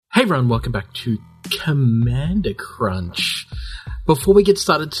Hey everyone, welcome back to Commander Crunch. Before we get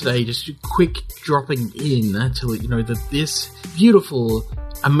started today, just a quick dropping in to let you know that this beautiful,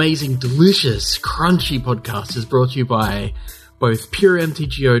 amazing, delicious, crunchy podcast is brought to you by both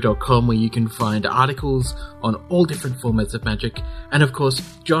puremtgo.com, where you can find articles on all different formats of Magic, and of course,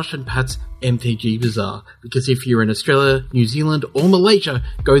 Josh and Pat's MTG Bazaar, because if you're in Australia, New Zealand, or Malaysia,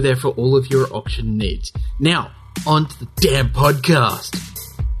 go there for all of your auction needs. Now, on to the damn podcast.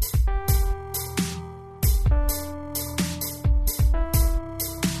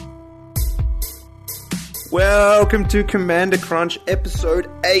 Welcome to Commander Crunch, Episode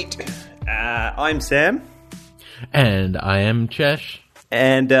 8. I'm Sam. And I am Chesh.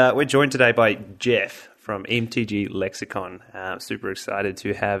 And we're joined today by Jeff from MTG Lexicon. Super excited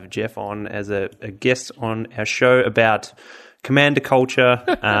to have Jeff on as a guest on our show about Commander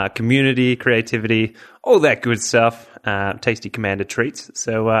culture, community, creativity, all that good stuff, tasty Commander treats.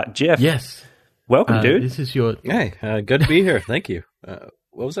 So, Jeff. Yes. Welcome, dude. This is your... Hey, good to be here. Thank you.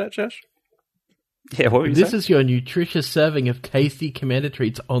 What was that, Josh? Yeah, what were you saying? This is your nutritious serving of tasty Commander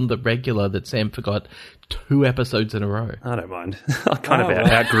treats on the regular that Sam forgot 2 episodes in a row. I don't mind. I kind of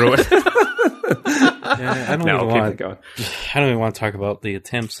outgrew it. Yeah, I don't even want to talk about the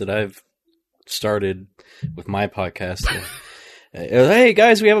attempts that I've started with my podcast. Hey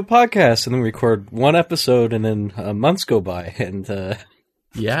guys, we have a podcast, and then we record 1 episode, and then months go by, and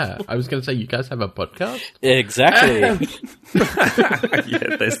yeah, I was going to say, you guys have a podcast? Exactly.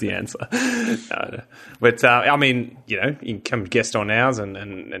 Yeah, that's the answer. No. But, I mean, you know, you can come guest on ours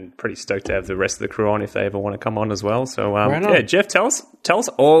and pretty stoked to have the rest of the crew on if they ever want to come on as well. So, yeah, Jeff, tell us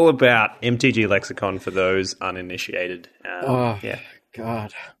all about MTG Lexicon for those uninitiated. Yeah.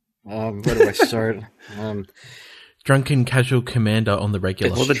 God. Where do I start? Drunken casual commander on the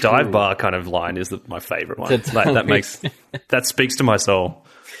regular. Well, the dive bar kind of line is my favorite one. That speaks to my soul.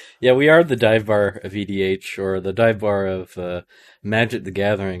 Yeah, we are the dive bar of EDH, or the dive bar of Magic the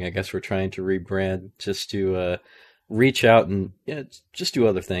Gathering. I guess we're trying to rebrand just to reach out and just do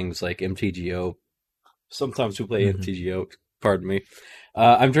other things like MTGO. Sometimes we play MTGO, pardon me.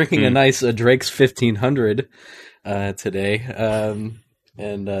 I'm drinking a nice Drake's 1500 today.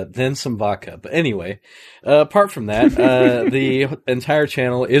 And then some vodka. But anyway, apart from that, the entire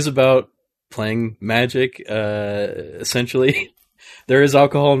channel is about playing Magic, essentially. There is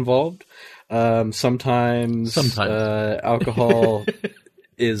alcohol involved. Sometimes. Alcohol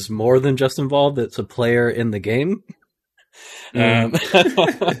is more than just involved. It's a player in the game. But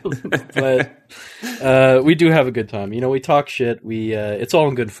we do have a good time. You know, we talk shit. It's all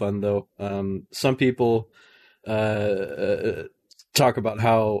in good fun, though. Some people talk about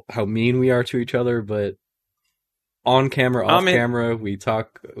how mean we are to each other, but on camera, off camera, we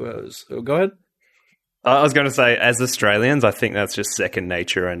talk. So go ahead. I was going to say, as Australians, I think that's just second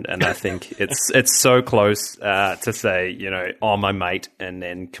nature, and I think it's so close to say, you know, oh, my mate, and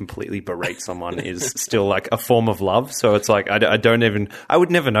then completely berate someone is still like a form of love. So it's like I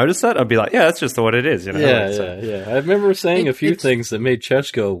would never notice that. I'd be like, yeah, that's just what it is, you know. Yeah. I remember saying a few things that made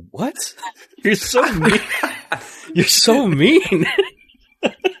Chesh go, "What? You're so mean." You're so mean.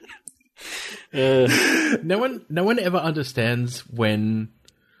 No one ever understands when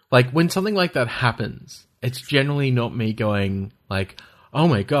something like that happens. It's generally not me going like, "Oh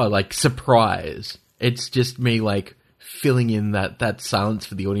my god," like surprise. It's just me like filling in that silence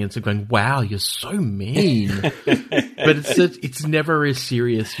for the audience and going, "Wow, you're so mean." But it's never as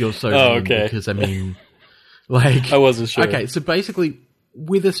serious. You're so mean, okay. Because I mean, like, I wasn't sure. Okay, so basically,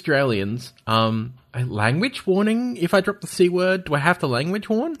 with Australians, a language warning if I drop the C word. Do I have to language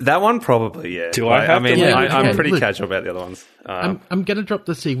warn? That one probably, yeah. Do I have to? Yeah, I'm pretty casual about the other ones. I'm going to drop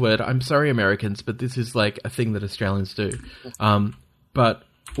the C word. I'm sorry, Americans, but this is like a thing that Australians do. But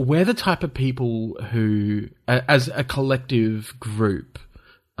we're the type of people who, as a collective group,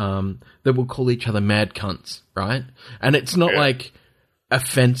 that will call each other mad cunts, right? And it's not like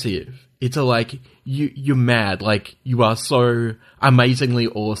offensive. It's like, you're mad. Like, you are so amazingly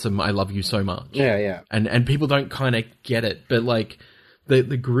awesome. I love you so much. Yeah. And people don't kind of get it. But, like, the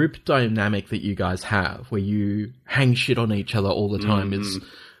group dynamic that you guys have, where you hang shit on each other all the time, is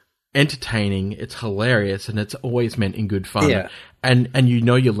entertaining. It's hilarious. And it's always meant in good fun. Yeah. And you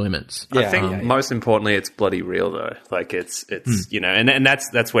know your limits. Yeah, I think most importantly, it's bloody real though. Like it's you know, and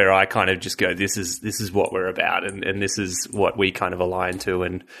that's where I kind of just go, this is what we're about, and this is what we kind of align to,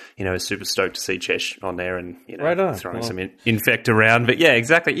 and you know, super stoked to see Chesh on there, and you know, throwing some infect around. But yeah,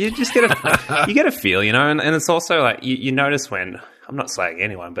 exactly. You just get a feel, you know, and it's also like you notice when, I'm not saying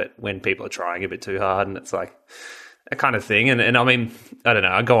anyone, but when people are trying a bit too hard, and it's like, that kind of thing. And I mean, I don't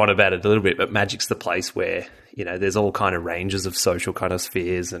know, I go on about it a little bit, but Magic's the place where, you know, there's all kind of ranges of social kind of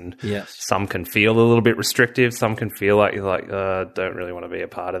spheres, and some can feel a little bit restrictive. Some can feel like you're like, don't really want to be a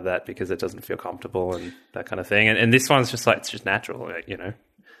part of that because it doesn't feel comfortable and that kind of thing. And this one's just like, it's just natural, you know.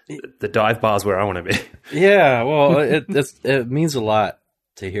 The dive bar's where I want to be. Yeah, well, it means a lot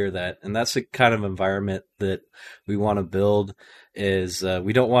to hear that. And that's the kind of environment that we want to build is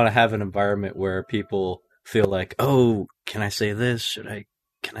we don't want to have an environment where people feel like, oh, can I say this?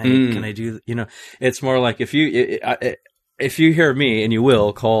 Can I do, you know, it's more like if you hear me, and you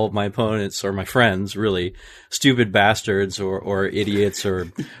will call my opponents or my friends really stupid bastards or idiots or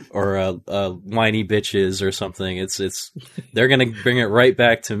whiny bitches or something, they're going to bring it right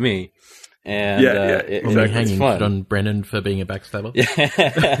back to me. And exactly. It's fun. On Brandon for being a backstabber.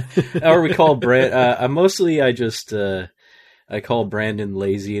 Yeah. Or we call mostly I call Brandon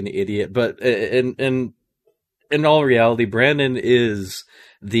lazy and idiot, but in all reality, Brandon is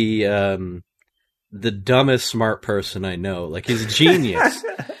the dumbest smart person I know. Like, he's a genius.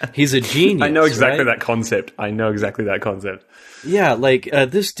 He's a genius. I know exactly right? that concept. Yeah, like,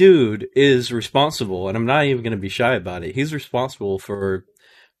 this dude is responsible, and I'm not even going to be shy about it. He's responsible for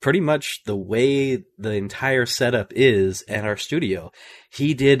pretty much the way the entire setup is at our studio.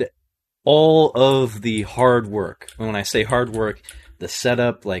 He did all of the hard work. And when I say hard work, the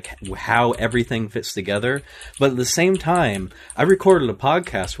setup, like how everything fits together. But at the same time, I recorded a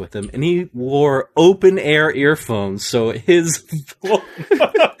podcast with him, and he wore open air earphones, so his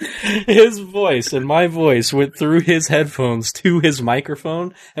voice and my voice went through his headphones to his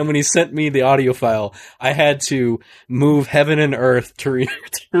microphone. And when he sent me the audio file, I had to move heaven and earth to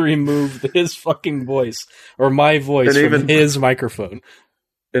remove his fucking voice or my voice from his microphone.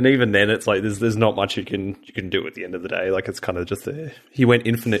 And even then, it's like there's not much you can do at the end of the day. Like, it's kind of just there. He went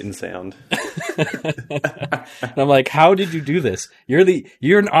infinite in sound. And I'm like, how did you do this?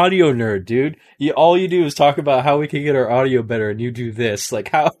 You're an audio nerd, dude. All you do is talk about how we can get our audio better, and you do this. Like,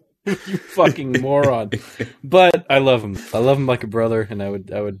 how? You fucking moron. But I love him. I love him like a brother, and I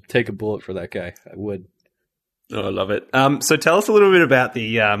would take a bullet for that guy. I would. Oh, I love it. So tell us a little bit about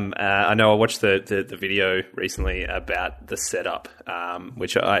the. I know I watched the video recently about the setup,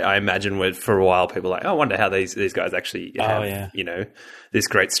 which I imagine were for a while people were like, oh, I wonder how these guys actually have you know, this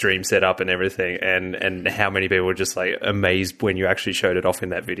great stream setup and everything, and how many people were just like amazed when you actually showed it off in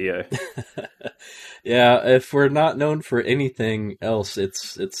that video. Yeah, if we're not known for anything else,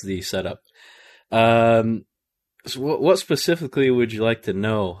 it's the setup. So what specifically would you like to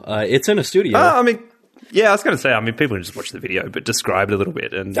know? It's in a studio. I mean. Yeah, I was going to say, I mean, people can just watch the video, but describe it a little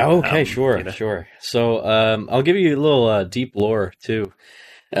bit. And okay, sure, you know. Sure. So I'll give you a little deep lore, too.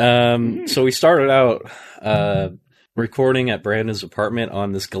 So we started out recording at Brandon's apartment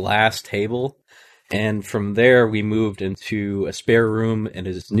on this glass table, and from there we moved into a spare room in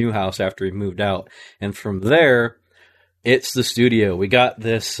his new house after he moved out. And from there, it's the studio. We got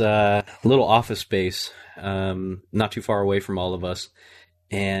this little office space not too far away from all of us,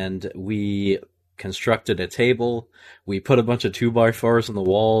 and we constructed a table. We put a bunch of 2x4s on the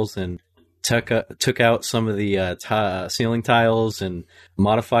walls and took out some of the ceiling tiles and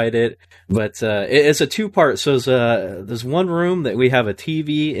modified it. But it's a two-part. So there's one room that we have a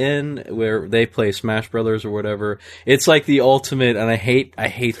TV in where they play Smash Brothers or whatever. It's like the ultimate, and I hate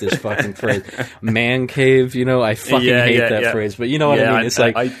this fucking phrase, man cave. You know, I fucking hate that phrase. But you know what I mean? It's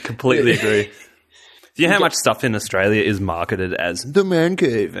I completely agree. Do you know how much stuff in Australia is marketed as the man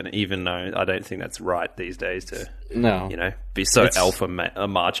cave? And even though I don't think that's right these days to, you know, be so alpha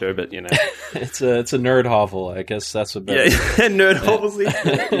macho, but you know, it's a nerd hovel. I guess that's a better. Yeah, nerd hovels.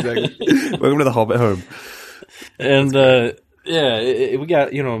 Exactly. Welcome to the Hobbit home. And we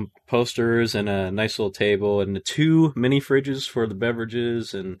got, you know, posters and a nice little table and 2 mini fridges for the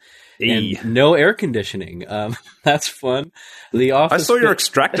beverages and no air conditioning. That's fun. The office. I saw your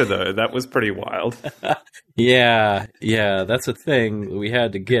extractor though. That was pretty wild. Yeah, that's a thing we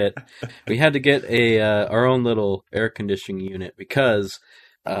had to get. We had to get our own little air conditioning unit because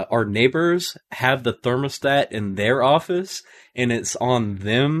our neighbors have the thermostat in their office, and it's on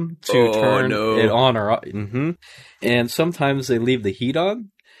them to turn it on or off. Mm-hmm. And sometimes they leave the heat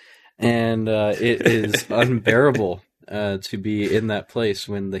on, and it is unbearable to be in that place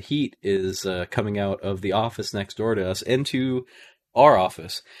when the heat is coming out of the office next door to us into our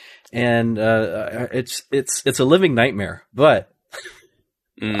office. And it's a living nightmare, but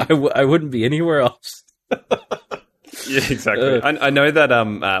I wouldn't be anywhere else. Yeah, exactly. I know that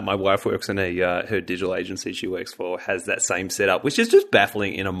my wife works in her digital agency she works for has that same setup, which is just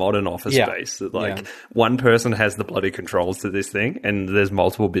baffling in a modern office space. That one person has the bloody controls to this thing, and there's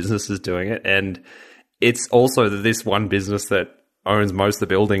multiple businesses doing it, and it's also this one business that owns most of the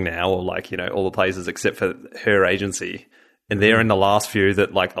building now, or like, you know, all the places except for her agency. And they're in the last few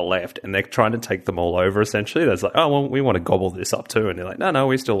that like are left, and they're trying to take them all over. Essentially, there's like, oh well, we want to gobble this up too, and they're like, no,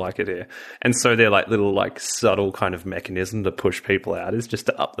 we still like it here. And so they're like little like subtle kind of mechanism to push people out is just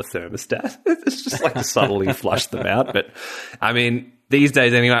to up the thermostat. It's just like to subtly flush them out. But I mean, these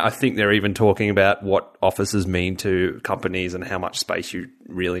days anyway, I think they're even talking about what offices mean to companies and how much space you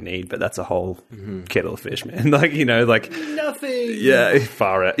really need. But that's a whole kettle of fish, man. Like, you know, like Nothing. yeah,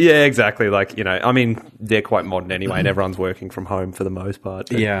 far out. Yeah, exactly. Like, you know, I mean, they're quite modern anyway, and everyone's working from home for the most part.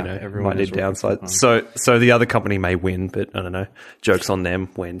 But, Yeah, you know, everyone might is need working from downsides. So the other company may win, but I don't know. Joke's on them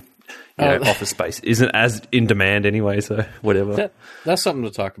when you know, office space isn't as in demand anyway. So whatever. That's something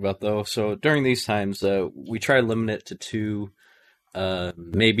to talk about, though. So during these times, we try to limit it to 2,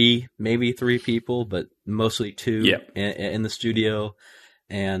 maybe 3 people, but mostly 2 in the studio,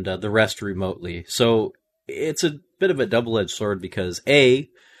 and the rest remotely. So it's a bit of a double-edged sword because A,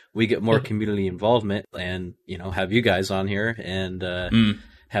 we get more community involvement, and you know, have you guys on here, and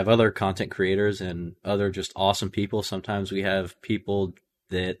have other content creators and other just awesome people. Sometimes we have people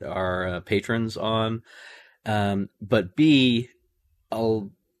that are patrons on, but B, I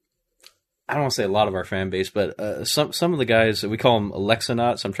don't want to say a lot of our fan base, but some of the guys, we call them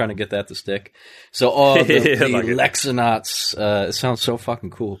Alexanauts. I'm trying to get that to stick. So all the like Alexanauts, it sounds so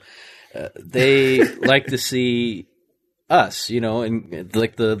fucking cool. They like to see us, you know, and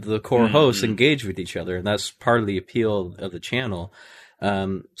like the core hosts engage with each other, and that's part of the appeal of the channel.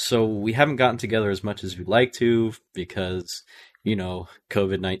 So we haven't gotten together as much as we'd like to because, you know,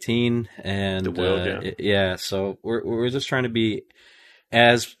 COVID-19 and the world, so we're just trying to be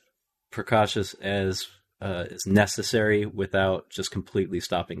as precautious as is necessary without just completely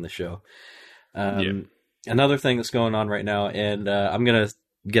stopping the show. Another thing that's going on right now, and I'm gonna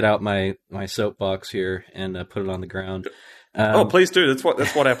get out my soapbox here and put it on the ground. Please do.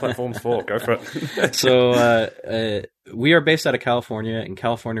 That's what our platform's for. Go for it. So we are based out of California, and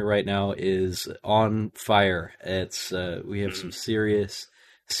California right now is on fire. It's we have some serious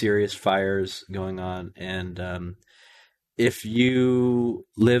fires going on, and if you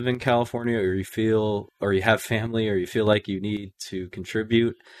live in California, or you have family, or you feel like you need to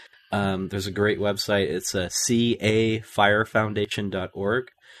contribute, there's a great website. It's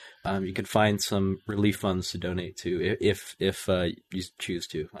cafirefoundation.org. You can find some relief funds to donate to if you choose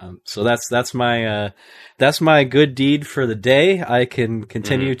to. So that's my good deed for the day. I can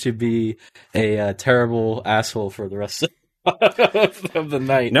continue to be a terrible asshole for the rest of the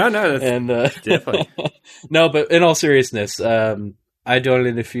night. No, that's definitely. No, but in all seriousness, I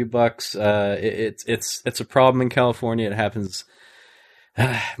donated a few bucks. It's a problem in California. It happens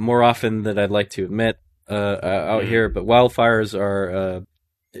more often than I'd like to admit out here. But wildfires are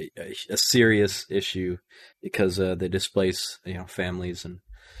a serious issue because they displace, you know, families and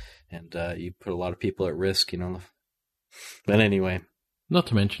you put a lot of people at risk, you know. But anyway, not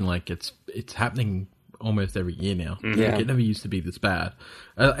to mention, like, it's happening almost every year now. Yeah. Like, it never used to be this bad,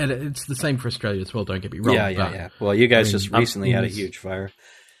 and it's the same for Australia as well. Don't get me wrong. Yeah. Well, you guys just recently had a huge fire.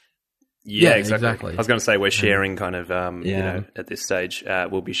 Yeah, exactly. I was going to say we're sharing kind of, you Yeah. know, at this stage,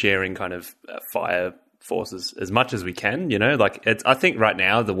 we'll be sharing kind of fire forces as much as we can, you know, like I think right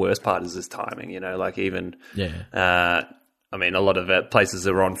now the worst part is this timing, you know, like even, I mean, a lot of places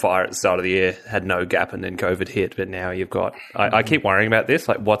that were on fire at the start of the year had no gap and then COVID hit, but now you've got, I keep worrying about this,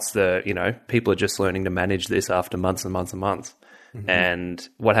 like what's the, you know, people are just learning to manage this after months and months and months. And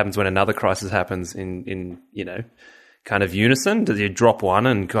what happens when another crisis happens in, you know, kind of unison? Do you drop one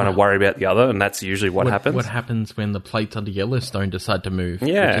and kind of worry about the other? And that's usually what happens. What happens when the plates under Yellowstone decide to move?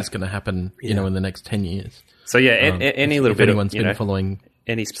 Yeah. Which is going to happen, you know, in the next 10 years. So yeah, any little if bit anyone's of, you been know, following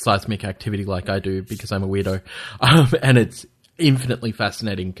any seismic activity like I do because I'm a weirdo, and it's infinitely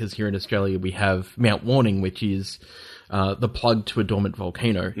fascinating because here in Australia we have Mount Warning, which is the plug to a dormant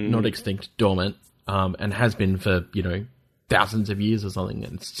volcano, not extinct, dormant, and has been for, you know, thousands of years or something.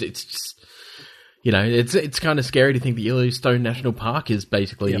 And it's just, you know, it's kind of scary to think the Yellowstone National Park is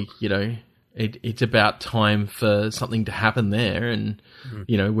basically, you know, it's about time for something to happen there. And,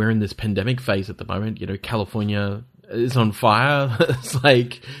 you know, we're in this pandemic phase at the moment. You know, California is on fire. It's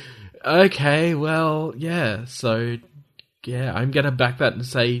like, okay, well, yeah. So, yeah, I'm going to back that and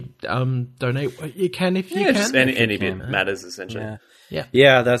say donate what you can if you can. Just any bit matters, essentially.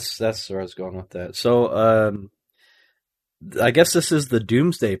 Yeah, that's where I was going with that. So, I guess this is the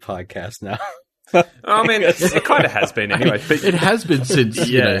Doomsday podcast now. I mean, it kind of has been anyway. But it has been since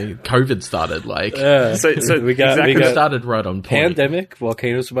you know COVID started. Like, so we got started right on point. Pandemic,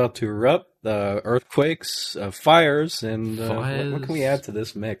 volcanoes about to erupt. the earthquakes, fires, and Fires. what can we add to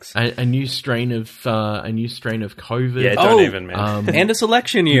this mix? A new strain of COVID. Yeah, don't even, man. And it's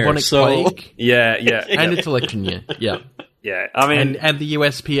election year, bubonic so plague. Yeah. And it's election year. Yeah. Yeah, I mean... And the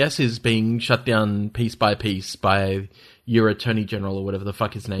USPS is being shut down piece by piece by your Attorney General or whatever the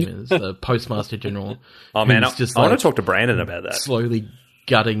fuck his name is, the Postmaster General. Oh, man, who's I want to talk to Brandon about that. Slowly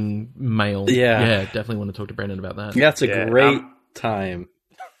gutting mail. Yeah. Definitely want to talk to Brandon about that. yeah, it's a great time.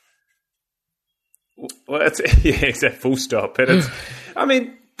 Well, exactly, full stop. And it's, I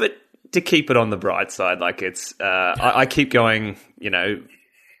mean, but to keep it on the bright side, like it's, I keep going,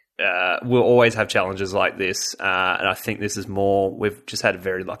 we'll always have challenges like this. And I think this is more, we've just had a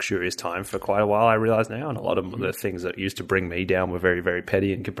very luxurious time for quite a while, I realize now. And a lot of the things that used to bring me down were very, very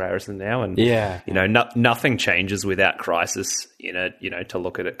petty in comparison now. And, nothing changes without crisis, to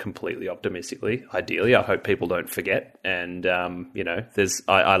look at it completely optimistically. Ideally, I hope people don't forget. And,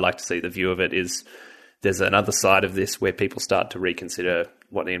 I like to see the view of it is there's another side of this where people start to reconsider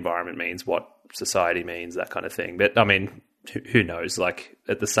what the environment means, what society means, that kind of thing. But I mean, who knows? Like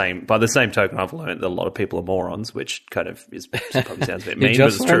by the same token, I've learned that a lot of people are morons, which kind of probably sounds a bit mean, but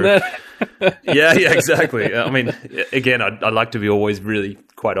it's true. Yeah, exactly. I mean, again, I like to be always really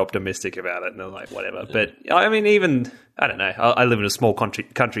quite optimistic about it, and I'm like, whatever. But I mean, even I don't know. I live in a small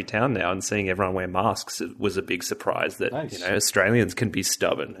country town now, and seeing everyone wear masks was a big surprise. That Australians can be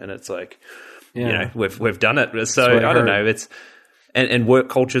stubborn, and it's like. We've done it. So I don't know. It's and work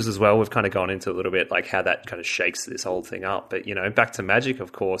cultures as well. We've kind of gone into a little bit like how that kind of shakes this whole thing up. But back to Magic,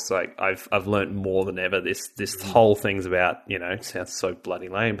 of course. Like I've learned more than ever. This whole thing's about it sounds so bloody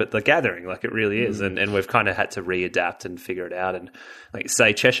lame, but the gathering, like it really is. And we've kind of had to readapt and figure it out. And like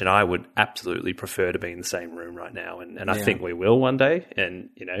say, Chesh and I would absolutely prefer to be in the same room right now, and I think we will one day, and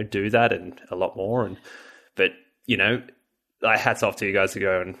do that and a lot more. But hats off to you guys to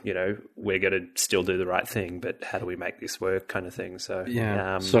go and, we're going to still do the right thing, but how do we make this work kind of thing? So,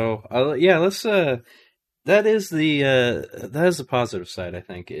 let's, that is the positive side, I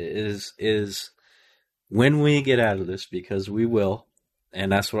think, is when we get out of this, because we will,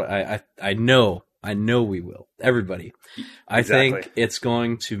 and that's what I know we will, everybody. I think it's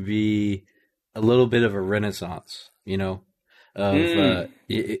going to be a little bit of a renaissance,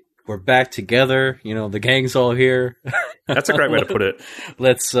 we're back together, the gang's all here. That's a great way to put it.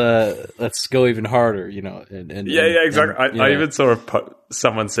 Let's go even harder, exactly. I even saw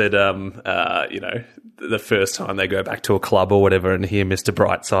someone said, the first time they go back to a club or whatever and hear Mr.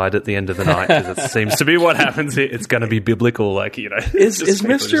 Brightside at the end of the night, because it seems to be what happens. It's going to be biblical, like Is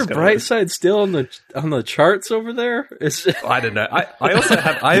Mr. Brightside still on the charts over there? I don't know.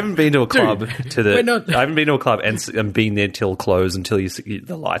 I haven't been to a club I haven't been to a club and been there till close until you see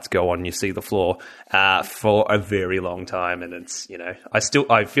the lights go on and you see the floor for a very long time, and it's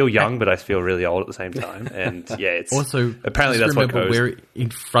I feel young, but I feel really old at the same time, and it's also apparently that's what goes. We're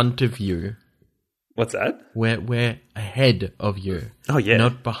in front of you. What's that? We're ahead of you. Oh yeah,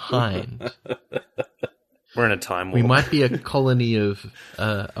 not behind. We're in a time warp. We might be a colony of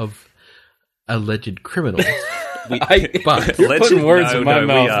alleged criminals. But you're putting words in my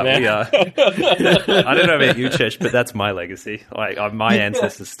mouth, man. We are. I don't know about you, Chesh, but that's my legacy. Like my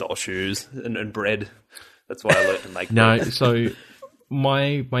ancestors stole shoes and bread. That's why I learned to make bread. So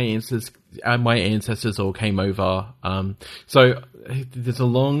my ancestors all came over. So there's a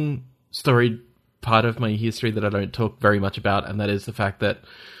long storied part of my history that I don't talk very much about, and that is the fact that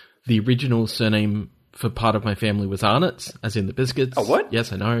the original surname for part of my family was Arnott's, as in the biscuits. Oh, what?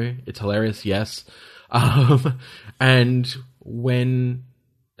 Yes, I know. It's hilarious, yes. And when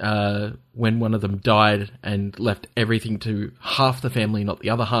one of them died and left everything to half the family, not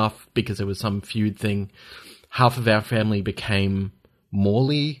the other half, because there was some feud thing, half of our family became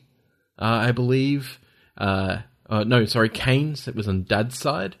Morley, I believe. Keynes. It was on Dad's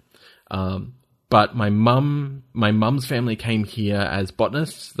side. But my mum's family came here as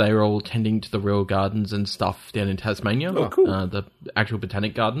botanists. They were all tending to the royal gardens and stuff down in Tasmania. Oh, cool. The actual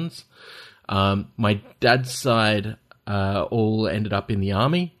botanic gardens. My dad's side all ended up in the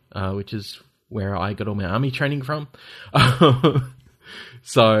army, which is where I got all my army training from.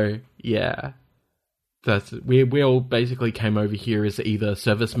 So, yeah. We all basically came over here as either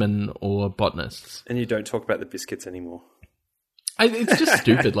servicemen or botanists. And you don't talk about the biscuits anymore. It's just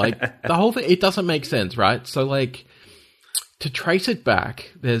stupid. Like, the whole thing, it doesn't make sense, right? So, like, to trace it back,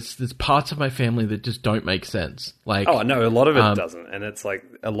 there's parts of my family that just don't make sense. Like, oh, no, a lot of it doesn't. And it's like,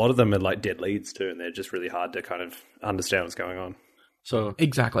 a lot of them are like dead leads too, and they're just really hard to kind of understand what's going on. So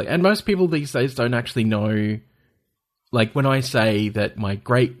exactly. And most people these days don't actually know, like, when I say that my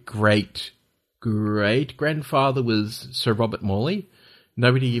great-great-great-grandfather was Sir Robert Morley,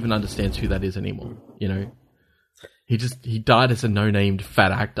 nobody even understands who that is anymore. You know, he died as a no-named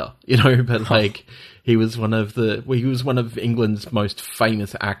fat actor. You know, but like he was one of England's most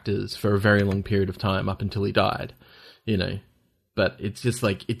famous actors for a very long period of time up until he died. You know, but it's just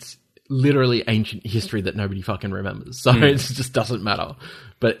like it's literally ancient history that nobody fucking remembers. So it just doesn't matter.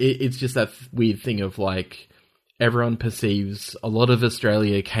 But it's just that weird thing of like everyone perceives a lot of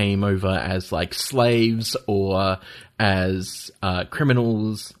Australia came over as like slaves or as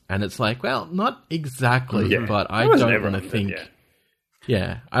criminals. And it's like, well, not exactly, but I don't want to think...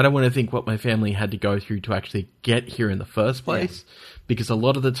 I don't want to think what my family had to go through to actually get here in the first place. Because a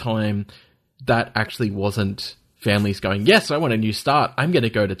lot of the time that actually wasn't... families going, yes, I want a new start. I'm going to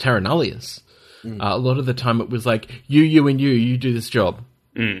go to Terra Nullius. A lot of the time it was like, you and you do this job.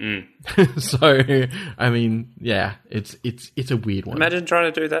 So, I mean, yeah, it's a weird one. Imagine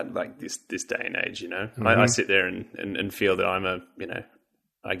trying to do that like this day and age, you know? I sit there and feel that I'm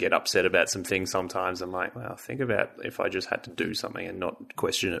I get upset about some things sometimes. I'm like, well, think about if I just had to do something and not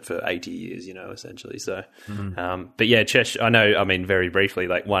question it for 80 years, you know, essentially. So, but yeah, Chesh, I know, I mean, very briefly,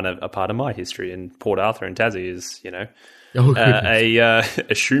 like a part of my history in Port Arthur and Tassie is, you know,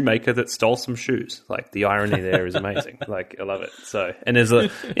 a shoemaker that stole some shoes. Like the irony there is amazing. Like I love it. So, and there's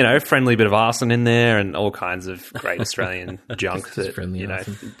a, you know, friendly bit of arson in there and all kinds of great Australian junk that, you know,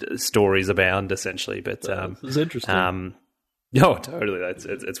 stories abound essentially. But, it's interesting. Oh, totally.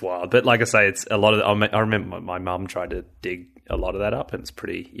 It's wild. But like I say, it's a lot of. I remember my mum tried to dig a lot of that up, and it's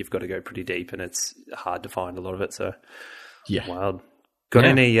pretty. You've got to go pretty deep, and it's hard to find a lot of it. So, wild. Got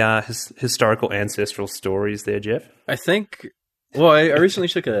any historical ancestral stories there, Jeff? I think. Well, I recently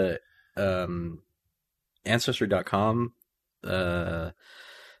took a Ancestry.com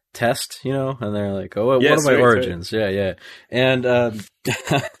test, you know, and they're like, "Oh, what are my origins?" Sweet. Yeah, and.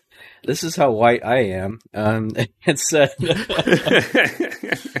 This is how white I am. It said,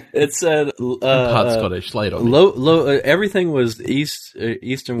 part Scottish, later. Everything was East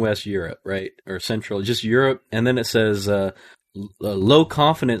and West Europe, right? Or Central, just Europe. And then it says, low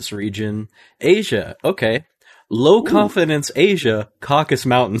confidence region, Asia. Okay. Low confidence Asia, Caucasus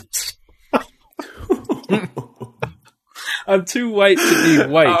Mountains. I'm too white to be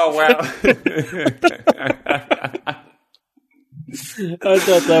white. Oh, wow. I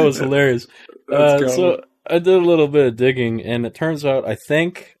thought that was hilarious. So I did a little bit of digging, and it turns out I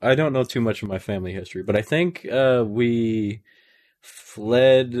don't know too much of my family history, but I think we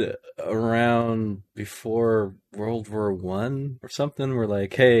fled around before World War I or something. We're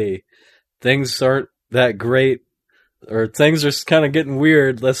like, hey, things aren't that great, or things are kind of getting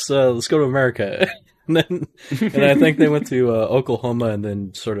weird. Let's go to America. and I think they went to Oklahoma and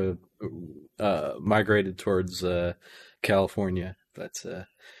then sort of migrated towards California, but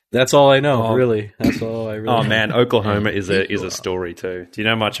that's all I know. Really, that's all I really. Oh man, Oklahoma is a story too. Do you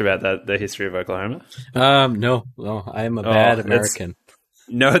know much about the history of Oklahoma? No, I'm a bad American.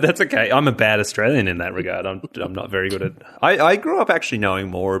 No, that's okay. I'm a bad Australian in that regard. I'm not very good at. I grew up actually knowing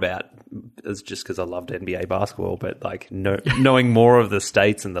more about, it's just because I loved NBA basketball, but like knowing more of the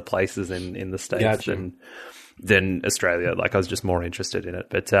states and the places in the states than Australia. Like I was just more interested in it.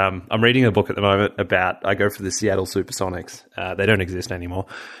 But I'm reading a book at the moment about, I go for the Seattle Supersonics. They don't exist anymore,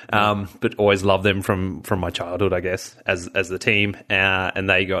 but always loved them from my childhood, I guess, as the team. And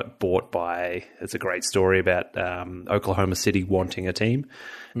they got bought by, it's a great story about Oklahoma City wanting a team.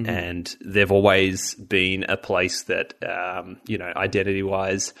 Mm-hmm. And they've always been a place that, you know,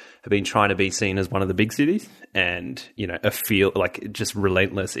 identity-wise have been trying to be seen as one of the big cities and, you know, feel like just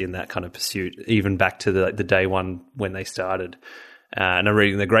relentless in that kind of pursuit, even back to the day one when they started. And I'm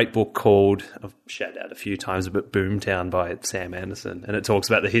reading the great book called, I've shouted out a few times, but Boomtown by Sam Anderson. And it talks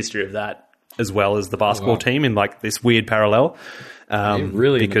about the history of that as well as the basketball team in like this weird parallel.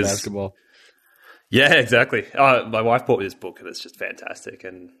 Really into basketball. Yeah, exactly. My wife bought me this book and it's just fantastic.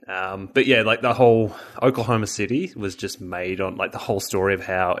 And but yeah, like the whole Oklahoma City was just made on like the whole story of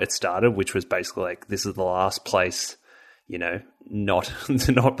how it started, which was basically like this is the last place, you know, not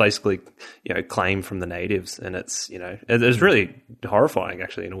basically, you know, claimed from the natives. And it's, you know, it's really horrifying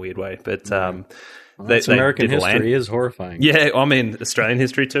actually in a weird way. But American history is horrifying. Yeah, I mean Australian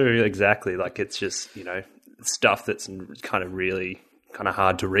history too. Exactly. Like it's just, you know, stuff that's kind of really kind of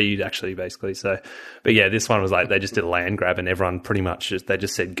hard to read actually basically. So but yeah, this one was like they just did a land grab and everyone pretty much they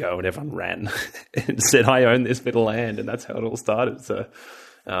just said go and everyone ran and said I own this bit of land, and that's how it all started. So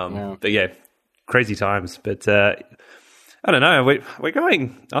but yeah, crazy times. But I don't know. We're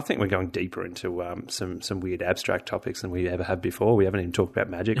going. I think we're going deeper into some weird abstract topics than we ever have before. We haven't even talked about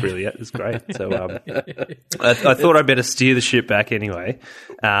magic really yet. It's great. So I thought I'd better steer the ship back anyway.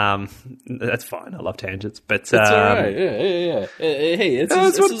 That's fine. I love tangents, but it's all right. Yeah. Hey,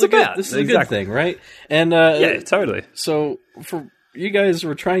 that's what it's about. This is a good thing, right? And yeah, totally. So for you guys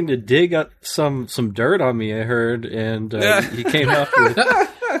were trying to dig up some dirt on me, I heard, and you came up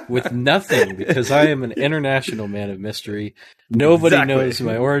with nothing because I am an international man of mystery. Nobody knows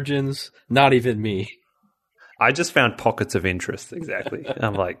my origins, not even me. I just found pockets of interest. Exactly.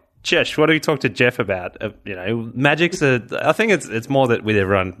 I'm like, Chesh, what do we talk to Jeff about? Magic's I think it's more that with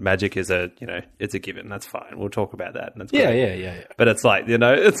everyone, magic is it's a given. That's fine. We'll talk about that. And that's great. Yeah. But it's like,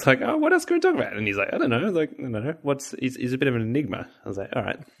 it's like, oh, what else can we talk about? And he's like, I don't know. Like, I don't know. He's a bit of an enigma. I was like, all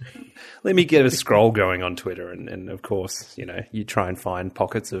right, let me get a scroll going on Twitter. And of course, you try and find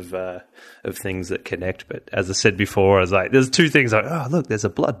pockets of things that connect. But as I said before, I was like, there's two things. Like, oh, look, there's a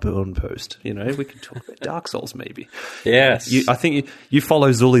Bloodborne post. We could talk about Dark Souls maybe. Yes. I think you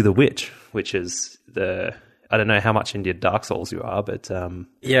follow Zully the Witch, which is I don't know how much into Dark Souls you are, but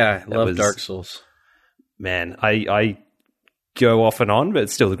yeah, I love Dark Souls. Man, I go off and on, but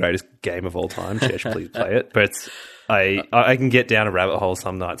it's still the greatest game of all time. Chesh, please play it. But I can get down a rabbit hole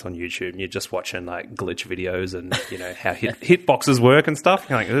some nights on YouTube, and you're just watching like glitch videos and how hitboxes work and stuff.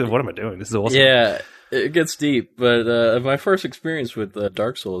 You're like, what am I doing? This is awesome. Yeah. It gets deep, but my first experience with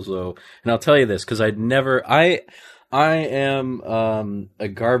Dark Souls, though, and I'll tell you this because I am a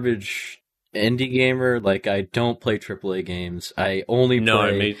garbage indie gamer. Like, I don't play AAA games. I only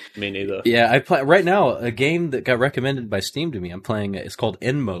play... me neither. Yeah, I play right now a game that got recommended by Steam to me. I'm playing it's called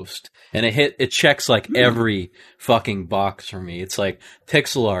Inmost, and it checks like every fucking box for me. It's like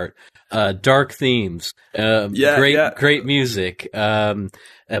pixel art, dark themes, great music,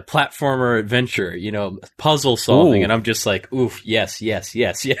 a platformer adventure, puzzle solving, and I'm just like, oof, yes.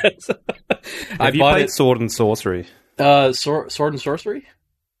 Have you played Sword and Sorcery? Sword and Sorcery?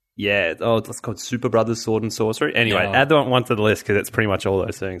 Yeah. Oh, it's called Super Brothers Sword and Sorcery. Anyway, add that one to the list because it's pretty much all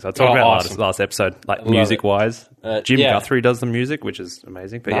those things. I talked about last episode, like music-wise. Jim Guthrie does the music, which is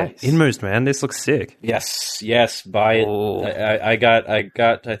amazing. But nice. Yeah, Inmost, man, this looks sick. Yes, buy it. Oh.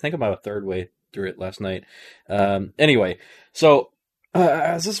 I think I'm about a third way through it last night. Anyway, so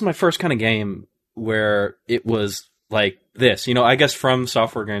this is my first kind of game where it was like this. I guess From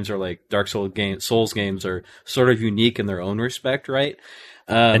Software games are like Dark Souls games are sort of unique in their own respect, right?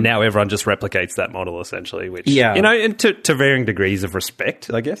 And now everyone just replicates that model essentially, which and to varying degrees of respect,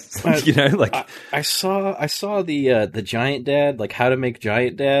 I guess. I saw the Giant Dad, like how to make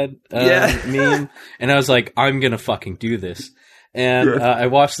Giant Dad meme, and I was like, I'm gonna fucking do this. And I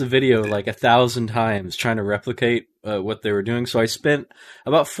watched the video like 1,000 times trying to replicate what they were doing. So I spent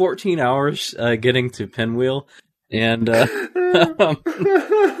about 14 hours getting to Pinwheel. And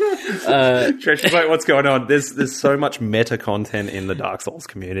Stretch is like, what's going on? There's so much meta content in the Dark Souls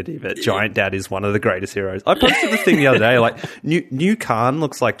community, but Giant Dad is one of the greatest heroes. I posted the thing the other day, like new Khan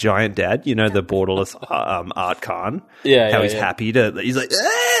looks like Giant Dad, the borderless Art Khan. Yeah, he's happy he's like,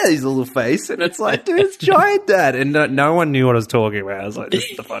 his little face, and it's like, dude, it's Giant Dad, and no one knew what I was talking about. I was like, this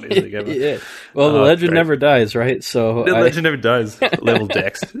is the funniest thing ever. Yeah. Well, the legend never dies, right? So the legend never dies. Level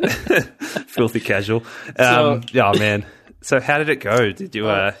Dex, filthy casual. Oh man. So how did it go? Did you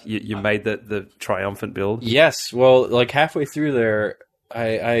you made the triumphant build? Yes. Well, like halfway through there,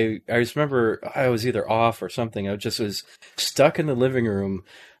 I just remember I was either off or something. I just was stuck in the living room,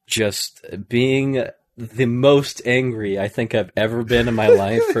 just being the most angry I think I've ever been in my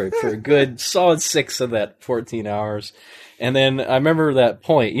life for a good solid 6 of that 14 hours. And then I remember that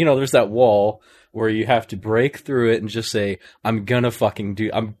point. There's that wall where you have to break through it and just say, I'm going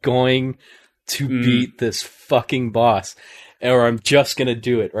to beat this fucking boss, or I'm just gonna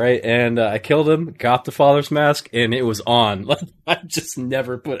do it, right? And I killed him, got the Father's Mask, and it was on. I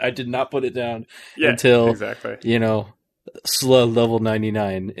did not put it down until slow level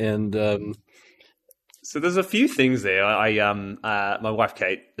 99. And so there's a few things there. My wife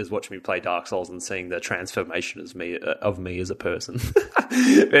Kate is watching me play Dark Souls and seeing the transformation of me as a person.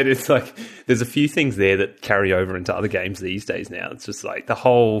 And it's like there's a few things there that carry over into other games these days. Now it's just like the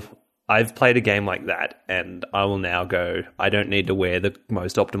whole. I've played a game like that, and I will now go, I don't need to wear the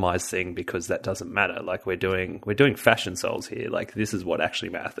most optimized thing because that doesn't matter. Like, we're doing fashion Souls here. Like, this is what actually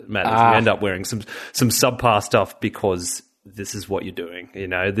matters. You end up wearing some subpar stuff because this is what you're doing.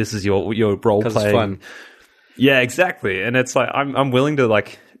 This is your role playing. It's fun. Yeah, exactly. And it's like I'm willing to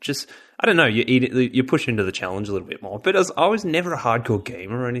like just. I don't know. You push into the challenge a little bit more. But I was never a hardcore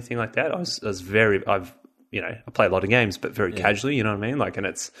gamer or anything like that. I've I play a lot of games, but very casually, you know what I mean? Like, and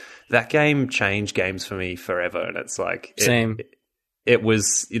it's, that game changed games for me forever. And it's like, Same. It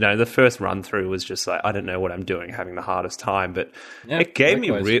was, the first run through was just like, I don't know what I'm doing, having the hardest time, but it gave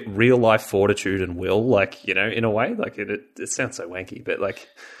me real life fortitude and will, like, in a way, like it sounds so wanky, but like,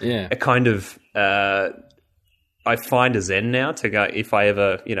 it kind of, I find a zen now to go, if I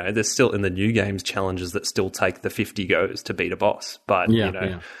ever, there's still in the new games challenges that still take the 50 goes to beat a boss, but,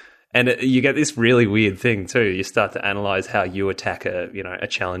 and you get this really weird thing too. You start to analyze how you attack a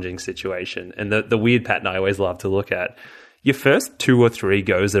challenging situation. And the weird pattern I always love to look at, your first 2 or 3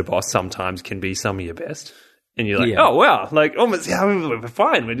 goes at a boss sometimes can be some of your best. And you're like, oh, wow, like almost, we're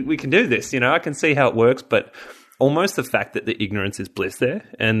fine. We can do this. I can see how it works, but almost the fact that the ignorance is bliss there.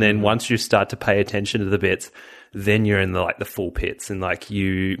 And then once you start to pay attention to the bits, then you're in the full pits, and like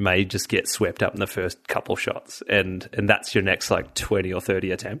you may just get swept up in the first couple shots, and that's your next 20 or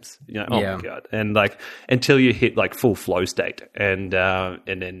 30 attempts. My God. And until you hit full flow state, and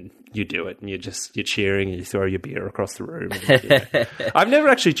then you do it, and you're cheering, and you throw your beer across the room. And, I've never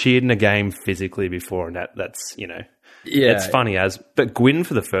actually cheered in a game physically before, and that's it's funny but Gwyn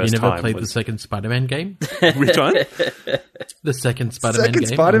for the first time. You never played the second Spider-Man game? Which one? The second Spider-Man game.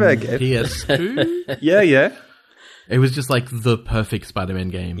 Spider-Man game. PS2? Yeah. It was just the perfect Spider-Man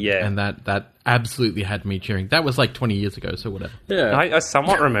game. Yeah. And that absolutely had me cheering. That was 20 years ago, so whatever. Yeah. I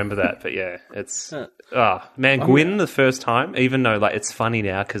somewhat remember that, but yeah, it's... Gwyn the first time, even though it's funny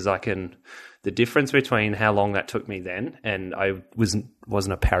now because the difference between how long that took me then, and I wasn't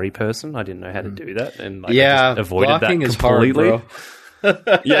a parry person. I didn't know how to do that, and I just avoided that completely. Is hard,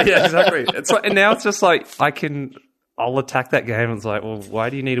 bro. yeah, exactly. It's and now it's just I'll attack that game, and it's like, well, why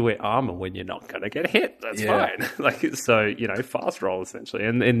do you need to wear armor when you're not going to get hit? That's fine. Fast roll essentially,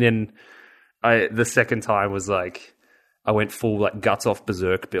 and then the second time was I went full guts off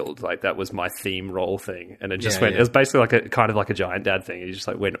berserk build. That was my theme roll thing. And it just went, it was basically a giant dad thing. He just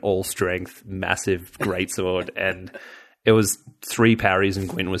went all strength, massive greatsword. And it was 3 parries and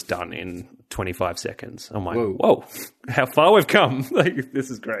Gwyn was done in 25 seconds. I'm like, whoa, how far we've come. This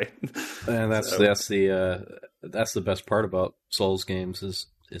is great. And that's the best part about Souls games is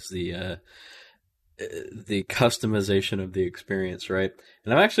the customization of the experience, right?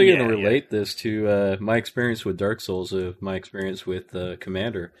 And I'm actually going to relate this to my experience with Dark Souls, my experience with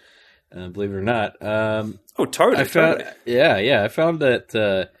Commander, believe it or not. Totally. I found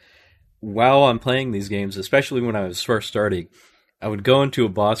that while I'm playing these games, especially when I was first starting, I would go into a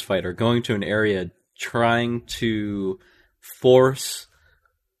boss fight or going to an area trying to force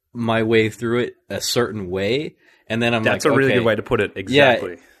my way through it a certain way, and then that's a really good way to put it.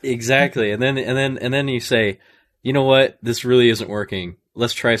 Exactly. Yeah, exactly. And then you say, you know what? This really isn't working.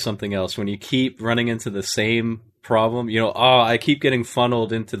 Let's try something else. When you keep running into the same problem, I keep getting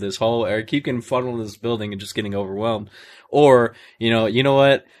funneled into this hole, or I keep getting funneled into this building and just getting overwhelmed. Or, you know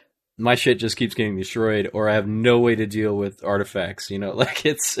what? My shit just keeps getting destroyed, or I have no way to deal with artifacts.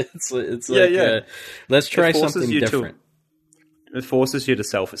 Let's try something different. It forces you to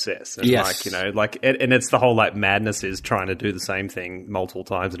self-assess. And and it's the whole madness is trying to do the same thing multiple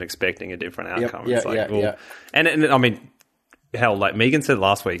times and expecting a different outcome. And I mean, hell, Megan said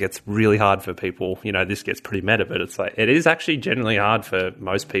last week, it's really hard for people, this gets pretty meta, but it's it is actually generally hard for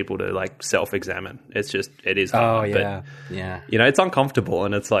most people to self-examine. It is hard. But, it's uncomfortable,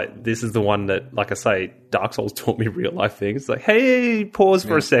 and it's this is the one that, I say, Dark Souls taught me real life things. Hey, pause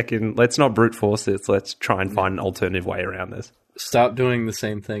for a second. Let's not brute force this. Let's try and find an alternative way around this. Stop doing the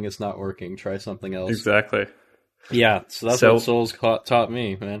same thing. It's not working. Try something else. Exactly. Yeah, so that's what Souls taught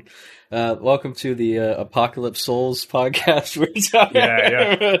me, man. Welcome to the Apocalypse Souls podcast.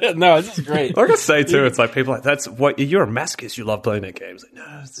 No, this is great. Like I say too, it's people that's what you're a masochist. You love playing that game.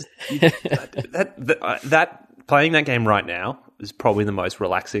 That playing that game right now is probably the most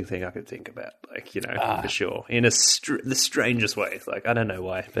relaxing thing I could think about. For sure, in the strangest way. I don't know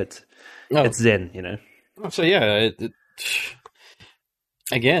why, but it's zen. So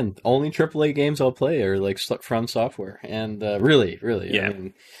again, only AAA games I'll play are from Software, and really, yeah. I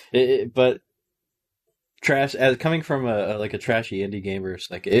mean, but trash as coming from a trashy indie gamer,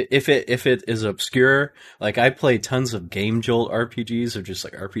 if it is obscure, I play tons of Game Jolt RPGs or just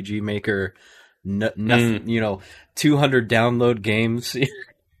RPG Maker, nothing, 200 download games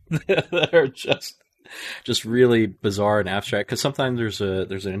that are just really bizarre and abstract, because sometimes there's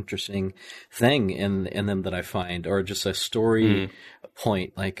an interesting thing in them that I find, or just a story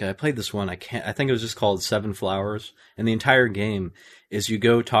point. I played this one, I think it was just called Seven Flowers, and the entire game is you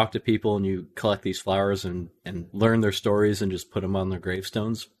go talk to people and you collect these flowers and learn their stories and just put them on their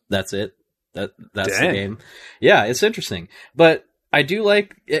gravestones. That's it. That's the game. Yeah, it's interesting, but I do I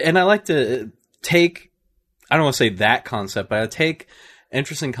like to take I don't want to say that concept, but I take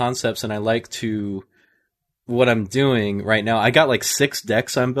interesting concepts and I like to, what I'm doing right now, I got like 6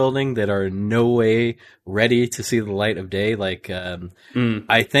 decks I'm building that are no way ready to see the light of day. Like,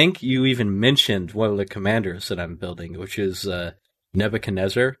 I think you even mentioned one of the commanders that I'm building, which is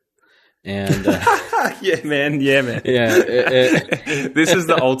Nebuchadnezzar. And yeah, man. This is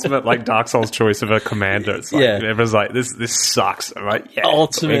the ultimate like Dark Souls choice of a commander. It's like everyone's like, this sucks. I'm like, yeah,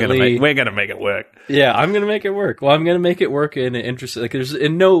 ultimately we're gonna make it work. Yeah, I'm gonna make it work. Well, I'm gonna make it work in an interesting. Like, there's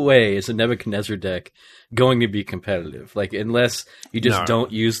in no way is a Nebuchadnezzar deck going to be competitive. Like, unless you just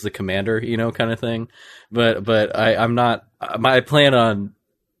don't use the commander, kind of thing. But I'm not. I plan on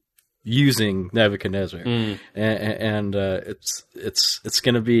using Nebuchadnezzar, and it's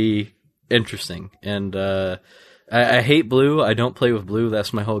gonna be interesting. And I hate blue. I don't play with blue.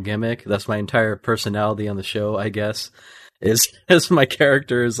 That's my whole gimmick. That's my entire personality on the show, I guess. Is my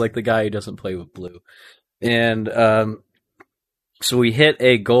character is like the guy who doesn't play with blue. And so we hit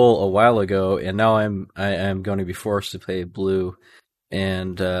a goal a while ago, and now I am going to be forced to play blue.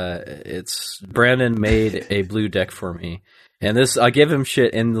 And it's Brandon made a blue deck for me. And this, I give him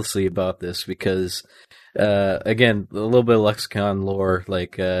shit endlessly about this because, again, a little bit of lexicon lore.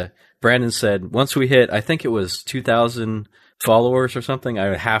 Like, Brandon said, once we hit, I think it was 2,000 followers or something, I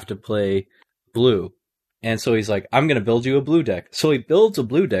would have to play blue. And so he's like, I'm going to build you a blue deck. So he builds a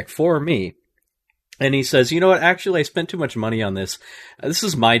blue deck for me. And he says, you know what? Actually, I spent too much money on this. This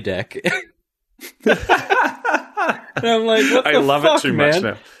is my deck. And I'm like, what the I love fuck, it too man? much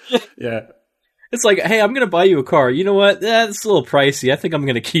now. Yeah. It's like, hey, I'm going to buy you a car. You know what? It's a little pricey. I think I'm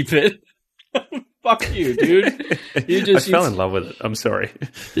going to keep it. Fuck you, dude. I fell in love with it. I'm sorry.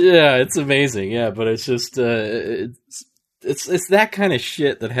 Yeah, it's amazing. Yeah, but it's just it's that kind of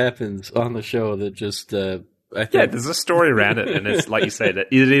shit that happens on the show that just I think. Yeah, there's a story around it, and it's like you say that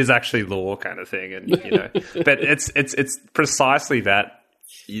it is actually lore kind of thing, and but it's precisely that.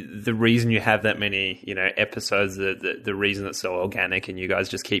 The reason you have that many, episodes, the reason it's so organic and you guys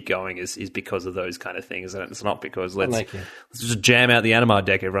just keep going is because of those kind of things. And it's not because let's just jam out the Animar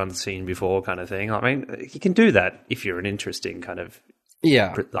deck everyone's seen before kind of thing. I mean, you can do that if you're an interesting kind of,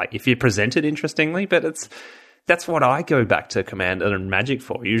 like if you present it interestingly, but that's what I go back to Commander and Magic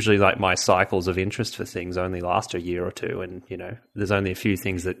for. Usually like my cycles of interest for things only last a year or two. And, there's only a few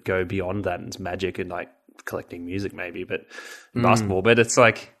things that go beyond that. And it's Magic and like collecting music maybe, but basketball. But it's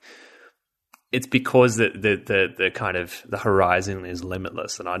like, it's because the kind of the horizon is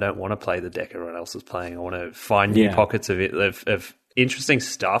limitless, and I don't want to play the deck everyone else is playing. I want to find new pockets of it of interesting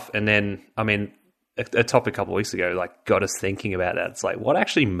stuff. And then, I mean, a topic a couple of weeks ago like got us thinking about that. It's like, what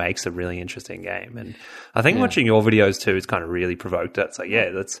actually makes a really interesting game? And I think watching your videos too has kind of really provoked that. It's like,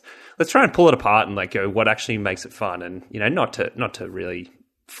 let's try and pull it apart and like go, what actually makes it fun? And not to really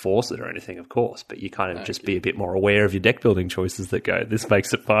force it or anything, of course, but you kind of just be a bit more aware of your deck building choices that go, this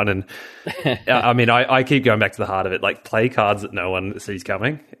makes it fun. And I mean, I keep going back to the heart of it, like play cards that no one sees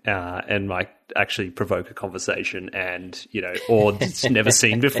coming and like actually provoke a conversation and, or it's never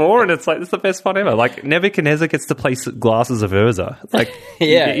seen before. And it's like, it's the best fun ever. Like Nebuchadnezzar gets to play glasses of Urza. It's like,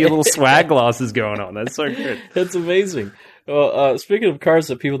 your little swag glasses going on. That's so good. That's amazing. Well, speaking of cards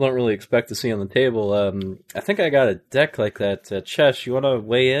that people don't really expect to see on the table, I think I got a deck like that. Chesh, you want to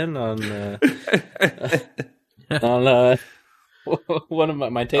weigh in on on one of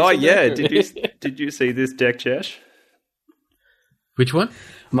my taste? Oh yeah, did you see this deck, Chesh? Which one?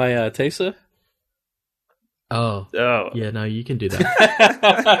 My Tesa. Oh yeah, no, you can do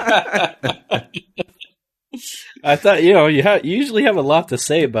that. I thought you usually have a lot to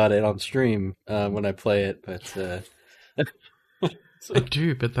say about it on stream when I play it, but. I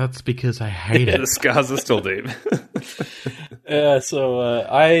do, but that's because I hate it. The scars are still deep. Yeah, so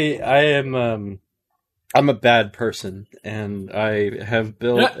I am I'm a bad person, and I have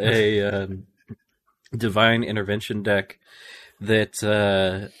built a divine intervention deck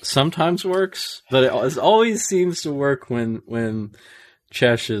that sometimes works, but it always seems to work when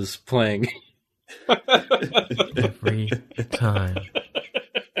Chesh is playing. Every time.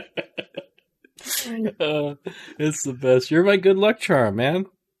 It's the best. You're my good luck charm, man.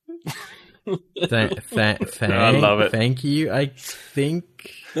 I love it. Thank you. I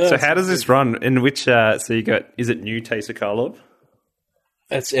think. So how does this run? In which? So you got? Is it new Teysa Karlov?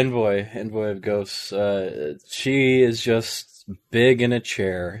 That's Envoy of Ghosts. She is just big in a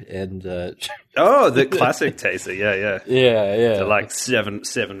chair, and the classic Teysa. Yeah. So like seven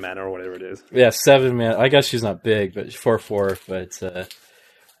mana or whatever it is. Yeah, 7 mana. I guess she's not big, but 4/4.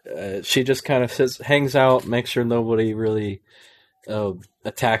 But she just kind of hangs out, makes sure nobody really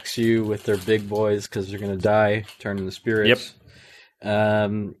attacks you with their big boys because they're going to die, turn into spirits.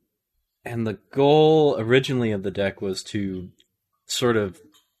 Yep. And the goal originally of the deck was to sort of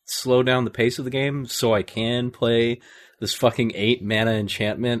slow down the pace of the game so I can play this fucking 8 mana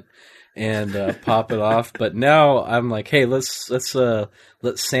enchantment and pop it off. But now I'm like, hey, let's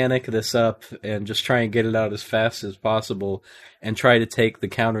Sanic this up and just try and get it out as fast as possible and try to take the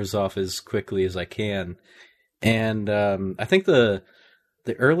counters off as quickly as I can. And I think the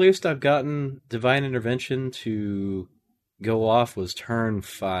earliest I've gotten Divine Intervention to go off was turn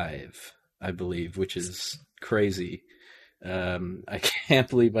 5, I believe, which is crazy. I can't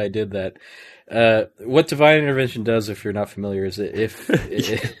believe I did that. What Divine Intervention does, if you're not familiar, is if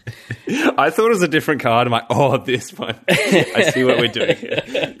I thought it was a different card. I'm like, oh, this one. I see what we're doing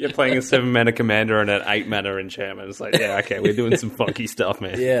here. You're playing a 7 mana commander and an 8 mana enchantment. It's like, yeah, okay, we're doing some funky stuff,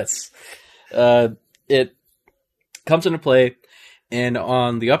 man. Yes. It comes into play, and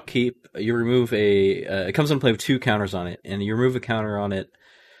on the upkeep, you remove it comes into play with 2 counters on it, and you remove a counter on it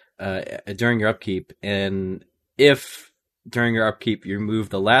during your upkeep, and if during your upkeep you remove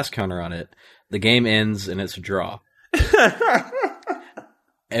the last counter on it, the game ends and it's a draw.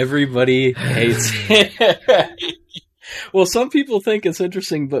 Everybody hates it. Well, some people think it's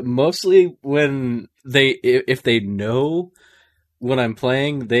interesting, but mostly when if they know what I'm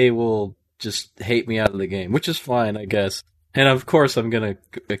playing, they will just hate me out of the game, which is fine, I guess. And of course I'm going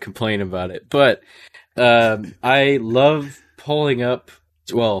to complain about it. But I love pulling up,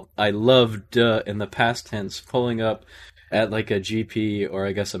 well, I loved in the past tense pulling up at like a GP or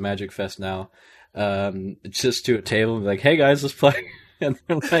I guess a Magic Fest now, just to a table and be like, hey guys, let's play. And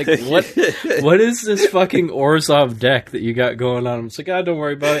they're like, what is this fucking Orzhov deck that you got going on? I'm just like, don't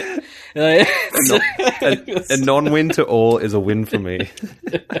worry about it. A non-win to all is a win for me.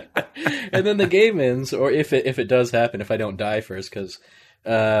 And then the game ends, or if it does happen, if I don't die first, because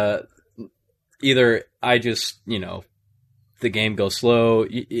either I just, the game goes slow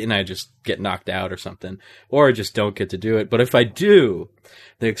and I just get knocked out or something, or I just don't get to do it. But if I do,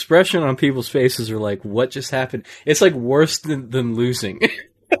 the expression on people's faces are like, what just happened? It's like worse than losing.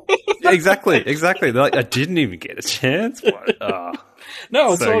 Exactly. They're like, I didn't even get a chance. What? Oh,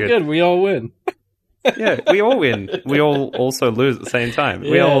 no, it's so all good. We all win. Yeah, we all win. We all also lose at the same time.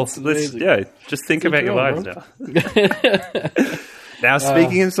 Just think about your lives now. Now,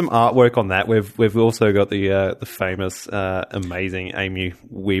 speaking of some artwork on that, we've also got the famous, amazing Amy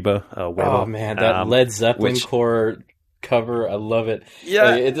Weber. Weber. Oh man, that Led Zeppelin core cover, I love it.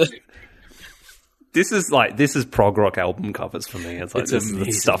 Yeah, this is prog rock album covers for me. It's like this is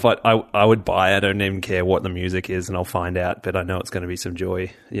the stuff I would buy. I don't even care what the music is, and I'll find out. But I know it's going to be some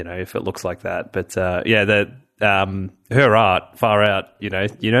joy, if it looks like that. But her art, far out.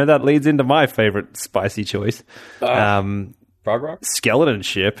 That leads into my favorite spicy choice. Prog rock? Skeleton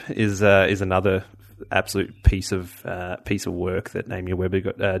Ship is another absolute piece of work that Amy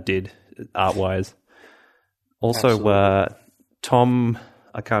Weber did art wise. Also, Tom,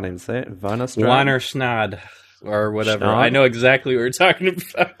 I can't even say it. Weinersnad or whatever. Schnad? I know exactly what you're talking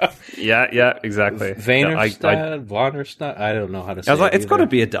about. Yeah, exactly. Weinersnad. I don't know how to say it. I was like, it's got to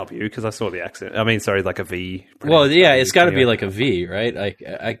be a W because I saw the accent. I mean, sorry, like a V. Well, yeah, it's got to be like a V, right?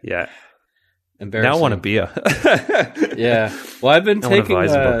 Yeah. Embarrassing. Now I want a beer. Yeah. Well, I've been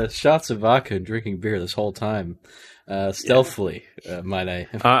taking shots of vodka and drinking beer this whole time, stealthily, might I?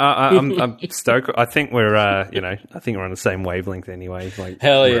 I'm stoked. I think we're, I think we're on the same wavelength anyway. Like,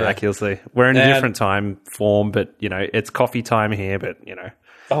 hell yeah, miraculously. We're in a different time form, but it's coffee time here. But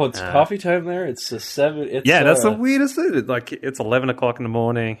Oh, it's coffee time there? It's 7. It's, that's the weirdest thing. Like, it's 11 o'clock in the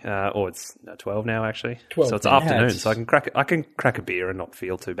morning, or it's 12 now, actually. 12. So it's afternoon, so I can crack a beer and not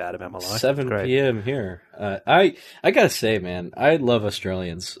feel too bad about my life. 7 p.m. here. I gotta say, man, I love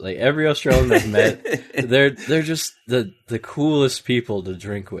Australians. Like, every Australian I've met, they're just the coolest people to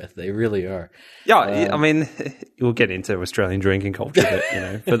drink with. They really are. Yeah, I mean, we'll get into Australian drinking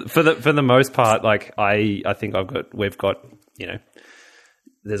culture, but, for the most part, like, I think we've got,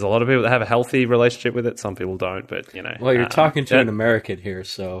 there's a lot of people that have a healthy relationship with it. Some people don't, but Well, you're talking to an American here,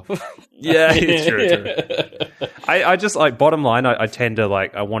 so yeah, true. I just like bottom line. I tend to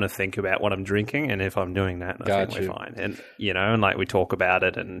I want to think about what I'm drinking, and if I'm doing that, I think we're fine. And and like we talk about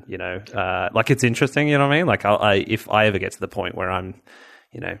it, and like it's interesting. You know what I mean? Like if I ever get to the point where I'm,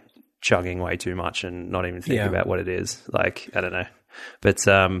 chugging way too much and not even thinking about what it is, like I don't know. But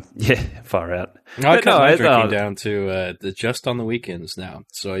far out. I cut my drinking down to just on the weekends now.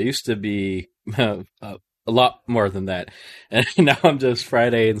 So I used to be a lot more than that, and now I'm just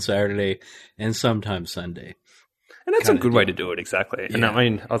Friday and Saturday, and sometimes Sunday. And that's a kinda good way to deal. do it, exactly. And Yeah. I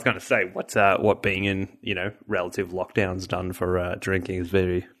mean, I was going to say, what being in, relative lockdowns done for drinking is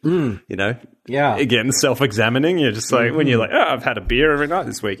very, Yeah. again, self-examining. You're just like, when you're like, oh, I've had a beer every night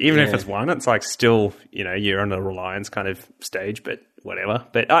this week. Even if Yeah. it's one, it's like still, you're on a reliance kind of stage, but whatever.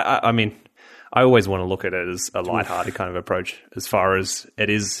 But I mean, I always want to look at it as a lighthearted kind of approach as far as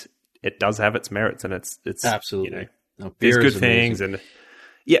it does have its merits and it's Absolutely. No, there's beer good is things amazing. and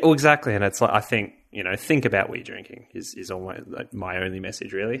yeah, well, exactly. And it's like, I think, think about what you're drinking is almost like my only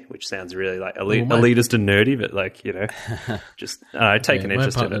message, really, which sounds really like elitist and nerdy, but like, just take an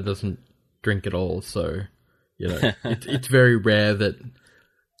interest my in partner it. doesn't drink at all, so it's very rare that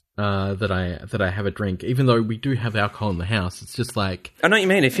I have a drink. Even though we do have alcohol in the house, it's just like I know what you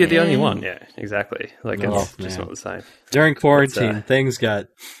mean. If you're the only one, yeah, exactly. Like Oh, it's just man. not the same. During quarantine, things got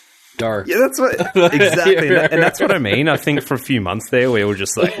dark. Yeah, that's what exactly, and that's what I mean. I think for a few months there, we were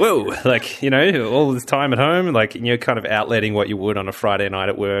just like, whoa, like all this time at home, like kind of outletting what you would on a Friday night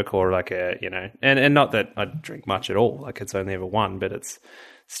at work, or like and not that I drink much at all. Like it's only ever one, but it's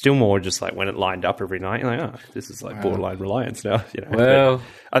still more just like when it lined up every night. You're like, oh, this is like borderline reliance now. Well,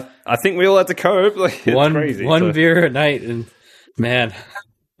 I think we all had to cope. Like it's one crazy. beer a night, and man,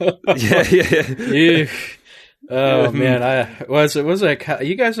 yeah. ew. Oh man, was it?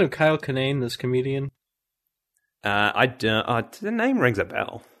 You guys know Kyle Kinane, this comedian? The name rings a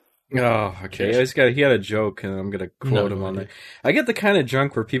bell. Oh, okay. He had a joke, and I'm gonna quote him on there. I get the kind of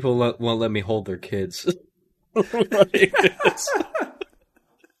drunk where people won't let me hold their kids.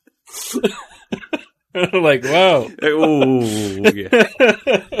 Like, wow. Ooh, yeah.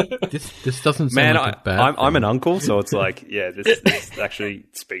 this doesn't sound Man, like a bad I'm thing. an uncle, so it's like, yeah, this actually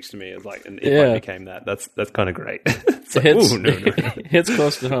speaks to me as like, and if I became that, that's kind of great. It's like, It's, ooh, no. it's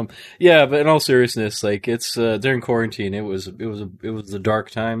close to home. Yeah, but in all seriousness, like it's during quarantine, it was the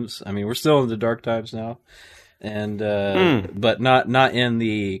dark times. I mean, we're still in the dark times now, and but not in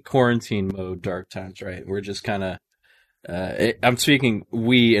the quarantine mode dark times, right? We're just kind of. I'm speaking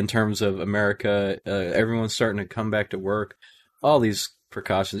we in terms of America. Everyone's starting to come back to work. All these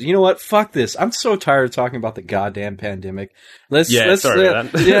precautions. You know what? Fuck this. I'm so tired of talking about the goddamn pandemic. Sorry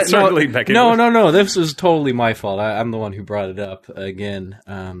about that. Yeah, Sorry to lead back into it. no. This is totally my fault. I'm the one who brought it up again,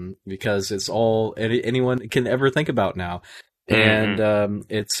 because it's all anyone can ever think about now, and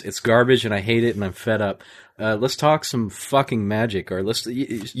it's garbage, and I hate it, and I'm fed up. Let's talk some fucking magic, or let's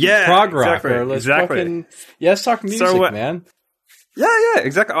prog rock, exactly, or let's exactly. let's talk music, man. Yeah,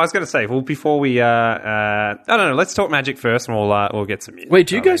 exactly. I was going to say, well, before we, I don't know, let's talk magic first, and we'll get some music. Wait,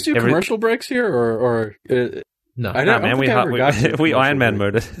 do you guys do commercial breaks here, or No. I No, don't man, think I ever got to a we commercial Iron Man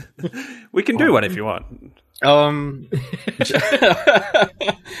break. mode it. We can do one if you want.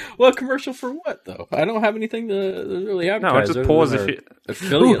 Well, commercial for what though? I don't have anything to really advertise. No, I just other pause than if our you.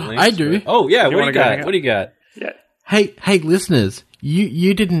 affiliate Ooh, links. I do. But- Oh yeah, what do wanna you go hang got? out? What do you got? Yeah. Hey, listeners,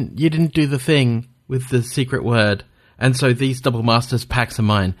 you didn't do the thing with the secret word, and so these Double Masters packs are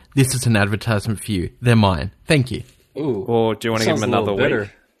mine. This is an advertisement for you. They're mine. Thank you. Ooh, Or do you want to give sounds them a little another bitter.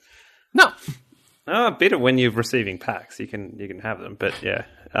 week? No, Bitter when you're receiving packs, you can have them. But yeah,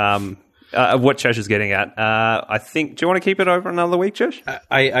 what Josh is getting at, I think. Do you want to keep it over another week, Josh?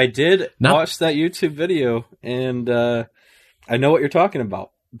 I did No. watch that YouTube video, and I know what you're talking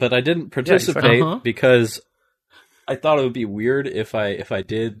about, but I didn't participate exactly. Uh-huh. because I thought it would be weird if I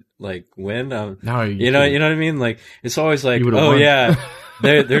did like win. no, You know what I mean? Like it's always like, You would've oh won. yeah,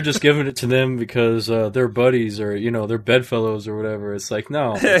 they're just giving it to them because they're buddies or they're bedfellows or whatever. It's like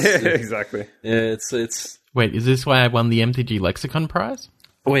no, Exactly. it's Wait, is this why I won the MTG Lexicon prize?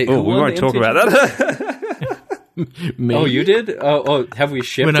 wait. Oh, who we won won't the talk MTG? about that. Me. Oh, you did? Oh, have we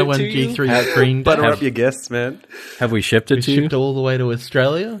shipped When I it won to you? G3 Screen Butter Dash, up your guests, man. Have we shipped it we to you? shipped all the way to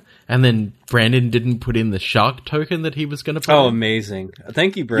Australia, and then Brandon didn't put in the shark token that he was going to put Oh, in. amazing!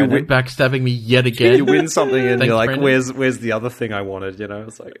 Thank you, Brandon. Backstabbing me yet again. You win something and Thanks, you're like, Brandon. where's the other thing I wanted?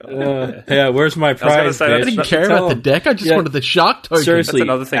 It's like, oh, Yeah, where's my gonna prize? say, bitch? I didn't That's- care Tell about the him. deck. I just Yeah. wanted the shark token. Seriously, That's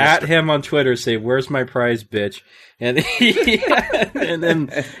another thing. at him on Twitter, say, "Where's my prize, bitch?" And and then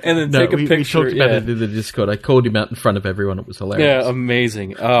No, take a we picture. talked about it in the Discord. I called him out in front of everyone. It was hilarious. Yeah,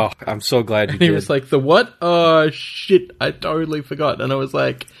 amazing. Oh, I'm so glad you And he did. was like, "The what? Oh shit! I totally forgot." And I was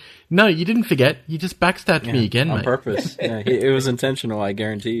like, "No, you didn't forget. You just backstabbed me again, on mate." purpose. Yeah, it was intentional. I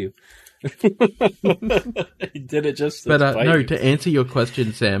guarantee you. He did it just. To But spite no, you. to answer your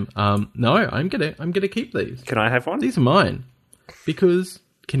question, Sam. No, I'm gonna keep these. can I have one? These are mine because.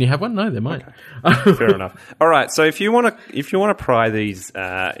 Can you have one? No, they're mine. Fair enough. All right. So if you want to pry these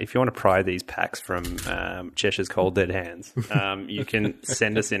packs from Cheshire's Cold Dead Hands, you can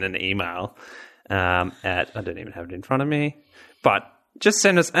send us in an email at I don't even have it in front of me, but just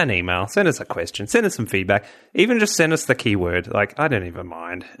send us an email, send us a question, send us some feedback, even just send us the keyword. Like, I don't even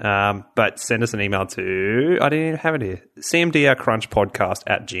mind. But send us an email to, I didn't even have it here,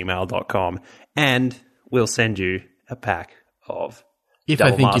 cmdrcrunchpodcast@gmail.com, and we'll send you a pack of If I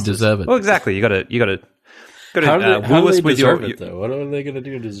Double think Masters. you deserve it. Well, exactly. You got to How do they, woo us with deserve your it, though? What are they going to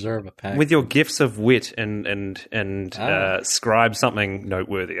do to deserve a pack? with your gifts of wit and scribe something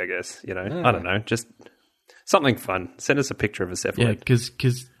noteworthy. I guess I don't know, just something fun. Send us a picture of a cephalid. Yeah, because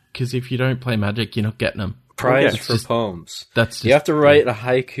if you don't play Magic, you're not getting them. Prize Yeah, for poems. That's just, You have to write a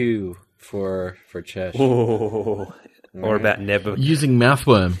haiku for Chesh. Ooh. Or about Nebuchadnezzar. using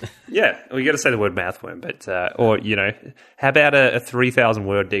Mouthworm. Yeah, well, you got to say the word mouthworm, but or how about a 3,000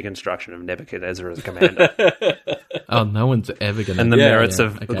 word deconstruction of Nebuchadnezzar as a commander Oh, no one's ever going to. and the merits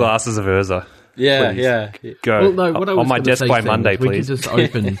of okay. the glasses of Urza? Yeah, Please. yeah. Go Well, no, what I was on my gonna desk say, by Sam, Monday, is we please. could just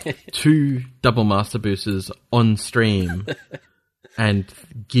open 2 double master boosters on stream and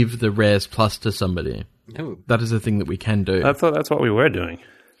give the rares plus to somebody. Oh. That is a thing that we can do. I thought that's what we were doing.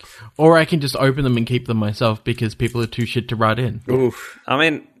 Or I can just open them and keep them myself because people are too shit to write in. Oof. I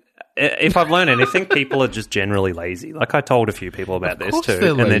mean, if I've learned anything, people are just generally lazy. Like, I told a few people about this course too, they're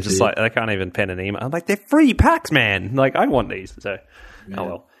and they're lazy. just like, they can't even pen an email. I'm like, they're free packs, man. Like, I want these. So, oh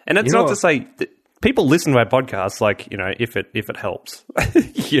well. And it's You know not to what? say that people listen to our podcasts, like, if it helps.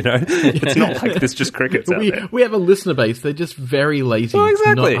 It's not like there's just crickets out there. We have a listener base. They're just very lazy. Well,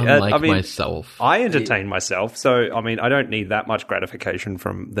 exactly. Not unlike I mean, myself. I entertain myself, so I mean, I don't need that much gratification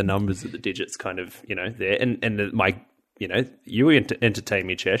from the numbers of the digits, kind of, there. And my, you entertain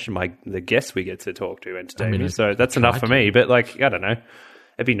me, Chesh, and the guests we get to talk to entertain me. So that's enough for me. But like, I don't know.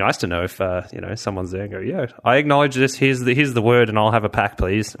 It'd be nice to know if someone's there and go, yeah, I acknowledge this. Here's the word, and I'll have a pack,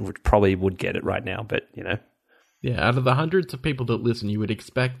 please. Which probably would get it right now, but Yeah, out of the hundreds of people that listen, you would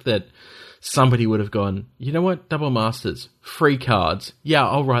expect that somebody would have gone, you know what, Double Masters, free cards. Yeah,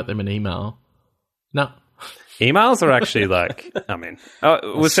 I'll write them an email. No. emails are actually like, I mean,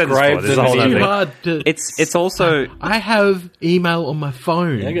 we've said this Scribe before. There's a them whole in other Too thing. hard to... It's also. I have email on my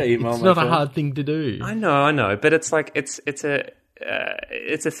phone. Yeah, I got email it's on my not phone. a hard thing to do. I know, but it's like it's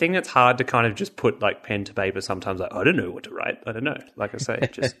a thing that's hard to kind of just put like pen to paper. Sometimes, like, I don't know what to write. I don't know. Like I say,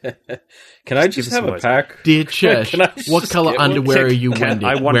 just Can I give just us have some a voice. pack? Dear Chesh, Can I what just color get one? underwear are you Can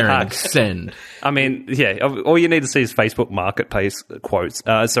I want a wearing? pack? Send. I mean, yeah. All you need to see is Facebook Marketplace quotes.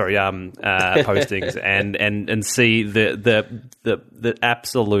 Postings, and see the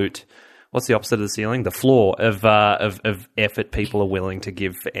absolute. What's the opposite of the ceiling? The floor of effort people are willing to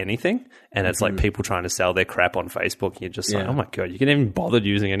give for anything, and it's like people trying to sell their crap on Facebook. And you're just like, Yeah. oh my god, you can even bother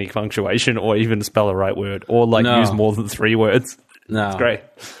using any punctuation or even spell a right word or like No. use more than 3 words. No, It's great.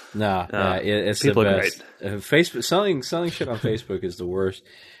 No, it's the People are best. Facebook selling shit on Facebook is the worst.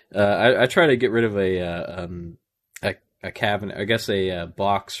 I try to get rid of a cabinet, I guess a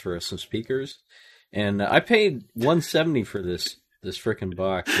box for some speakers, and I paid $170 for this freaking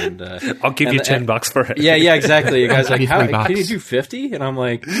box, and I'll give you $10 for it. yeah, exactly. You guys are like, Give me how $3. can you do 50? And I'm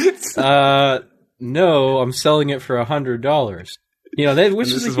like, no, I'm selling it for $100. Which And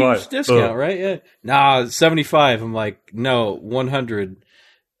is this a is why. huge discount, right? Yeah. Nah, 75. I'm like, no, 100.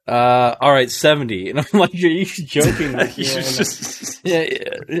 All right, 70. And I'm like, are you joking with me?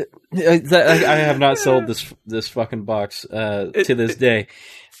 I have not sold this fucking box to this day.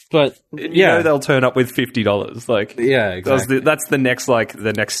 But They'll turn up with $50. Like, yeah, exactly. that's the next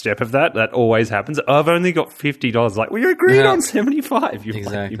step of that. That always happens. I've only got $50. Like, well, you agreed Yeah. on 75. You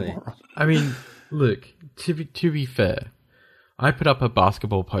Exactly. fucking moron. I mean, look, to be fair, I put up a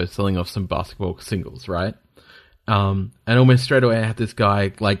basketball post selling off some basketball singles, right? And almost straight away I had this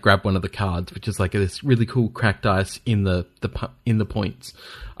guy like grab one of the cards, which is like this really cool cracked ice in the points.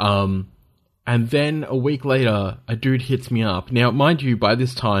 And then a week later, a dude hits me up. Now, mind you, by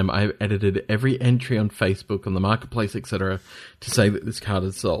this time, I've edited every entry on Facebook, on the marketplace, etc., to say that this card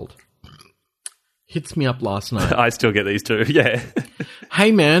is sold. Hits me up last night. I still get these too. Yeah.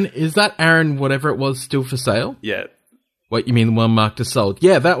 Hey man, is that Aaron whatever it was still for sale? Yeah. What, you mean the one marked as sold?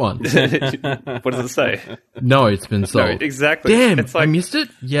 Yeah, that one. What does it say? No, it's been sold. No, exactly. Damn, It's like, I missed it?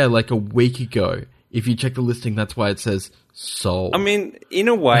 Yeah, like a week ago. If you check the listing, that's why it says sold. I mean, in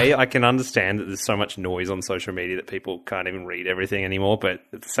a way, I can understand that there's so much noise on social media that people can't even read everything anymore. But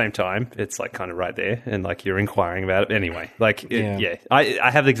at the same time, it's like kind of right there, and like you're inquiring about it anyway. Like, Yeah. I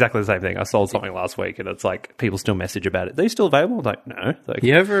have exactly the same thing. I sold something last week, and it's like people still message about it. Are they still available? I'm like, no. Like,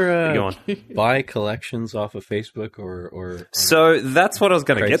 You ever go on. buy collections off of Facebook or So that's what I was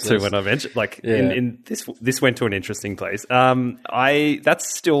going to get to Craigslist. when I mentioned, like, Yeah. in this went to an interesting place.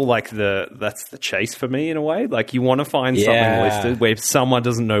 That's still like that's the chase for me in a way. Like, you want to find something listed where someone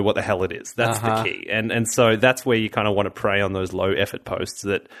doesn't know what the hell it is. That's the key. And so that's where you kind of want to prey on those low effort posts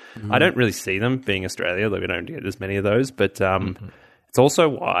that I don't really see them being Australia, though we don't get as many of those. But it's also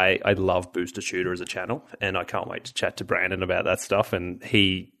why I love Booster Shooter as a channel, and I can't wait to chat to Brandon about that stuff. And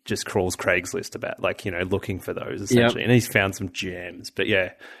he just crawls Craigslist about, like, you know, looking for those essentially. And he's found some gems. But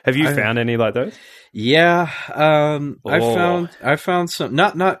yeah, have you found any like those? Yeah, I found some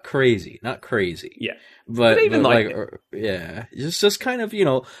not crazy. Yeah. But even just kind of, you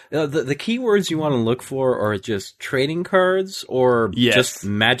know, the keywords you want to look for are just trading cards or just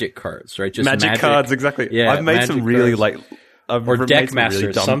magic cards, right? Just magic cards, exactly. Yeah, I've made some really cards. Or deck masters.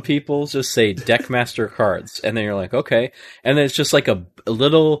 Really some people just say deck master cards, and then you're like, okay, and then it's just like a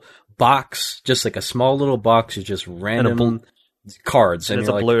little box, just like a small little box of just random cards, and it's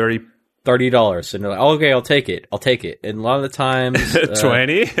you're a like, blurry $30, and they're like, oh, okay, I'll take it. And a lot of the times,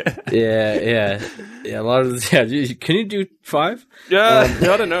 20. Yeah. A lot of can you do 5? Yeah,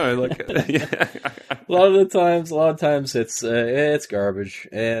 I don't know. Like, a lot of times it's garbage,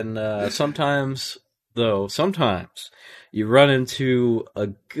 and sometimes you run into a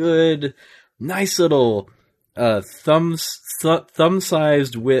good, nice little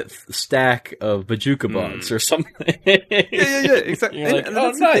thumb-sized width stack of Bajuka bugs or something. Yeah, exactly. You're like,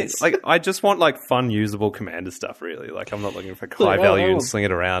 oh, nice. Like, I just want like fun, usable commander stuff. Really, like I'm not looking for high value and sling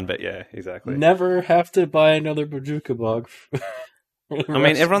it around. But yeah, exactly. Never have to buy another Bajuka bug. I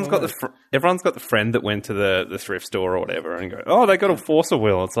mean, everyone's got the friend that went to the thrift store or whatever and go, oh, they got a Forcer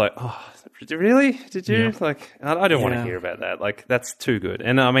wheel. It's like, oh, really? Did you? Yeah. Like, I don't want to hear about that. Like, that's too good.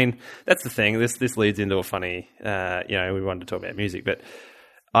 And I mean, that's the thing. This leads into a funny, we wanted to talk about music, but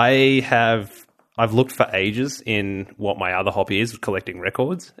I've looked for ages in what my other hobby is, collecting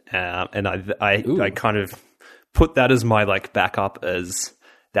records, and I kind of put that as my like backup as.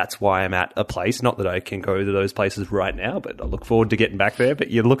 That's why I'm at a place. Not that I can go to those places right now, but I look forward to getting back there.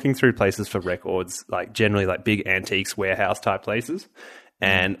 But you're looking through places for records, like generally like big antiques warehouse type places.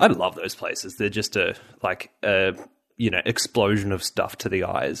 And I love those places. They're just a explosion of stuff to the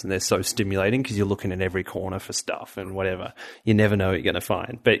eyes. And they're so stimulating because you're looking in every corner for stuff and whatever. You never know what you're going to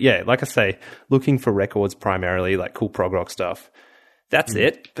find. But yeah, like I say, looking for records primarily, like cool prog rock stuff. That's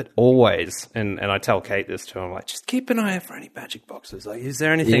it, but always, and I tell Kate this too, I'm like, just keep an eye out for any magic boxes. Like, is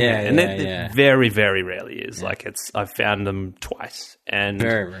there anything there? And it very, very rarely is. Yeah. Like, I've found them twice. And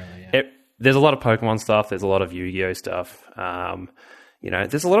very rarely, there's a lot of Pokemon stuff. There's a lot of Yu-Gi-Oh stuff.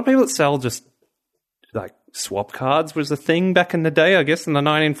 There's a lot of people that sell just, like, swap cards was a thing back in the day, I guess, in the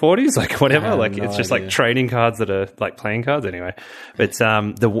 1940s, like whatever. Like it's just like trading cards that are like playing cards anyway. But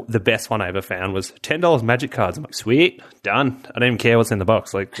the best one I ever found was $10 magic cards. I'm like, sweet, done. I don't even care what's in the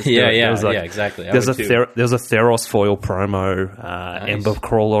box. Like, just exactly. There's a Theros foil promo, nice. Ember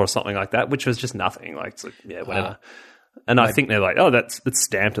Crawler or something like that, which was just nothing. Like, it's like whatever. And I think they're like, oh, it's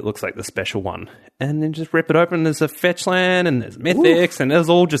stamped. It looks like the special one. And then just rip it open. There's a Fetchland and there's Mythics and there's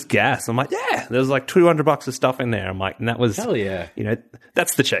all just gas. I'm like, yeah, there's like $200 of stuff in there. I'm like, and that was, hell yeah.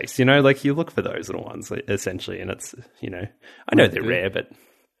 That's the chase, like you look for those little ones essentially. And it's, I know they're rare, but.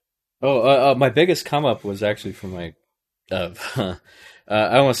 My biggest come up was actually from my, I don't want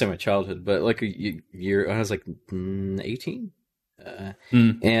to say my childhood, but like a year, I was like 18.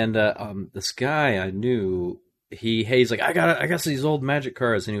 And this guy I knew, he's like, I got these old magic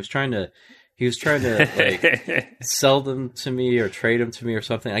cards, and he was trying to like sell them to me or trade them to me or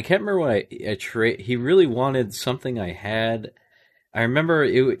something. I can't remember what I trade. He really wanted something I had. I remember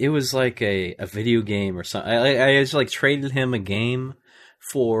it was like a video game or something. I just like traded him a game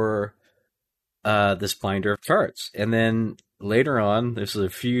for this binder of cards, and then later on, this was a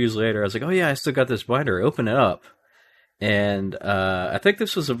few years later, I was like, oh yeah, I still got this binder. Open it up, and I think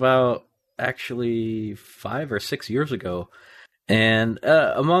this was about actually 5 or 6 years ago, and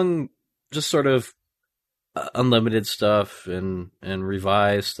among just sort of unlimited stuff and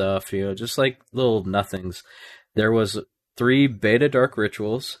revised stuff, just like little nothings, there was 3 beta dark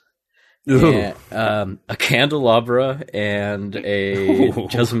rituals, and, a candelabra, and a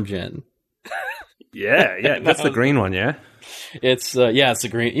Chesum Djinn. yeah, that's the green one, yeah. It's it's the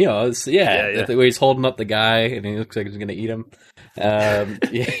green. The way he's holding up the guy, and he looks like he's gonna eat him.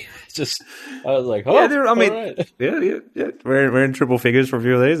 Just I was like, oh, yeah. Right. Yeah. We're in triple figures for a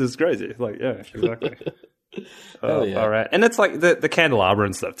few of these. It's crazy. Like, yeah, exactly. All right, and it's like the candelabra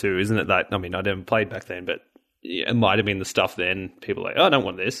and stuff too, isn't it? That I didn't play back then, but it might have been the stuff then. People are like, oh, I don't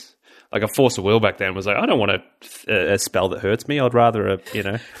want this. Like a Force of Will back then was like, I don't want a spell that hurts me. I'd rather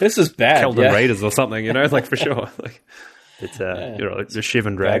this is bad. Keldon Raiders or something. Like for sure. Like it's like the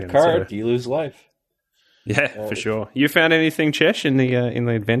Shivan Dragon. Bad card, you lose life. Yeah, for sure. You found anything, Chesh, in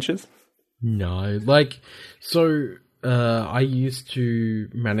the adventures? No, like, so I used to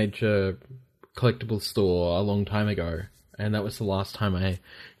manage a collectible store a long time ago, and that was the last time I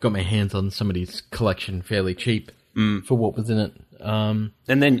got my hands on somebody's collection fairly cheap for what was in it. And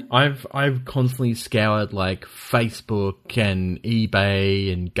then I've constantly scoured like Facebook and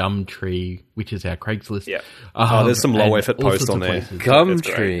eBay and Gumtree, which is our Craigslist. Yeah. There's some low effort all posts sorts on of there. places.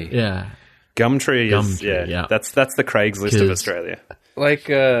 Gumtree. Yeah, Gumtree is Gumtree, That's the Craigslist of 'Cause- Australia. Like,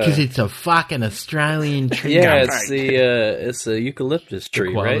 because it's a fucking Australian tree. yeah, Gumtree. it's the eucalyptus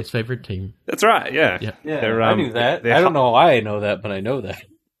tree, Koala's right? favorite team. That's right. Yeah. Yeah. Yeah, I knew that. I don't know why I know that, but I know that.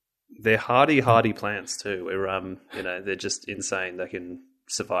 They're hardy plants too. They're just insane. They can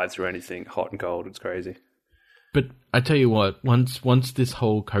survive through anything, hot and cold. It's crazy. But I tell you what, once this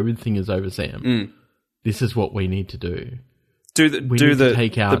whole COVID thing is over, Sam, this is what we need to do. Do need to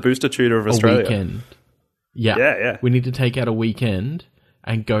take the out booster tutor of A Australia. weekend. Yeah. Yeah. We need to take out a weekend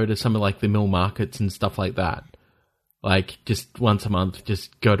and go to some of like the mill markets and stuff like that. Like just once a month,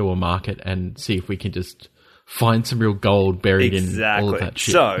 just go to a market and see if we can just find some real gold buried in all of that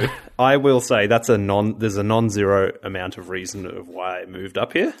shit. So I will say there's a non-zero amount of reason of why I moved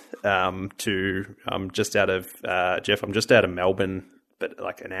up here. I'm just out of Melbourne, but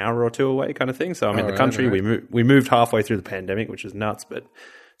like an hour or two away, kind of thing. So I'm in the country. Right. We moved halfway through the pandemic, which is nuts, but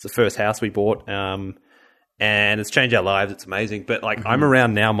it's the first house we bought. And it's changed our lives. It's amazing. But like I'm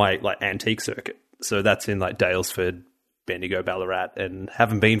around now my like antique circuit. So that's in like Daylesford, Bendigo, Ballarat, and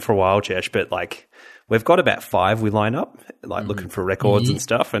haven't been for a while, Chesh, but like we've got about 5 we line up, like looking for records and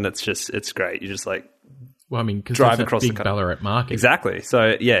stuff, and it's great. You just like Well, I mean, because drive there's across that the big country. Ballarat market. Exactly.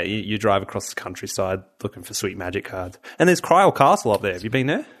 So yeah, you drive across the countryside looking for sweet magic cards. And there's Cryal Castle up there. Have you been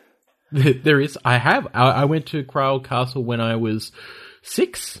there? There is. I have. I went to Cryal Castle when I was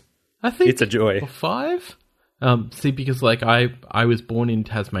 6, I think. It's a joy. Or 5. See, because like I was born in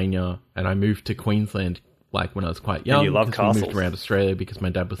Tasmania and I moved to Queensland like when I was quite young. And you love because we castles. moved around Australia because my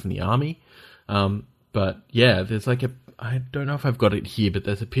dad was in the army. But yeah, there's like I don't know if I've got it here, but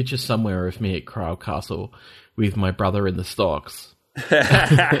there's a picture somewhere of me at Cryal Castle with my brother in the stocks.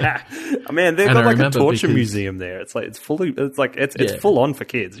 Man, they've And got I like a remember torture because- museum there. It's like it's Yeah. full on for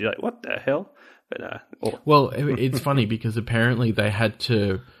kids. You're like, what the hell? But Well, it's funny because apparently they had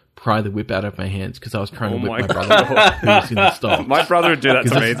to pry the whip out of my hands because I was trying to whip my brother who was in the stock. my brother would do that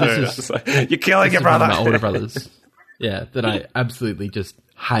to me This too. is- It's just like, you're killing your One brother. of my older brothers. Yeah, that I absolutely just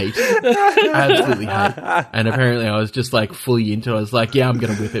hate. Absolutely hate. And apparently I was just like fully into it. I was like, yeah, I'm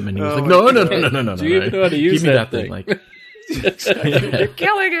going to whip him. And he was like, no. Do you even know how to use Give me that thing? Like, You're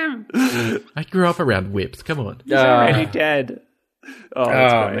killing him. I grew up around whips. Come on. He's already dead. Oh,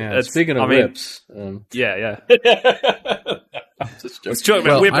 that's Oh great. man! That's- Speaking of I mean, whips, yeah. just Let's talk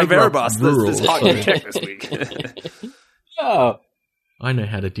about Well, Whip I and grew up Veribus. rural, This hot so- new check this week. oh, I know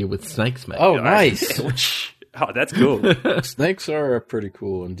how to deal with snakes, mate. oh, nice. Oh, that's cool. Snakes are pretty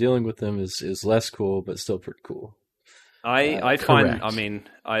cool, and dealing with them is less cool, but still pretty cool. I find, correct. I mean,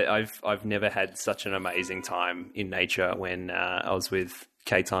 I've never had such an amazing time in nature when I was with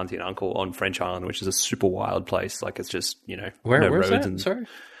Kate's auntie and uncle on French Island, which is a super wild place. Like it's just, Where's roads that? and Sorry.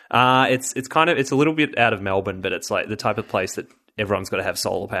 it's a little bit out of Melbourne, but it's like the type of place that everyone's got to have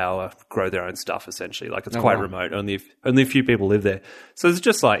solar power, grow their own stuff essentially. Like it's quite wow. remote. Only a few people live there. So it's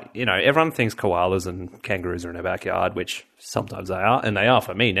just like, everyone thinks koalas and kangaroos are in our backyard, which sometimes they are, and they are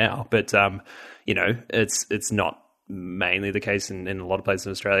for me now. But it's not mainly the case in a lot of places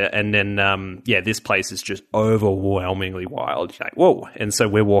in Australia. And then this place is just overwhelmingly wild. You're like, whoa. And so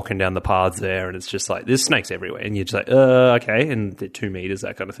we're walking down the paths there and it's just like there's snakes everywhere and you're just like, okay, and they're 2 meters,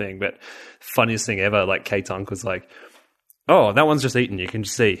 that kind of thing. But funniest thing ever, like Kate's uncle was like, oh, that one's just eaten, you can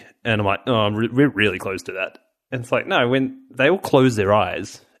just see. And I'm like, oh, we're really close to that. And it's like, no, when they all close their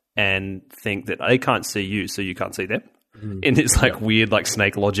eyes and think that they can't see you, so you can't see them. In this like weird like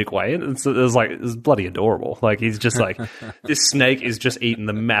snake logic way, and it's bloody adorable. Like he's just like this snake is just eating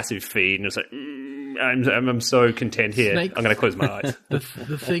the massive feed, and it's like I'm so content here. Snakes. I'm going to close my eyes.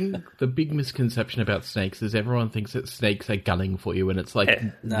 The big misconception about snakes is everyone thinks that snakes are gunning for you, and it's like,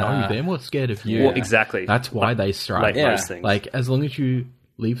 Nah. no, they're more scared of you. Well, exactly. That's why they strike. Like most things. Like, as long as you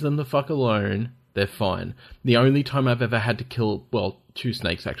leave them the fuck alone, they're fine. The only time I've ever had to kill, 2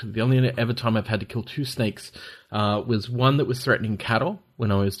 snakes actually. The only ever time I've had to kill 2 snakes was one that was threatening cattle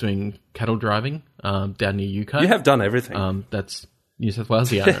when I was doing cattle driving down near Yukon. You have done everything. That's New South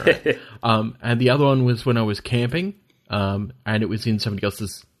Wales, yeah, I know, right? And the other one was when I was camping, and it was in somebody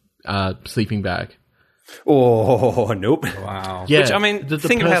else's sleeping bag. Oh, nope. Wow. Yeah, Which, I mean,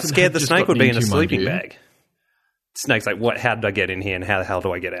 think of how person scared had the just snake would be in a gotten into my sleeping view. bag. Snake's like, what? How did I get in here, and how the hell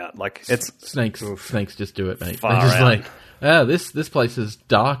do I get out? Like, it's Snakes just do it, mate. Far They're just out. like, this place is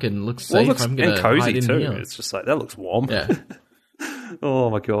dark and looks Well, it safe. looks I'm going and to cozy hide in too. here. It's just like that looks warm. Yeah. Oh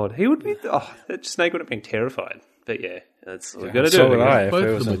my god, he would be. Oh, that Snake would have been terrified. But yeah, that's what we got to do. So would I. If Both it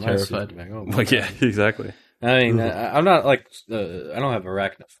of was them in are my seat. terrified. Like, oh my Well, yeah, God. exactly. I mean, I'm not like I don't have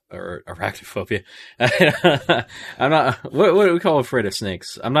arachnophobia. I'm not. What do we call afraid of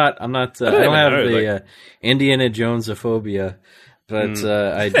snakes? I'm not. I don't have know, the Indiana Jones-ophobia, but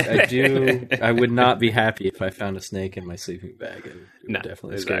I do. I would not be happy if I found a snake in my sleeping bag. It would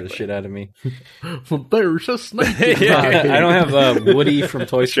definitely scare the exactly. shit out of me. Well, there's a snake. in Yeah. my I don't have Woody from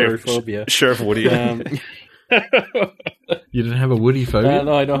Toy Story phobia. Sheriff Woody. You didn't have a Woody phobia?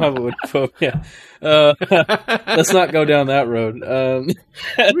 No, I don't have a Woody phobia. Let's not go down that road.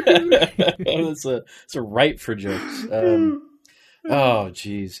 It's a ripe for jokes. Oh,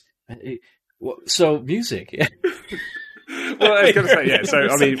 jeez. So music. Well, I was going to say, yeah. So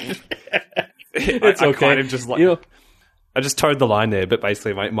I mean, It's I okay. kind of just like You know, I just towed the line there, but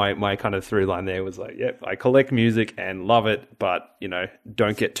basically my kind of through line there was like, yep, I collect music and love it, but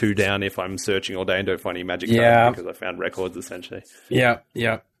don't get too down if I'm searching all day and don't find any magic cards because I found records essentially. Yeah.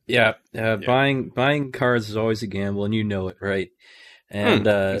 Buying cards is always a gamble, and you know it, right? And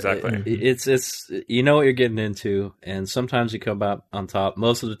exactly. It's you know what you're getting into, and sometimes you come out on top.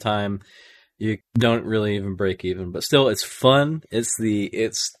 Most of the time, you don't really even break even, but still, it's fun.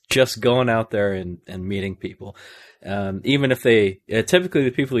 It's just going out there and meeting people. Even if typically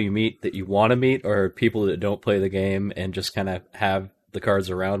the people you meet that you want to meet are people that don't play the game and just kind of have the cards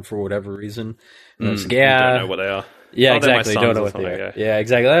around for whatever reason. And it's like, You don't know what they are. yeah, Oh, they're my exactly. sons Don't know or what they something, are. yeah. Yeah,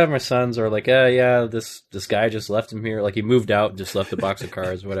 exactly. I have my sons are like, this guy just left him here. Like he moved out, just left a box of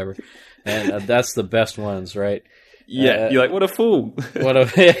cards, whatever. And that's the best ones, right? Yeah, you're like, what a fool. What a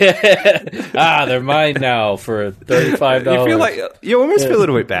they're mine now for $35. You feel like you almost feel a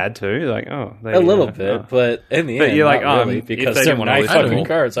little bit bad too. You're like, oh, there a you little go. bit, Oh. but in the But end, you're like, not really, if they because didn't they're want to nice listen to fucking me.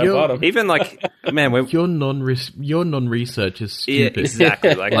 cards. I You're- bought them. Even like, man, we're Your non-research is yeah, stupid.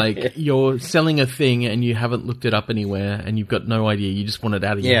 exactly like, Like you're selling a thing and you haven't looked it up anywhere and you've got no idea. You just want it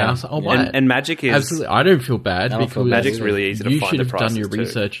out of your Yeah. house. Oh, why? and magic is Absolutely, I don't feel bad I don't feel because bad magic's either. really easy to you find should the have done prices your too.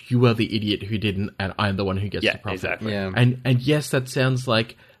 research. You are the idiot who didn't, and I'm the one who gets Yeah, the profit. exactly. Yeah. And yes, that sounds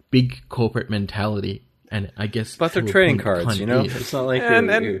like big corporate mentality, and I guess, But they're to a trading point, cards, kind you of know? is. It's not like And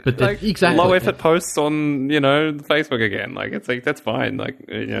you're- But they're- like exactly. low effort posts on Facebook again. Like it's like that's fine. Like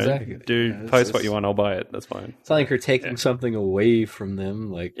Exactly. Post what you want. I'll buy it. That's fine. it's not like you're taking something away from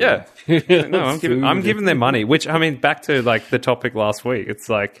them. Like Yeah. No, I'm food. giving them money. Which I mean, back to like the topic last week. It's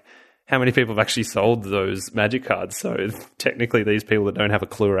like how many people have actually sold those magic cards? So technically, these people that don't have a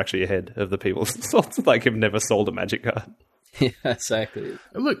clue are actually ahead of the people like have never sold a magic card. Yeah, exactly.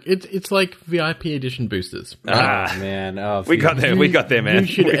 Look, it's like VIP edition boosters. Oh man, We got there. We got there, man. You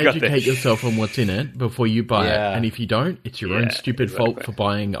should We got there. educate yourself on what's in it before you buy Yeah. it, and if you don't, it's your own Yeah, stupid fault for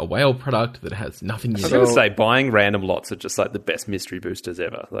buying a whale product that has nothing in I was it. going to say, buying random lots are just like the best mystery boosters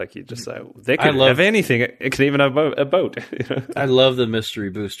ever. Like you just say, they I could love- have anything. It could even have a boat. I love the mystery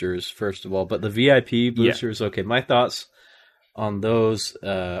boosters, first of all, but the VIP boosters, okay, my thoughts on those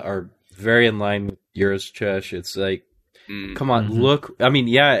are very in line with yours, Chesh. It's like, come on, look. I mean,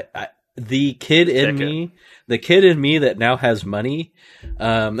 the kid in me, that now has money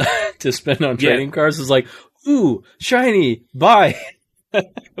to spend on trading cards is like, ooh, shiny, buy.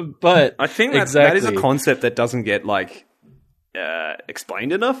 But I think that is a exactly. concept that doesn't get like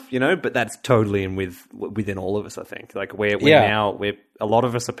explained enough, but that's totally within all of us. I think like we're a lot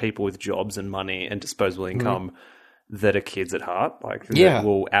of us are people with jobs and money and disposable income that are kids at heart. Like that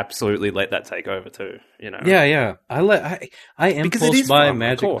will absolutely let that take over too. Yeah. I impulse is buy fun, of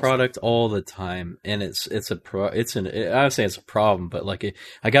magic course. product all the time, and I would say it's a problem, but like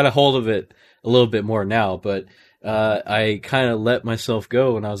I got a hold of it a little bit more now. But I kind of let myself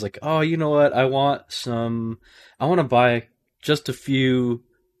go, and I was like, oh, you know what? I want to buy just a few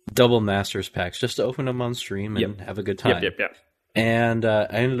double masters packs just to open them on stream and have a good time. Yep. And I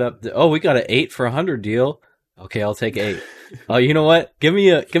ended up, we got an 8 for $100 deal. Okay, I'll take 8. Oh, you know what? Give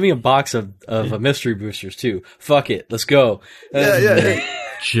me a box of mystery boosters too. Fuck it, let's go.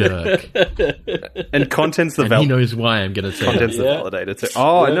 Jerk. And content's the And he knows why I'm going to say content's that. the Yeah. validator too.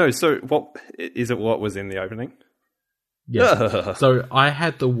 Oh, Yeah. no. So what is it? What was in the opening? Yeah. So I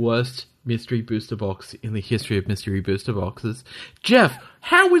had the worst mystery booster box in the history of mystery booster boxes. Jeff,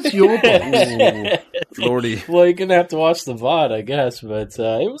 how was your box? Lordy. Well, you're gonna have to watch the VOD, I guess, but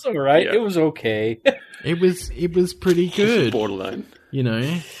it was alright. Yeah. It was okay. It was pretty good, Borderline.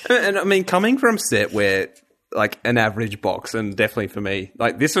 And I mean, coming from set where like an average box, and definitely for me,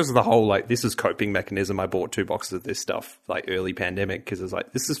 like this was the whole this is coping mechanism. I bought 2 boxes of this stuff like early pandemic because it's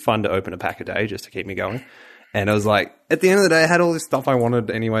like this is fun to open a pack a day just to keep me going. And I was like, at the end of the day, I had all this stuff I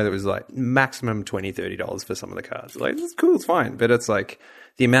wanted anyway that was like maximum $20, $30 for some of the cards. Like, it's cool, it's fine. But it's like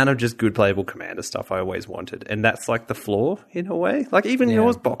the amount of just good playable Commander stuff I always wanted. And that's like the flaw in a way. Like even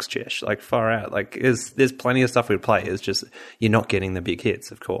yours, Box Chesh, like far out. Like there's plenty of stuff we'd play. It's just you're not getting the big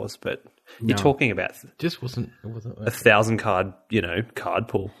hits, of course. But you're talking about Just wasn't a 1,000 card, card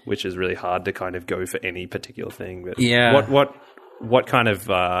pool, which is really hard to kind of go for any particular thing. But what kind of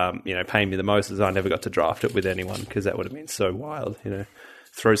pained me the most is I never got to draft it with anyone because that would have been so wild.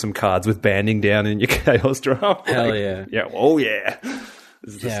 Throw some cards with banding down in your chaos draft. Hell yeah! Yeah, oh yeah.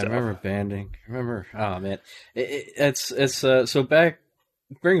 I remember banding. Oh man, it's so back.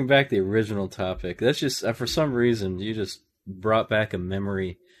 Bringing back the original topic. That's just for some reason you just brought back a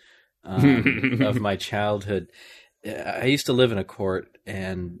memory of my childhood. I used to live in a court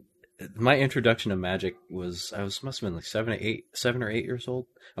and. My introduction to Magic was must have been like 7 or 8 years old.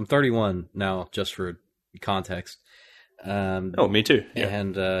 I'm 31 now, just for context. Me too. Yeah.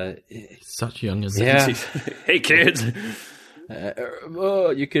 And such young as Hey kids,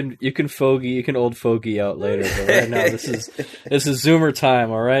 you can old fogey out later. But right now this is Zoomer time.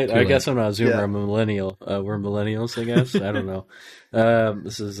 All right, I guess I'm not a Zoomer. Yeah. I'm a millennial. We're millennials, I guess. I don't know.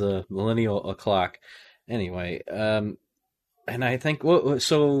 This is a millennial o'clock. Anyway, and I think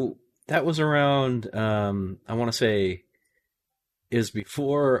so. That was around, I want to say, is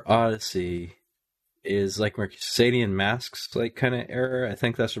before Odyssey, is like Mercadian Masks, like kind of era. I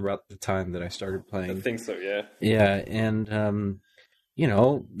think that's about the time that I started playing. I think so, yeah. Yeah, and,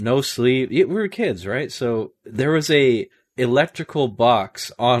 no sleep. We were kids, right? So there was a electrical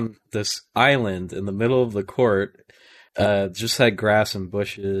box on this island in the middle of the court. Just had grass and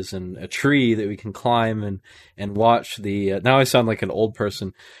bushes and a tree that we can climb and watch the. Now I sound like an old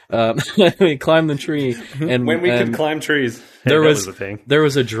person. We climbed the tree, and when we could climb trees, there was a thing. There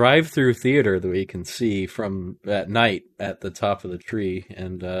was a drive-through theater that we can see from at night at the top of the tree,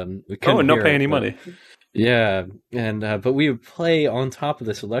 and we couldn't not pay any money. Yeah, and but we would play on top of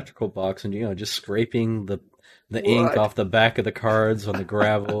this electrical box, and just scraping the ink off the back of the cards on the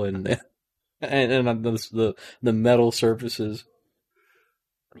gravel and. And on the metal surfaces.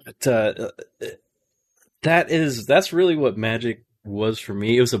 But, that's really what Magic was for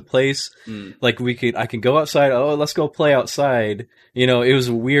me. It was a place like I can go outside. Oh, let's go play outside. It was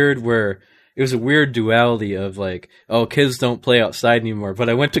a weird duality of like, oh, kids don't play outside anymore. But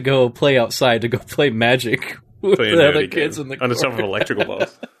I went to go play outside to go play Magic with the other kids in the on top of an electrical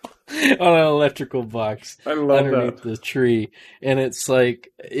box. On an electrical box underneath the tree, and it's like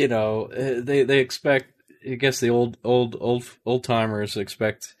they expect. I guess the old timers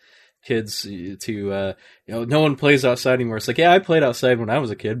expect kids to no one plays outside anymore. It's like, yeah, I played outside when I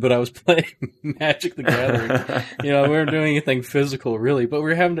was a kid, but I was playing Magic the Gathering. We weren't doing anything physical really, but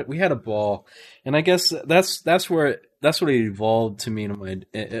we had a ball, and I guess that's what it evolved to me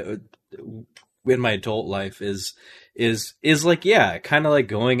in my adult life is like, yeah, kind of like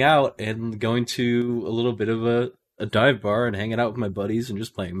going out and going to a little bit of a dive bar and hanging out with my buddies and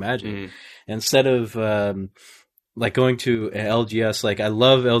just playing Magic instead of like going to an LGS. Like I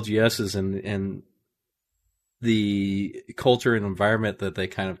love LGSs and the culture and environment that they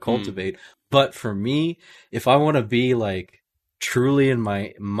kind of cultivate. But for me, if I want to be like truly in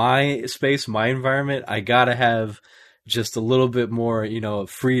my space, my environment, I gotta have just a little bit more,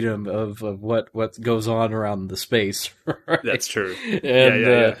 freedom of what goes on around the space. Right? That's true.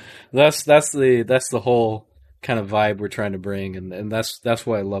 And that's the whole kind of vibe we're trying to bring, and that's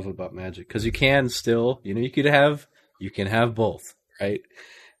what I love about Magic, because you can still, you can have both, right?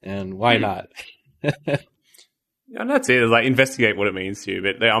 And why not? And that's it. Like, investigate what it means to you.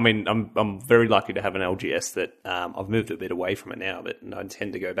 But I mean, I'm very lucky to have an LGS that I've moved a bit away from it now, but I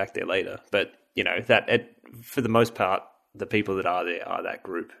intend to go back there later. But for the most part, the people that are there are that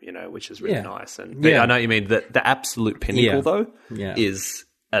group, which is really nice. And I know what you mean. The absolute pinnacle though is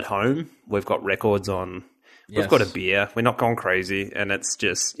at home. We've got records on. We've got a beer. We're not going crazy, and it's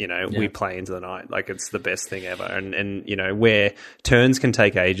just we play into the night. Like, it's the best thing ever. And where turns can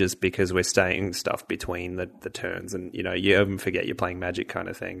take ages because we're staying stuff between the turns, and you even forget you're playing Magic kind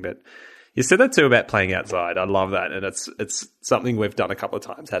of thing. But you said that too about playing outside. I love that, and it's something we've done a couple of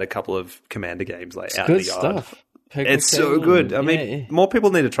times. Had a couple of Commander games like out in the yard. Stuff. It's so good. I mean, more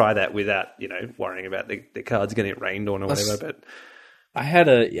people need to try that without worrying about the cards getting rained on or whatever. But I had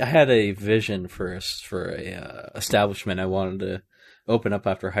a vision for a establishment I wanted to open up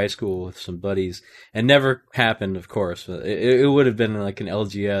after high school with some buddies, and never happened. Of course, it would have been like an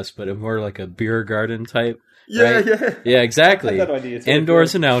LGS, but more like a beer garden type. Right? Yeah, exactly. I had that idea too.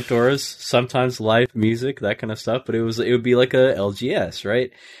 Indoors and outdoors, sometimes live music, that kind of stuff. But it would be like a LGS,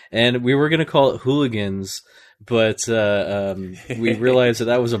 right? And we were gonna call it Hooligans, but we realized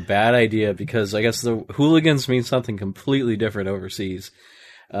that was a bad idea because I guess the hooligans mean something completely different overseas.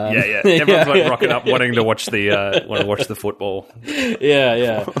 Everyone's like rocking up, wanting to watch the football.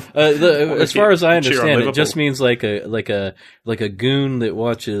 As far as I understand, it just Liverpool. means like a goon that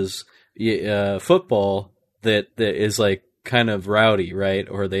watches football that is like kind of rowdy, right?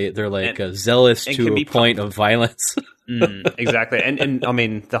 Or they're like zealous and to can a be point of violence. Exactly, and I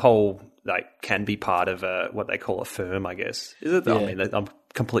mean the whole can be part of what they call a firm, I guess. Is it? Yeah. I mean, I'm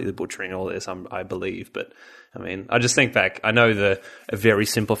completely butchering all this, I believe, but I mean, I just think back. I know a very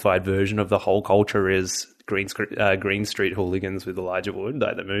simplified version of the whole culture is Green Street Hooligans with Elijah Wood,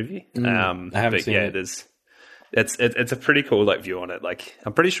 like the movie. I haven't seen it. It's a pretty cool view on it. Like,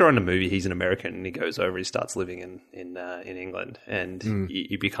 I'm pretty sure in the movie he's an American and he goes over, he starts living in England, and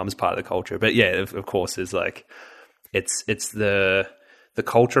he becomes part of the culture. But yeah, of course, there's it's the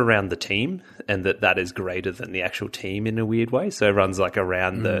culture around the team, and that is greater than the actual team in a weird way. So everyone's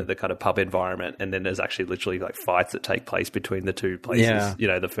around the kind of pub environment, and then there's actually literally fights that take place between the two places,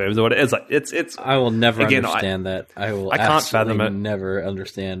 the firms or whatever. It's I will never again, understand that. I can't fathom it. Never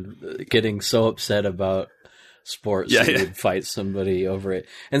understand getting so upset about sports that you would fight somebody over it.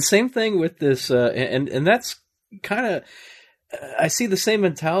 And same thing with this, and that's kind of, I see the same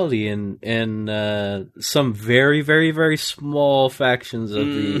mentality in some very, very, very small factions of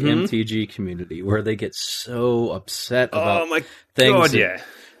the MTG community where they get so upset about things that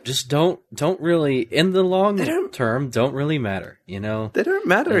just don't really, in the long term, don't really matter, you know? They don't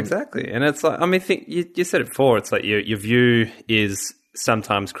matter, exactly. And it's like, I mean, you said it before, it's like your view is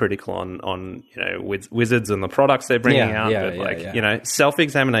sometimes critical on Wizards and the products they're bringing out, but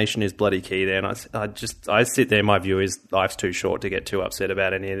self-examination is bloody key there. And I sit there, my view is life's too short to get too upset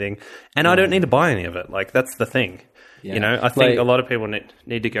about anything, and I don't need to buy any of it. Like, that's the thing. I think a lot of people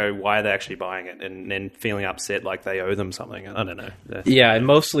need to go, why are they actually buying it, and then feeling upset like they owe them something. I don't know. I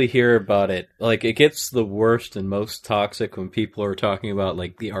mostly hear about it. Like, it gets the worst and most toxic when people are talking about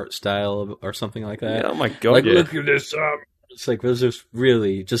like the art style or something like that. Oh my god! Like, look at this. It's like, there's just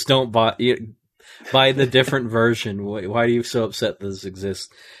really, just don't buy the different version. Why are you so upset that this exists?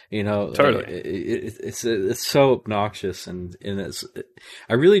 Totally. It's so obnoxious, and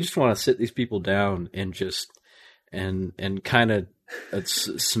I really just want to sit these people down and just and kind of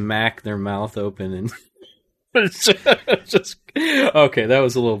smack their mouth open and. Just okay. That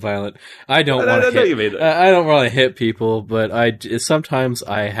was a little violent. I don't want to hit. I don't want to hit people, but sometimes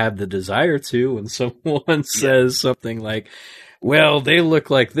I have the desire to. When someone says something like, "Well, they look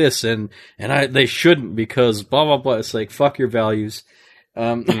like this, and they shouldn't because blah blah blah," it's like, fuck your values.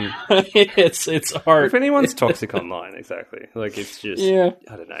 It's art. If anyone's toxic online, exactly. Like, it's just I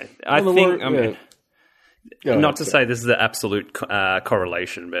don't know. I think not to say this is the absolute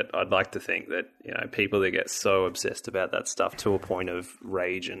correlation, but I'd like to think that people that get so obsessed about that stuff to a point of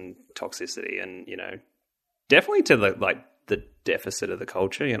rage and toxicity, and definitely to the deficit of the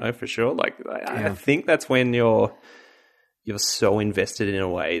culture, for sure. Like, I think that's when you're so invested in a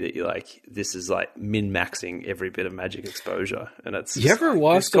way that you're like, this is like min-maxing every bit of Magic exposure, and it's. You ever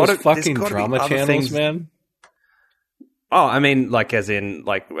watch those fucking drama channels, man? Oh, I mean, like, as in,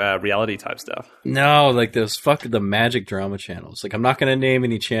 like, reality type stuff. No, like those the Magic drama channels. Like, I'm not going to name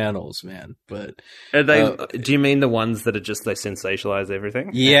any channels, man, but... Are they, do you mean the ones that are just, they sensationalize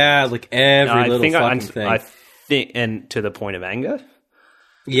everything? Yeah, like every little fucking thing. I think, and to the point of anger?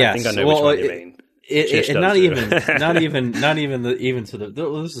 Yes. I think I know which one you mean. Not even to the...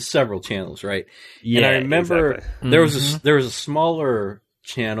 There's several channels, right? Yeah, and I remember exactly. there was a smaller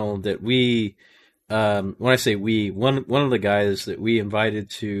channel that we... when I say we, one of the guys that we invited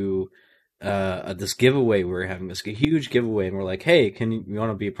to this giveaway, we were having this huge giveaway, and we're like, "Hey, you want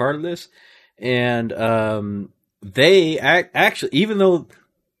to be a part of this?" And they actually, even though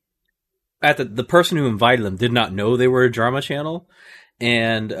the person who invited them did not know they were a drama channel,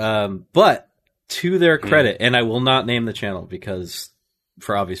 and but to their credit, and I will not name the channel because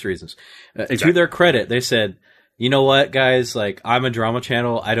for obvious reasons, to their credit, they said, "You know what, guys? Like, I'm a drama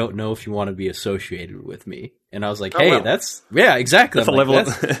channel. I don't know if you want to be associated with me." And I was like, "Hey, exactly. That's a level.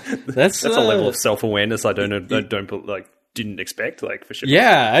 That's a level of of self-awareness I didn't expect. Like, for sure.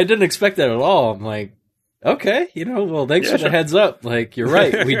 Yeah, I didn't expect that at all. I'm like, okay, well, thanks for the heads up. Like, you're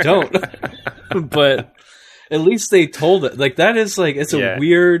right, we don't. But at least they told it. Like, that is like, it's a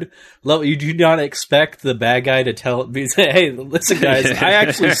weird level. You do not expect the bad guy to say, "Hey, listen, guys, I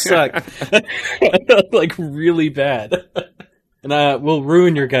actually suck." Like, really bad. And we'll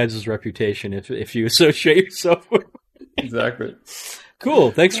ruin your guys' reputation if you associate yourself with. Exactly.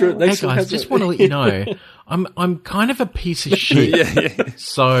 Cool. Thanks for Hey guys, just want to let you know, I'm kind of a piece of shit.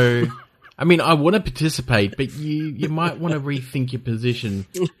 So, I mean, I want to participate, but you might want to rethink your position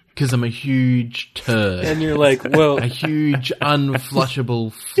because I'm a huge turd. And you're like, well, A huge,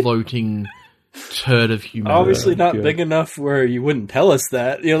 unflushable, floating turd of humanity. obviously not big enough where you wouldn't tell us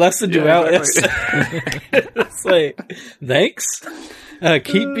that. That's the duality. It's like, thanks.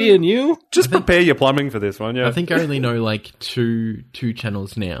 Keep being you. Just prepare your plumbing for this one. Yeah, I think I only know like two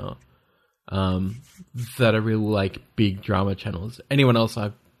channels now that are real like big drama channels. Anyone else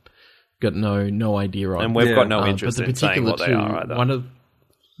I've got no idea on. and we've got no interest but the in saying particular what they two, are either.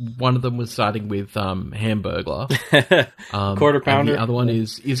 one of them was siding with Hamburglar. Quarter And pounder. the other one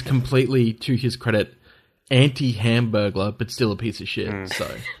is completely, to his credit, anti-Hamburglar, but still a piece of shit. So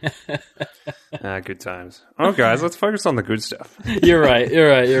Good times. Oh, guys, let's focus on the good stuff. You're right.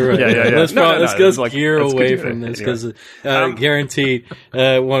 Yeah. Let's No, let's no, go it's like- gear it's away good. from this Anyway. because guaranteed,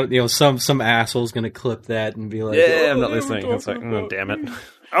 some asshole's gonna clip that and be like, Yeah, "Oh, I'm not they were listening. It's like, talking oh, about damn it. me."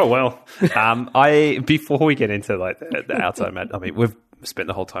 Oh, well. Before we get into like the outside magic, I mean, we've spent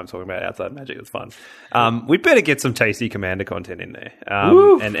the whole time talking about outside magic. It's fun. We better get some tasty Commander content in there.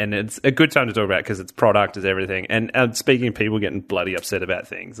 And it's a good time to talk about because it's product, it's everything. And speaking of people getting bloody upset about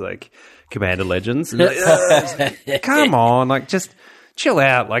things like Commander Legends, like, come on, like just chill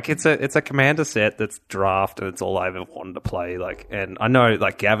out. Like it's a Commander set that's draft and it's all I ever wanted to play. Like, and I know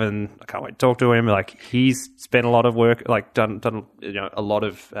like Gavin, I can't wait to talk to him. Like he's spent a lot of work, like done a lot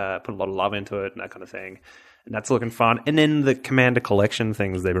of put a lot of love into it and that kind of thing. And that's looking fun. And then the Commander collection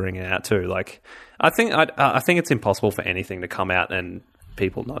things they're bringing out too. Like, I think it's impossible for anything to come out and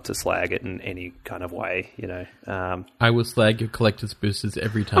people not to slag it in any kind of way. I will slag your collector's boosters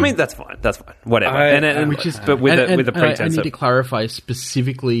every time. I mean, that's fine. Whatever. But with the I pretense need to of clarify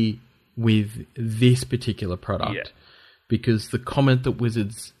specifically with this particular product because the comment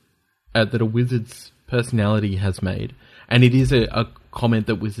that a Wizards personality has made, and it is a comment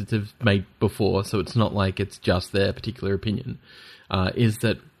that Wizards have made before, so it's not like it's just their particular opinion, is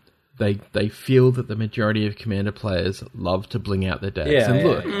that they feel that the majority of Commander players love to bling out their decks. Yeah, and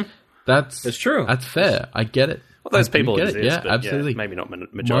look, It's true. That's fair. I get it. Well, those I do people get exist, it. Yeah, but absolutely. maybe not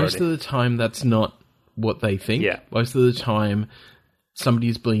majority. Most of the time, that's not what they think. Yeah. Most of the time,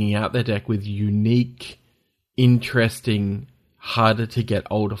 somebody's blinging out their deck with unique, interesting, harder to get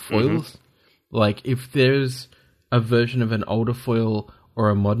older foils. Like, if there's a version of an older foil or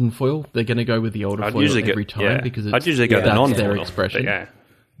a modern foil, they're going to go with the older foil every time because I'd usually go the that's non-foil, their expression. but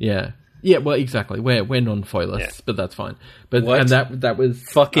Yeah, well, exactly. We're non-foilists, but that's fine. But What? and that was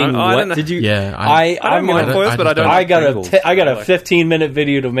Fucking I don't what know. did you? Yeah, I don't I'm mind gonna- foils, but I don't. I like got Pringles. I got a Like- 15-minute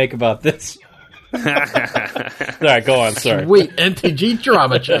video to make about this. All right, go on. Sorry. sweet NTG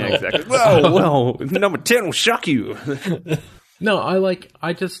drama channel. Yeah, exactly. Whoa, number 10 will shock you. No,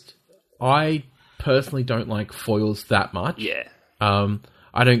 I personally don't like foils that much. Yeah.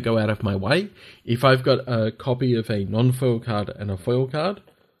 I don't go out of my way. If I've got a copy of a non-foil card and a foil card,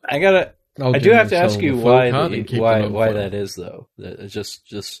 I I'll do have to sell ask the you foil why card and keep the why non-foil. that is though. It's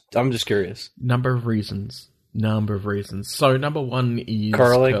just I'm just curious. Number of reasons. So number one is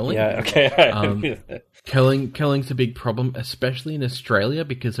Curling. Yeah. Okay. Curling's a big problem, especially in Australia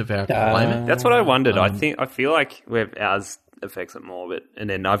because of our climate. That's what I wondered. I feel like ours affects it more, but and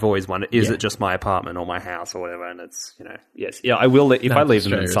then I've always wondered, is it just my apartment or my house or whatever? And it's I will if I leave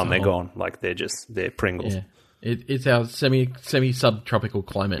them in the sun, they're gone. Like they're Pringles. Yeah. It's our semi subtropical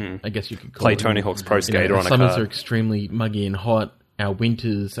climate, I guess you could call Play it. Tony Hawk's Pro Skater our on a summers card. are extremely muggy and hot. Our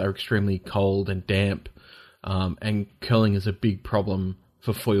winters are extremely cold and damp. And curling is a big problem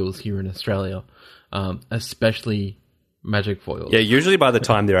for foils here in Australia, especially Magic foils. Yeah, usually by the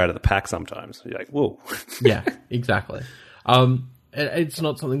time they're out of the pack, sometimes you're like, whoa. Yeah, exactly. It's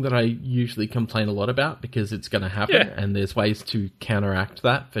not something that I usually complain a lot about because it's going to happen, and there's ways to counteract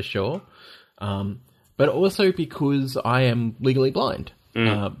that for sure. But also because I am legally blind.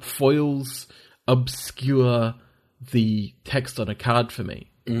 Foils obscure the text on a card for me.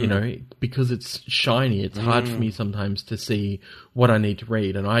 You know, because it's shiny, it's hard for me sometimes to see what I need to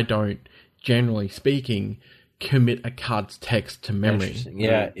read, and I don't, generally speaking, commit a card's text to memory.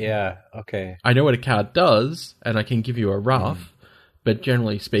 Yeah. Okay. I know what a card does, and I can give you a rough, but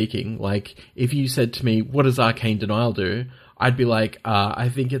generally speaking, like, if you said to me, what does Arcane Denial do? I'd be like, I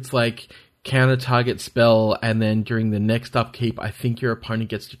think it's like counter target spell, and then during the next upkeep, I think your opponent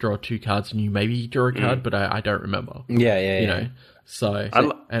gets to draw 2 cards, and you maybe draw a card, but I don't remember. Yeah. You know? So,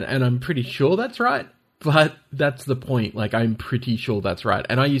 and I'm pretty sure that's right, but that's the point. Like, I'm pretty sure that's right.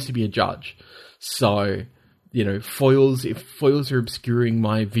 And I used to be a judge. So, foils. If foils are obscuring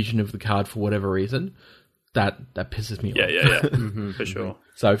my vision of the card for whatever reason, that pisses me off. Yeah, for sure.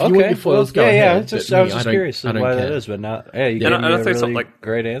 So if you want your foils, go ahead. I was just curious why care. that is, but not. Yeah, you gave me a really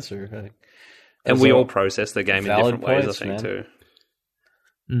great answer. And we all process the game in different ways, I think, too.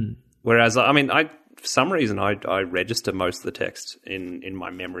 Whereas, I mean, for some reason, I register most of the text in my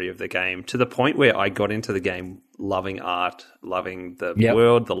memory of the game to the point where I got into the game loving art, loving the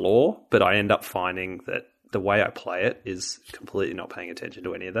world, the lore, but I end up finding that the way I play it is completely not paying attention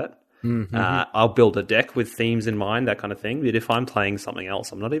to any of that. I'll build a deck with themes in mind, that kind of thing. But if I'm playing something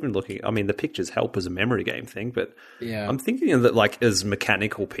else, I'm not even looking. I mean, the pictures help as a memory game thing, but I'm thinking of it like as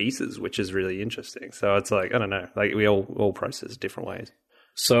mechanical pieces, which is really interesting. So it's like, I don't know, like we all process different ways.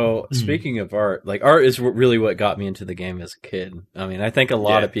 So speaking of art, like art is really what got me into the game as a kid. I mean, I think a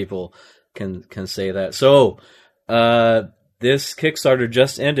lot of people can say that. So this Kickstarter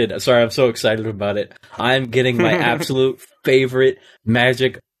just ended. Sorry, I'm so excited about it. I'm getting my absolute favorite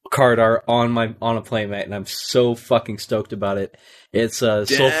Magic card art on a playmat, and I'm so fucking stoked about it. It's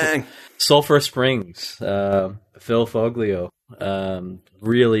Sulphur Springs, Phil Foglio.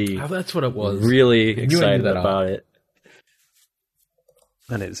 Really, that's what it was. Really excited about it.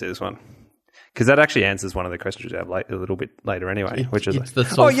 I need to see this one because that actually answers one of the questions we have a little bit later anyway. Which is the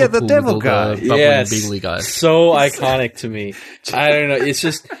the devil guy, Bigly guy, so iconic to me. I don't know. It's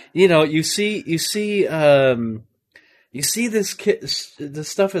just you see this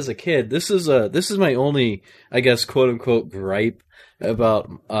stuff as a kid. This is my only, I guess, quote unquote gripe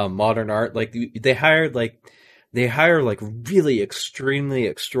about modern art. Like they hire really extremely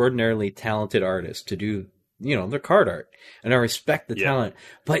extraordinarily talented artists to do their card art, and I respect the talent,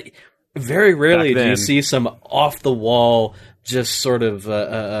 but very rarely do you see some off the wall, just sort of.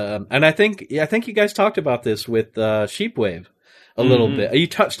 And I think you guys talked about this with Sheepwave a little bit. You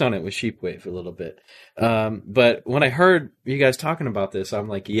touched on it with Sheepwave a little bit. But when I heard you guys talking about this, I'm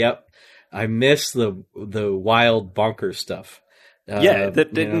like, yep, I miss the wild bonkers stuff.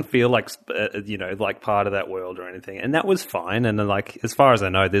 That didn't feel like like part of that world or anything, and that was fine. And then, like, as far as I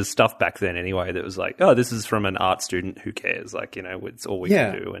know, there's stuff back then anyway that was like, oh, this is from an art student. Who cares? Like, it's all we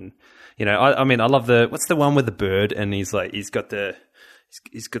can do. And I mean, I love what's the one with the bird, and he's got the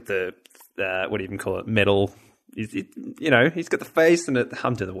what do you even call it, metal. He's got the face, and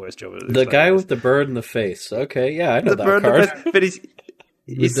I'm doing the worst job of it. The guy with the bird in the face. Okay, yeah, I know that card. But he's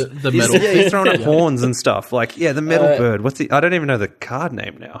metal. He's throwing up horns and stuff. Like, the metal bird. What's I don't even know the card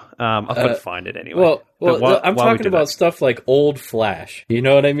name now. I've got to find it anyway. Well, I'm talking about stuff like Old Flash. You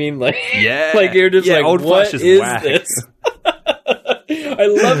know what I mean? Like, like you're just like, Old what Flash is whack. this? I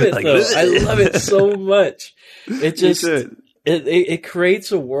love it though. I love it so much. It just it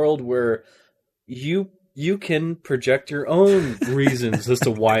creates a world where you can project your own reasons as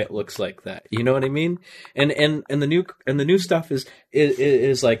to why it looks like that. You know what I mean? And the new stuff is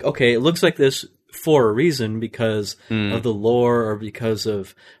like, okay, it looks like this for a reason because of the lore or because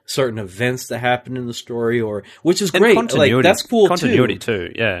of certain events that happen in the story, or which is great. Like, that's cool continuity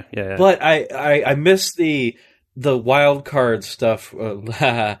too. Yeah. But I miss the wild card stuff,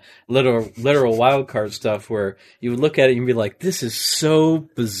 literal wild card stuff, where you would look at it and be like, this is so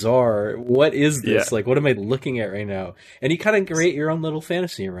bizarre. What is this? Like, what am I looking at right now? And you kind of create your own little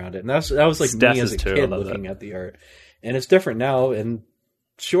fantasy around it. And that was like me as a kid looking at the art. And it's different now, and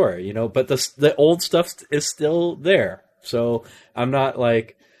sure, but the old stuff is still there. So I'm not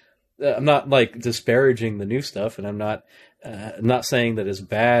disparaging the new stuff, and I'm not saying that it's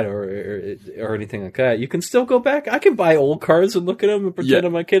bad or anything like that. You can still go back. I can buy old cards and look at them and pretend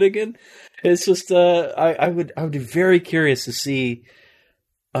I'm a kid again. It's just I would be very curious to see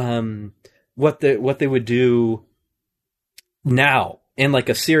what they would do now in like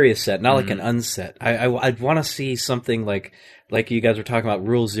a serious set, not like an unset. I'd want to see something like you guys were talking about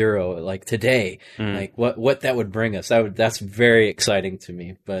Rule Zero, like today, like what that would bring us. That's very exciting to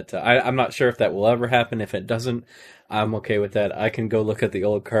me. But I'm not sure if that will ever happen. If it doesn't, I'm okay with that. I can go look at the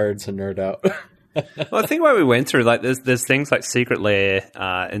old cards and nerd out. Well, I think what we went through, like, there's things like Secret Lair,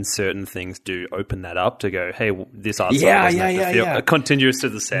 and certain things do open that up to go, hey, this art style doesn't feel continuous to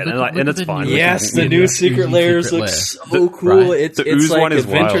the set, and it's fine. Yes, the new Secret Lairs look so cool. Right. It's like one is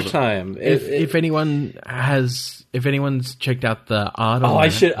Adventure wild. Time. If anyone's checked out the art, I'm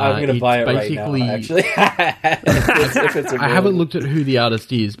going to buy it right now. Actually, I haven't looked at who the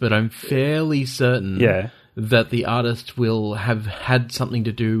artist is, but I'm fairly certain. That the artist will have had something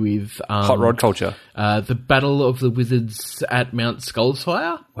to do with hot rod culture, the Battle of the Wizards at Mount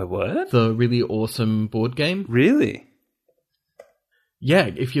Skullfire. Wait, what? The really awesome board game. Really? Yeah,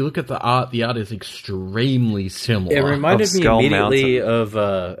 if you look at the art is extremely similar. It reminded me immediately of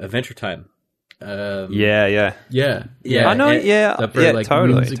Adventure Time. Yeah. yeah. I know. Yeah, That very, yeah,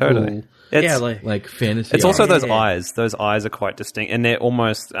 totally, whimsical, totally. It's, Yeah, like fantasy. it's also art. those eyes. Those eyes are quite distinct, and they're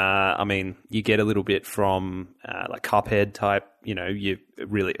almost. I mean, you get a little bit from like Cuphead type. You know, you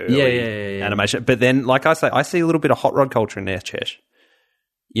really early Yeah. animation. But then, like I say, I see a little bit of hot rod culture in there, Chesh.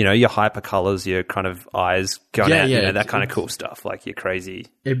 You know, your hyper colors, your kind of eyes going out, you know, that kind of cool stuff, like your crazy.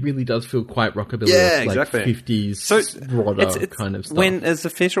 It really does feel quite rockabilly, Yeah, like exactly. 50s So rodder kind of stuff. When as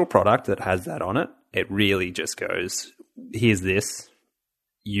official product that has that on it, it really just goes, here's this.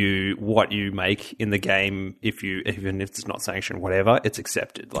 What you make in the game, even if it's not sanctioned, whatever, it's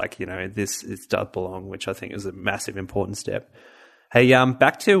accepted. Like, you know, it does belong, which I think is a massive important step. Hey,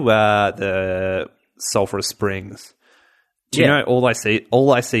 back to the Sulphurous Springs. Do you know all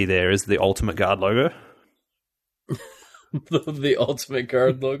I see there is the Ultimate Guard logo? The Ultimate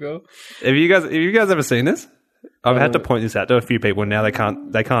Guard logo. Have you guys ever seen this? I've had to point this out to a few people, and now they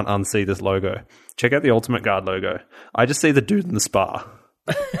can't unsee this logo. Check out the Ultimate Guard logo. I just see the dude in the spa.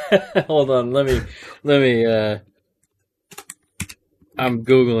 Hold on, let me I'm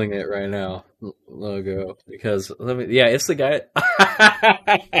Googling it right now. Logo, because it's the guy.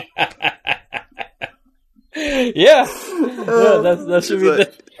 Yeah, that should be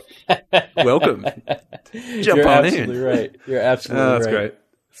the. Welcome. Jump You're on absolutely in. right. You're absolutely right. That's great.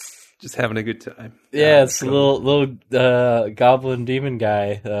 Just having a good time. Yeah, it's a little goblin demon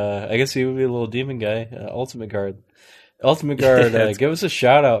guy. I guess he would be a little demon guy. Ultimate Guard. Give us a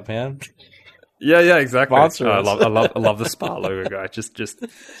shout out, man. Yeah, exactly. Sponsor I us. love the spa logo guy. Just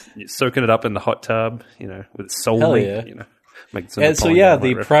soaking it up in the hot tub, you know, with Soul Hell Link, yeah. you know. Some And so Napoleon yeah, Dynamite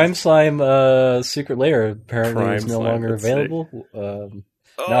the reference. Prime Slime secret layer apparently Prime is no Slime, longer that's sick. available.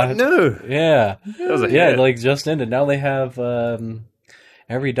 Oh no! Yeah, That was a yeah, hit. like just ended. Now they have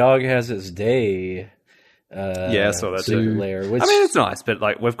every dog has its day. Yeah, I saw that secret too. layer. Which, I mean, it's nice, but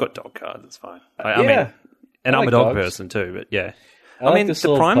like we've got dog cards. It's fine. I mean, and I I'm like a dog dogs. person too. But yeah, I I like mean, this the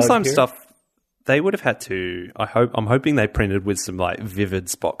little Prime pug Slime here. stuff. They would have had to. I'm hoping they printed with some like vivid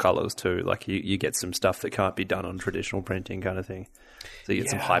spot colors too. Like you get some stuff that can't be done on traditional printing, kind of thing. So you get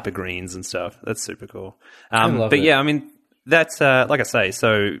some hyper greens and stuff. That's super cool. love But it. yeah, I mean, that's like I say.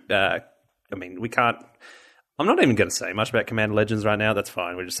 So I mean, we can't. I'm not even going to say much about Commander Legends right now. That's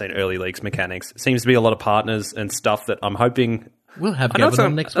fine. We're just saying early leaks mechanics. Seems to be a lot of partners and stuff that I'm hoping. We'll have I know Gavin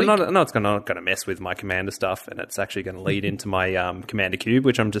on next week. I know it's not going to mess with my Commander stuff, and it's actually going to lead into my Commander Cube,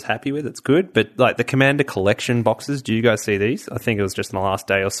 which I'm just happy with. It's good. But like the Commander Collection boxes, do you guys see these? I think it was just in the last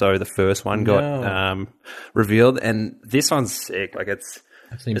day or so the first one got revealed, and this one's sick. Like it's.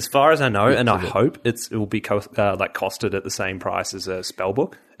 I've seen As far as I know, and I hope it will be costed at the same price as a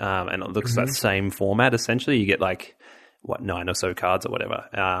spellbook, and it looks that same format. Essentially, you get like 9 or so cards or whatever,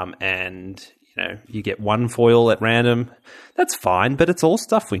 and you know you get one foil at random. That's fine, but it's all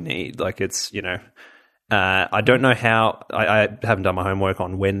stuff we need. Like it's I don't know how. I haven't done my homework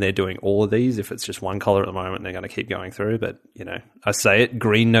on when they're doing all of these. If it's just one color at the moment, they're going to keep going through. But you know, I say it.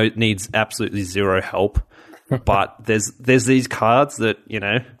 Green Note needs absolutely zero help. But there's these cards that, you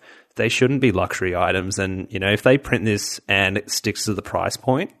know, they shouldn't be luxury items. And, you know, if they print this and it sticks to the price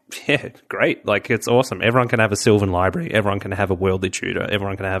point, yeah, great. Like, it's awesome. Everyone can have a Sylvan Library. Everyone can have a Worldly Tutor.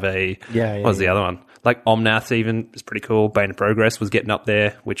 Everyone can have a... what was the other one? Like, Omnath even is pretty cool. Bane of Progress was getting up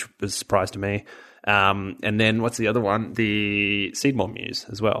there, which was a surprise to me. And then what's the other one? The Seedmore Muse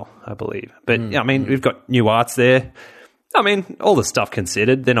as well, I believe. But, yeah, I mean, we've got new arts there. I mean, all the stuff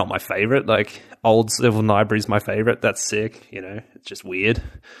considered, they're not my favorite. Like, old Sylvan Library's my favorite. That's sick. You know, it's just weird.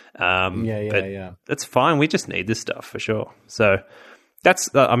 But that's fine. We just need this stuff for sure. So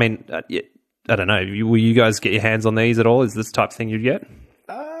that's, I mean, I don't know. Will you guys get your hands on these at all? Is this the type of thing you'd get?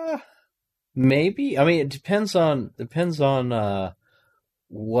 Maybe. I mean, it depends on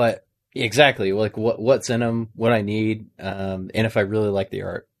what exactly, like what's in them, what I need, and if I really like the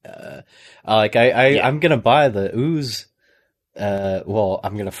art. I'm gonna buy the Ooze. Well,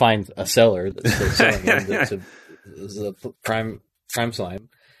 I'm gonna find a seller that's still selling them. That's a prime slime,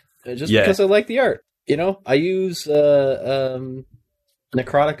 just because I like the art. You know, I use Necrotic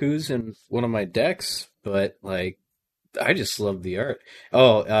Ooze in one of my decks, but like, I just love the art.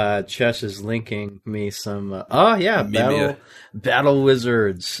 Oh, Chesh is linking me some. Battle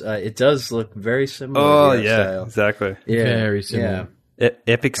Wizards. It does look very similar. Oh to the art yeah, style. exactly. Yeah, Very similar. Yeah.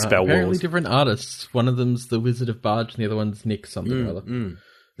 Epic Spell Apparently Wars. different artists. One of them's the Wizard of Barge, and the other one's Nick something or other.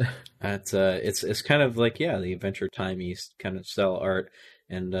 That's it's kind of like the Adventure Time-y kind of style art,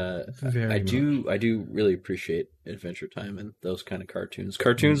 and I do really appreciate Adventure Time and those kind of cartoons.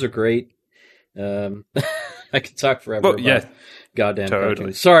 Cartoons are great. I could talk forever about goddamn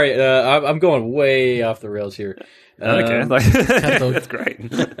cartoons. Sorry, I'm going way off the rails here. Okay, that's great.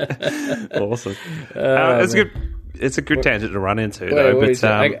 Awesome. It's good. It's a good tangent to run into,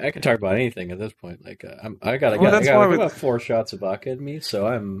 I can talk about anything at this point. Like, I got about 4 shots of vodka in me, so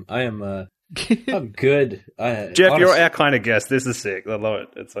I'm good. Jeff, you're our kind of guest. This is sick. I love it.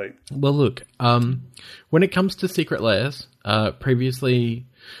 It's like, well, look, when it comes to Secret Lairs, previously,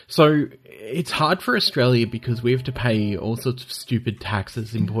 so it's hard for Australia because we have to pay all sorts of stupid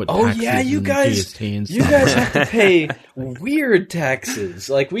taxes, import taxes, you guys, GST and stuff. you guys have to pay weird taxes.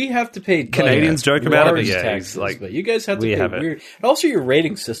 Like, we have to pay Canadians joke about it, but yeah, taxes, like, but you guys have to pay weird. And also, your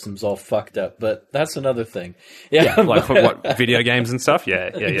rating system's all fucked up, but that's another thing. Yeah, like for what, video games and stuff. Yeah,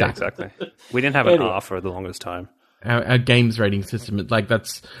 exactly. We didn't have an R for the longest time. Our games rating system, like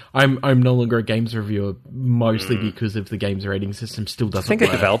that's, I'm no longer a games reviewer, mostly because of the games rating system still doesn't work. I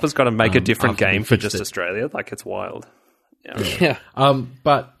think a developer's got to make a different game for just Australia. Like, it's wild. Yeah.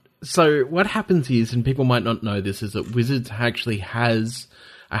 But so what happens is, and people might not know this, is that Wizards actually has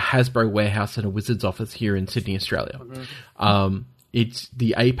a Hasbro warehouse and a Wizards office here in Sydney, Australia. It's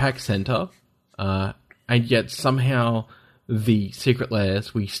the APAC Centre, and yet somehow the Secret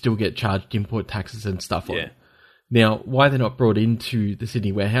Lairs, we still get charged import taxes and stuff on. Yeah. Now, why they're not brought into the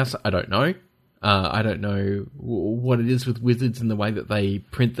Sydney warehouse, I don't know. I don't know what it is with Wizards and the way that they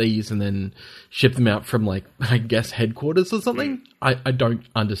print these and then ship them out from, like, I guess, headquarters or something. I don't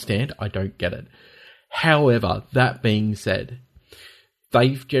understand. I don't get it. However, that being said,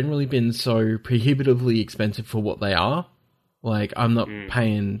 they've generally been so prohibitively expensive for what they are. Like, I'm not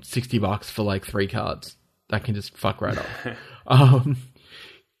paying $60 for, like, 3 cards. That can just fuck right off.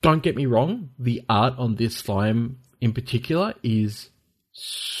 Don't get me wrong, the art on this slime in particular is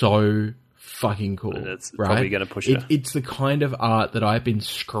so fucking cool. And it's probably going to push it. It's the kind of art that I've been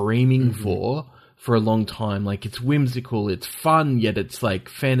screaming for a long time. Like, it's whimsical, it's fun, yet it's like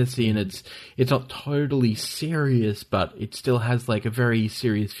fantasy, and it's not totally serious, but it still has like a very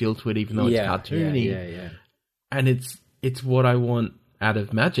serious feel to it, even though it's cartoony. Yeah. And it's what I want out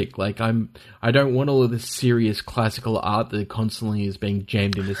of Magic. Like, I don't want all of this serious classical art that constantly is being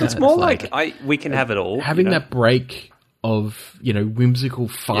jammed into sets. It's more like we can have it all. Having that break of, whimsical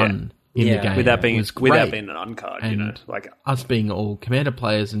fun in the game without being an uncard, and like us being all Commander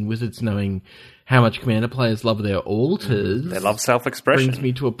players and Wizards knowing how much Commander players love their altars. They love self-expression. Brings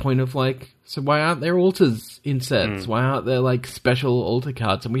me to a point of like, so why aren't there altars in sets? Why aren't there like special altar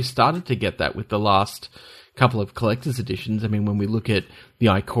cards? And we started to get that with the last couple of collector's editions. I mean, when we look at the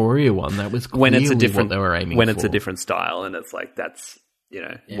Ikoria one, that was clearly what they were aiming for. When it's a different style, and it's like, that's,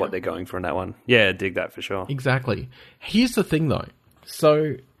 what they're going for in that one. Yeah, dig that for sure. Exactly. Here's the thing, though.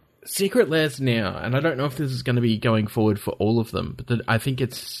 So, Secret Lairs now, and I don't know if this is going to be going forward for all of them, but I think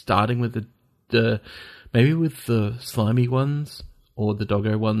it's starting with the maybe with the slimy ones or the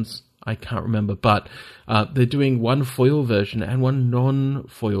doggo ones. I can't remember, but they're doing one foil version and one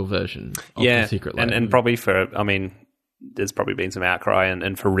non-foil version of the Secret Lair. And probably there's probably been some outcry,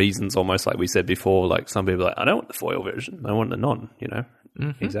 and for reasons almost like we said before, like some people are like, I don't want the foil version, I want the non,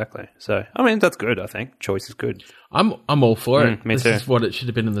 Exactly. So, I mean, that's good, I think. Choice is good. I'm all for it. Me this too. is what it should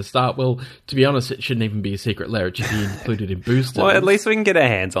have been in the start. Well, to be honest, it shouldn't even be a Secret Lair. It should be included in boosters. Well, at least we can get our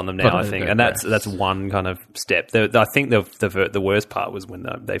hands on them now, I think. And that's one kind of step. I think the worst part was when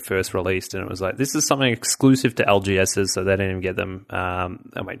they first released, and it was like, this is something exclusive to LGSs, so they didn't even get them.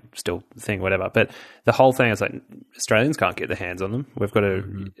 Still thing, whatever. But the whole thing is like, Australians can't get their hands on them. We've got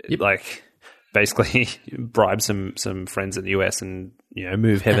to, basically bribe some friends in the US and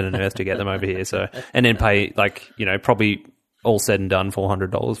move heaven and earth to get them over here. So, and then pay probably all said and done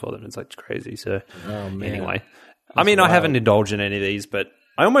 $400 for them. It's like crazy. So anyway, I haven't indulged in any of these, but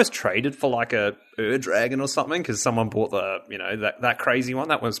I almost traded for like a Ur-Dragon or something because someone bought the that crazy one.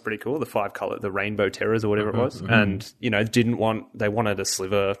 That was pretty cool. The 5-color, the Rainbow Terrors or whatever it was, and they wanted a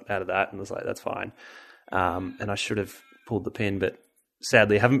sliver out of that, and was like, that's fine. And I should have pulled the pin, but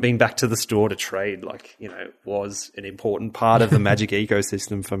sadly, I haven't been back to the store to trade. Like, was an important part of the Magic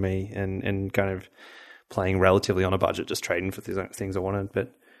ecosystem for me, and kind of playing relatively on a budget, just trading for things I wanted.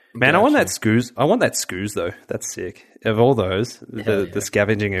 But man, I want that Scoos. I want that Scoos though. That's sick. Of all those, the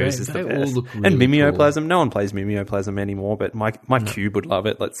Scavenging Ooze is the best. Really, and Mimeoplasm. Cool. No one plays Mimeoplasm anymore, but my cube would love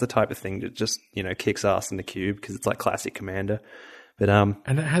it. That's the type of thing that just kicks ass in the cube because it's like classic Commander. But,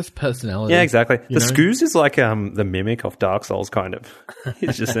 and it has personality. Yeah, exactly. The Scoos is like the Mimic of Dark Souls, kind of.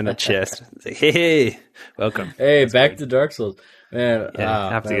 He's just in a chest. It's like, hey, welcome. Hey, that's back to Dark Souls. Man,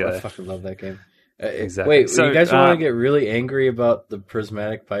 have to go. I fucking love that game. Exactly. Wait, so you guys want to get really angry about the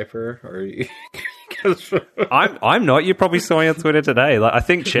Prismatic Piper? Or I'm not. You probably saw me on Twitter today. Like, I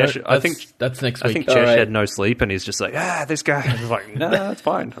think Chesh. That's next I week. think Chesh had no sleep, and he's just like, this guy. I was like, no, that's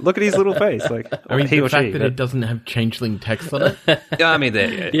fine. Look at his little face. Like, I mean, he the or fact she. that it doesn't have changeling text on it. Yeah, I mean,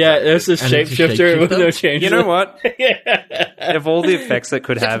 there. Yeah, there's a And it's a shapeshifter with shapeshifter? no change. You know what? Of all the effects that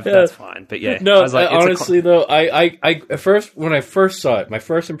could have, that's fine. But yeah, No, I was like, it's a honestly though, I at first when I first saw it, my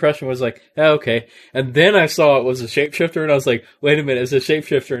first impression was like, okay, and then I saw it was a shapeshifter, and I was like, wait a minute, it's a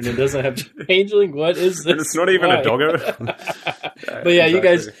shapeshifter, and it doesn't have changeling. What is this? it's not even Why? a doggo. But yeah, you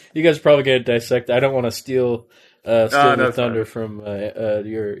guys probably gonna dissect. I don't want to steal no, the fine. thunder from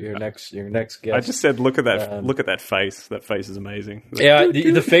your next guest. I just said, look at that. Look at that face. That face is amazing. Yeah,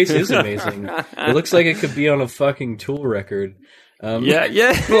 the face is amazing. It looks like it could be on a fucking Tool record. Yeah.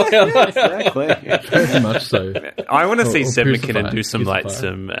 Exactly. Very much so. I want to see Or Seb Crucify. McKinnon do some like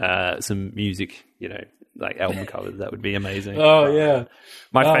Crucify. some music, like album covers. That would be amazing. Oh yeah.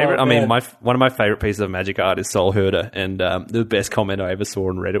 My favorite, I mean, man. one of my favorite pieces of magic art is Soul Herder, and the best comment I ever saw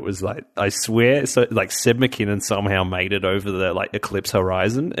on Reddit was like, I swear, so like Seb McKinnon somehow made it over the like eclipse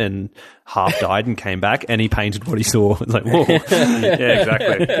horizon and half died and came back, and he painted what he saw. It's like, whoa, yeah,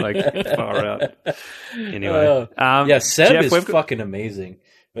 exactly, like far out. Anyway, Yeah, Seb Jeff, is we've got- fucking amazing.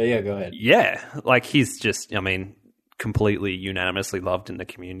 But yeah, go ahead. yeah, like he's just, I mean, completely unanimously loved in the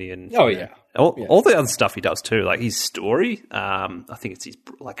community, and Oh yeah. all the other stuff he does too, like his story. I think it's his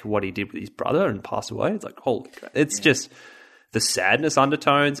like what he did with his brother and passed away. It's like holy crap. It's just the sadness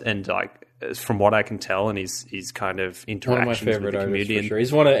undertones, and like from what I can tell, and his kind of One of interactions my with favorite the artists community. for And, sure.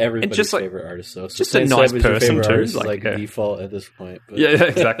 He's one of everybody's just, like, favorite artists. So just saying a nice Seb is your person, favorite too, artist is, like, like yeah. default at this point. But. yeah,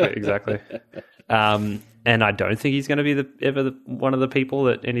 exactly. And I don't think he's going to be one of the people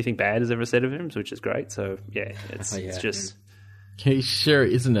that anything bad has ever said of him, which is great. So yeah, it's just. He sure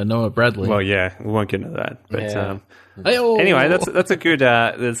isn't a Noah Bradley. Well, yeah, we won't get into that. But Yeah. Hey-oh. anyway, that's a good.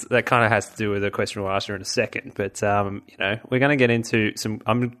 That kind of has to do with the question we'll ask her in a second. But we're going to get into some.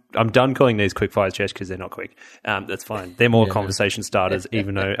 I'm done calling these quick fires, Chesh, because they're not quick. That's fine. They're more conversation starters,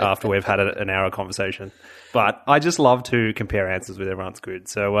 even though after we've had an hour conversation. But I just love to compare answers with everyone's good.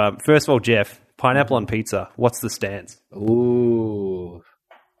 So first of all, Jeff, pineapple on pizza. What's the stance? Ooh,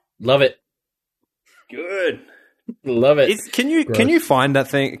 love it, Good. love it. Can you find that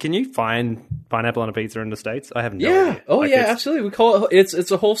thing? Can you find pineapple on a pizza in the States? I have no Yeah. idea. Oh Like, yeah, it's- absolutely. We call it.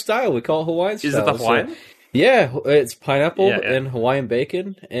 It's a whole style. We call it Hawaiian style. Is it the Hawaiian? So, yeah, it's pineapple Yeah. and Hawaiian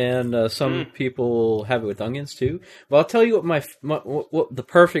bacon, and some people have it with onions too. But I'll tell you what the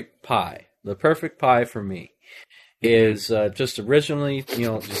perfect pie. The perfect pie for me is just originally,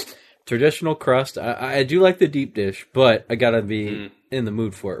 just traditional crust. I do like the deep dish, but I gotta be in the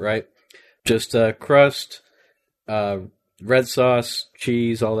mood for it, right? Just crust, red sauce,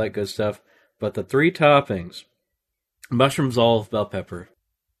 cheese, all that good stuff. But the three toppings: mushrooms, olive, bell pepper.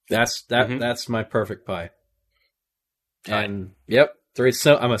 That's my perfect pie. And yep, three.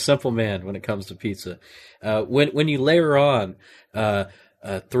 So I'm a simple man when it comes to pizza. When you layer on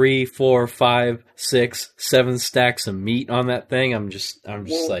 3, 4, 5, 6, 7 stacks of meat on that thing, I'm just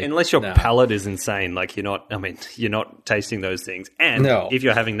like, unless your nah. palate is insane, like you're not tasting those things. And No. if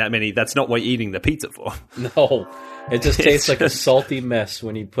you're having that many, that's not what you're eating the pizza for. No, it just tastes like a salty mess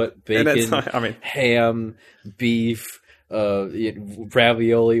when you put And it's bacon, not- I mean- ham, beef,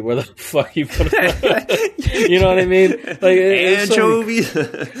 ravioli. Where the fuck you put it? You know what I mean? Like it's so- Anchovies.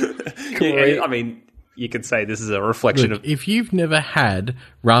 Great. I mean, you could say this is a reflection Look, of. if you've never had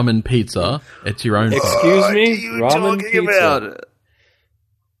ramen pizza, it's your own fault. Excuse me, ramen talking pizza. about?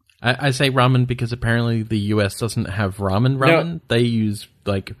 I say ramen because apparently the US doesn't have ramen. They use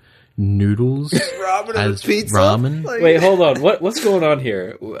like noodles Ramen as pizza? ramen. Like- Wait, hold on. What's going on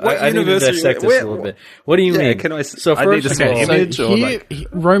here? I need to university- dissect this where- a little bit. What do you Yeah, mean? can I- So I need first to of see all, an image. So or here, like-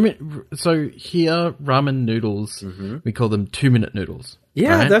 ramen noodles, we call them 2-minute noodles.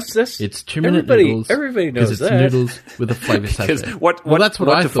 yeah, right? that's It's 2-minute everybody- noodles. everybody knows 'cause it's that. noodles with a flavor Because sachet. what That's what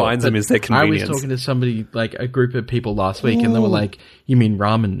I defines thought, them but is their convenience. I was talking to somebody, like a group of people last week, and they were like, "You mean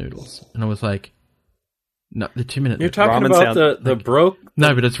ramen noodles?" And I was like, "No, the 2-minute." You're noodles. talking Ramen about sound- the broke.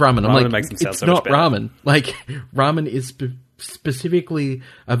 No, but it's ramen. I'm Ramen like, makes them sound it's so much not better. ramen. Like, ramen is specifically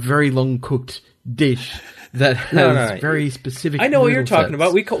a very long cooked dish that has No. very specific. I know what you're noodle talking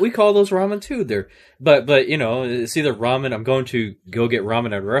sets. about. We call those ramen too. But it's either ramen. I'm going to go get ramen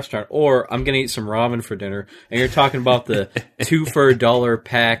at a restaurant, or I'm going to eat some ramen for dinner. And you're talking about the 2 for $1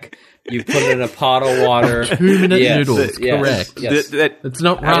 pack. You put it in a pot of water. 2-minute Yes, noodles, correct. Yes. It's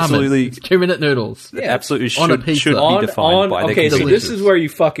not ramen. Absolutely. It's 2-minute noodles. Yeah. Absolutely On a should pizza. be defined by their okay, so convenience. this is where you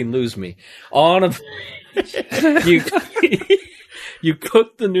fucking lose me. You you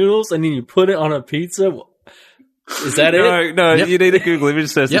cook the noodles and then you put it on a pizza. Is that it? No, Yep. you need a Google image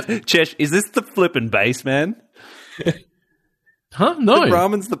search. Yep. Chesh, is this the flippin' base, man? Huh? No. The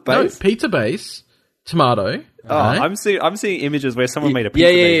ramen's the No, base? pizza base, tomato. Oh, right? I'm seeing images where someone made a pizza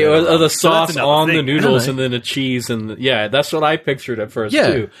Yeah, base out of or the ramen. So that's sauce another on the thing. noodles No. and then the cheese and that's what I pictured at first Yeah.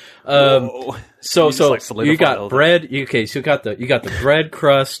 too. Whoa. So You just, like, you solidified got all that. bread. Okay, so you got the bread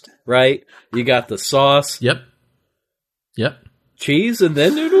crust, right? You got the sauce, Yep. cheese, and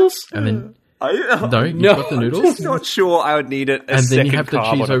then noodles. And then I, no, you've No. got the noodles, I'm not sure I would need it. and then you have the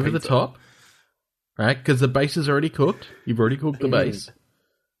cheese over the top, right? Because the base is already cooked. You've already cooked the base,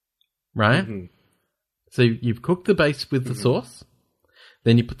 right? Mhm. So you've cooked the base with the sauce.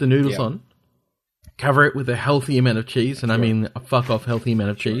 Then you put the noodles Yeah. on. Cover it with a healthy amount of cheese, and I mean a fuck off healthy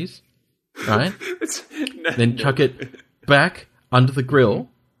amount of cheese, right? Then chuck it back under the grill,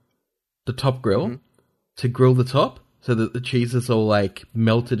 the top grill, to grill the top so that the cheese is all like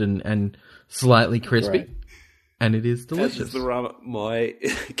melted and slightly crispy. Right. And it is That's delicious. the ramen. My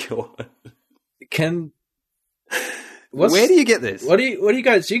God. Where do you get this? What do you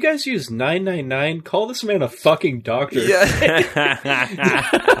guys? Do you guys use 999? Call this man a fucking doctor.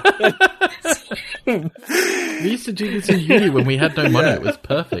 We used to do this in uni when we had no money. It was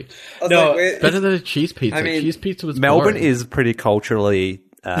perfect. No, Better than a cheese pizza. I mean, cheese pizza was Melbourne boring. is pretty culturally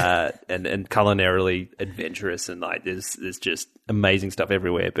and culinarily adventurous, and like there's just amazing stuff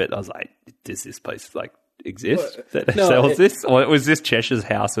everywhere. But I was like, does this place like exist that No, sells this, or was this Cheshire's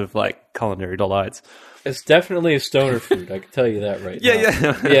house of like culinary delights? It's definitely a stoner food. I can tell you that right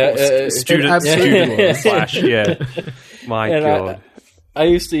now. Yeah. Student absolutely slash, yeah. My And God. I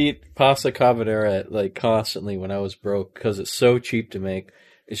used to eat pasta carbonara like constantly when I was broke because it's so cheap to make.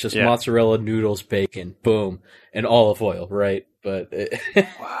 It's just Yeah. mozzarella, noodles, bacon, boom, and olive oil, right? But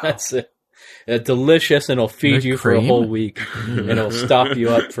that's it. Delicious, and it'll feed No you for a cream? whole week, and it'll stop you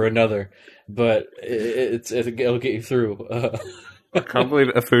up for another. But it'll get you through. I can't believe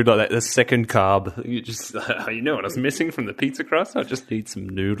a food like that, the second carb. You just, you know what I was missing from the pizza crust? I just need some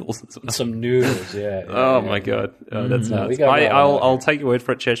noodles. Some noodles, yeah. Oh my God, that's We nuts. got that out I'll here. take your word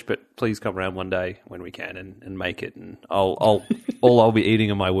for it, Chesh. But please come around one day when we can and make it. And all I'll be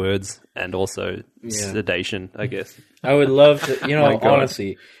eating are my words and also sedation, I guess. I would love to, My God.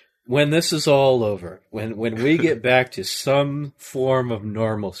 honestly, when this is all over, when we get back to some form of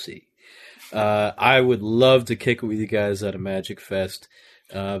normalcy, I would love to kick it with you guys at a Magic Fest,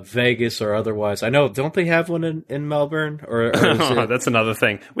 Vegas or otherwise. I know, don't they have one in Melbourne? Or is it, That's another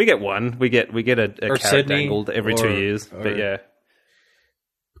thing. We get one. We get a Or carrot Sydney, dangled every or- 2 years. or- But yeah,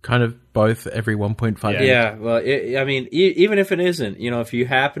 kind of both every 1.5 years. yeah, well, I mean, even if it isn't, if you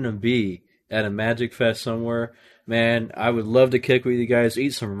happen to be at a Magic Fest somewhere, man, I would love to kick with you guys,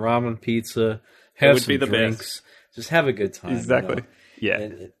 eat some ramen pizza, have would some be the drinks, just have a good time. exactly.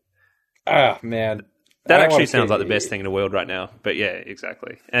 Yeah. Man. That I actually wanna sounds kick- like the best thing in the world right now. But yeah,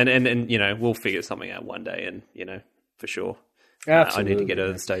 exactly. And we'll figure something out one day, and for sure. Absolutely. I need to get out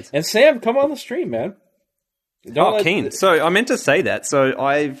of the States. And Sam, come on the stream, man. Don't let- Keen. So I meant to say that. So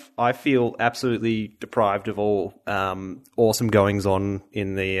I feel absolutely deprived of all awesome goings on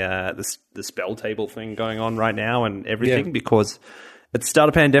in the spell table thing going on right now and everything Yeah. because at the start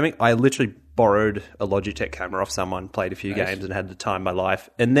of the pandemic, I literally borrowed a Logitech camera off someone, played a few Nice. games, and had the time of my life.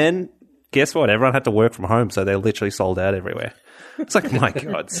 And then guess what? Everyone had to work from home, so they literally sold out everywhere. It's like, my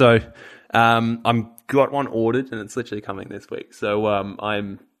God. So I'm got one ordered, and it's literally coming this week. So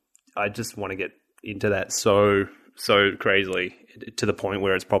I just want to get into that so crazily to the point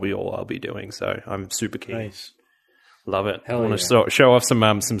where it's probably all I'll be doing. So I'm super keen. Nice. Love it. Hell I want yeah. to show off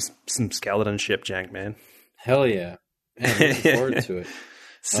some skeleton ship jank, man. Hell yeah. Man, looking forward to it.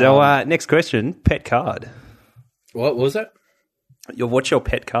 So next question, pet card. What was that? What's your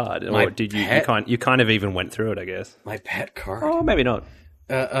pet card? My Or did pet? you kind of even went through it, I guess. My pet card. Oh, maybe not.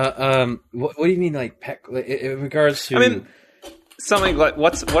 What do you mean, like pet? In regards to, I mean, something like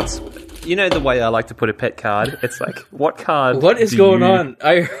what's the way I like to put a pet card. It's like what card? what is do going you- on?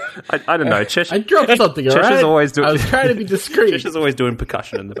 I don't know. I dropped something, all Cheshire's right? always doing- I was trying to be discreet. Cheshire's always doing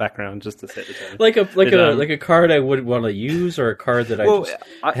percussion in the background just to set the tone. like But, a card I would want to use, or a card that I just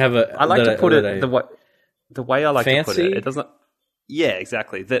have a. I like that to put it that the way I like to put Fancy? it. It doesn't. Yeah,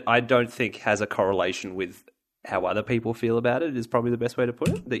 exactly. That I don't think has a correlation with how other people feel about it. Is probably the best way to put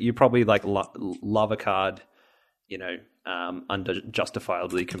it. That you probably like love a card,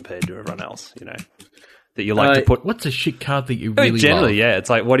 unjustifiably compared to everyone else. That you like to put. What's a shit card that you I mean, really generally, love? yeah. It's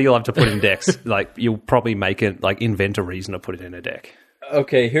like, what do you love to put in decks? Like, you'll probably make it, like, invent a reason to put it in a deck.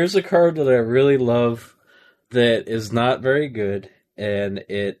 Okay, here's a card that I really love that is not very good, and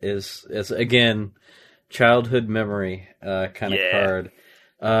it's again childhood memory kind of Yeah. card.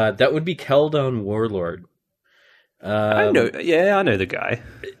 That would be Keldon Warlord. I know. Yeah, I know the guy.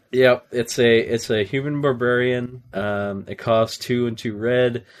 Yep, it's a human barbarian. It costs 2 and 2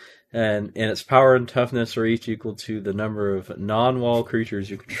 red, and its power and toughness are each equal to the number of non-wall creatures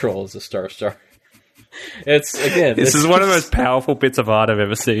you control as a star. It's this is one of the most powerful bits of art I've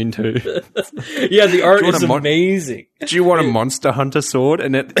ever seen too. Yeah, the art is amazing. Do you want a Monster Hunter sword?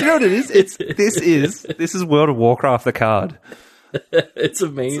 And you know what it is? This is World of Warcraft the card. It's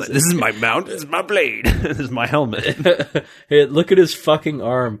amazing. This is my mount. This is my blade. This is my helmet. Hey, look at his fucking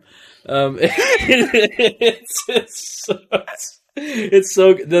arm. It's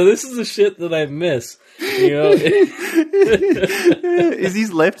so good. No, this is the shit that I miss. You know, is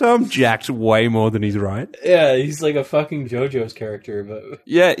his left arm jacked way more than his right? Yeah, he's like a fucking JoJo's character. But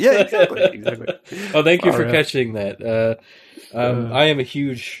yeah, exactly. Oh, thank you for catching that. I am a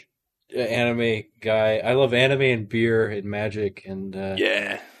huge anime guy. I love anime and beer and magic and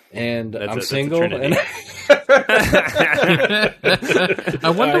and I'm single. And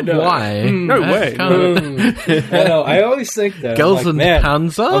I wonder why. No way. I know. I always think that Girls I'm like, and man,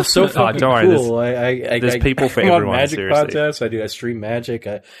 Panzer? I'm so fucking cool. There's people for I'm on everyone. Magic Seriously. podcasts. I stream magic.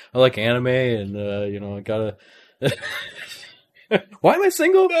 I like anime, and I gotta. Why am I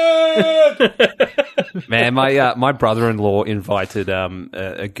single? Man, my brother-in-law invited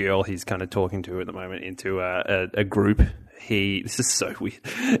a girl he's kind of talking to at the moment into a group. This is so weird.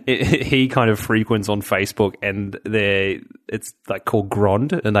 He kind of frequents on Facebook, and it's like called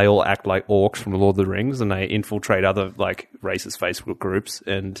Grond, and they all act like orcs from Lord of the Rings, and they infiltrate other like racist Facebook groups,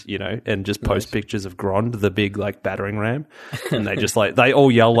 and and just post pictures of Grond, the big like battering ram, and they just like they all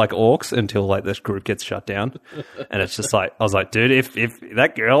yell like orcs until like this group gets shut down, and it's just like I was like, dude, if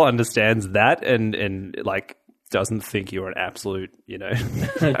that girl understands that and like doesn't think you're an absolute,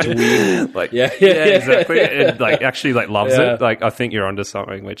 like exactly, and like actually like loves it. Like I think you're onto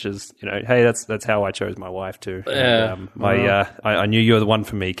something, which is hey, that's how I chose my wife too. And, I knew you were the one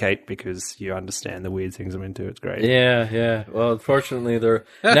for me, Kate, because you understand the weird things I'm into. It's great. Yeah. Well, unfortunately, they're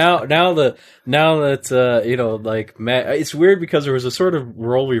now that it's weird because there was a sort of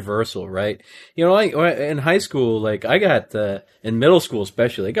role reversal, right? Like in high school, like I got in middle school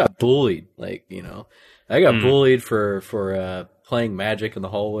especially, I got bullied, I got bullied for playing Magic in the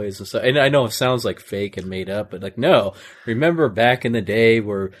hallways and stuff. And I know it sounds like fake and made up, but like, no. Remember back in the day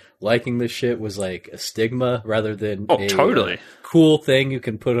where liking this shit was like a stigma rather than a cool thing you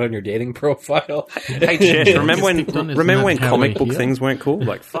can put on your dating profile. Hey, Chesh, remember when comic book things weren't cool?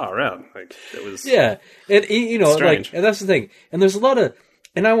 Like far out. Like it was and strange. and that's the thing. And there's a lot of.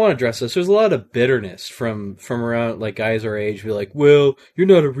 And I want to address this. There's a lot of bitterness from around like guys our age who are like, well, you're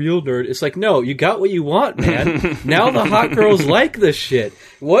not a real nerd. It's like, no, you got what you want, man. Now the hot girls like this shit.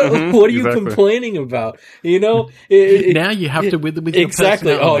 What are you complaining about? Now you have to with your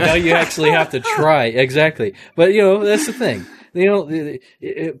exactly. Oh, now you actually have to try. Exactly. But that's the thing.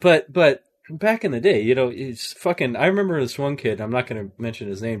 But back in the day, it's fucking. I remember this one kid. I'm not going to mention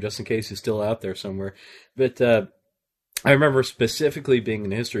his name just in case he's still out there somewhere. But I remember specifically being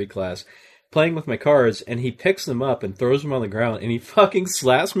in history class, playing with my cards, and he picks them up and throws them on the ground, and he fucking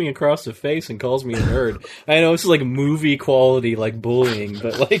slaps me across the face and calls me a nerd. I know it's like movie quality, like bullying,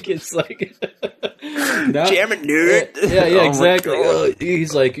 but like it's like, damn it, nerd. Yeah, exactly.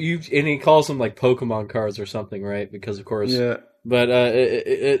 He's like and he calls them like Pokemon cards or something, right? Because of course, yeah. But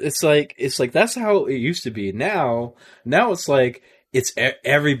it's like that's how it used to be. Now it's like. It's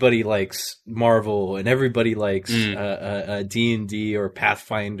everybody likes Marvel and everybody likes D&D or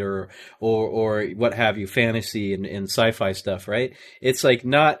Pathfinder or what have you, fantasy and sci-fi stuff, right? It's like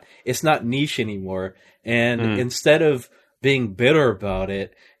it's not niche anymore. And instead of being bitter about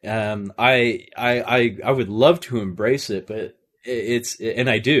it, I would love to embrace it, but and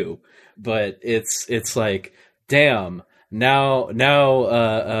I do, but it's like, damn, now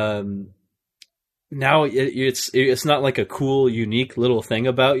it's not like a cool, unique little thing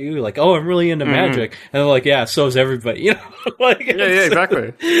about you. Like, oh, I'm really into magic, and they're like, yeah, so is everybody.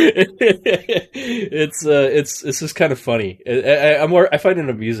 Exactly. It's just kind of funny. I find it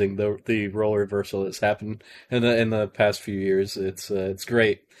amusing the role reversal that's happened in the past few years. It's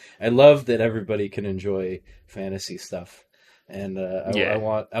great. I love that everybody can enjoy fantasy stuff, and I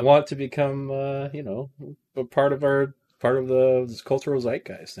want to become a part of the cultural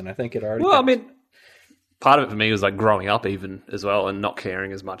zeitgeist, and I think it already. Well, I mean. Part of it for me was like growing up even as well and not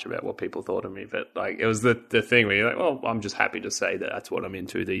caring as much about what people thought of me. But like it was the thing where you're like, well, I'm just happy to say that that's what I'm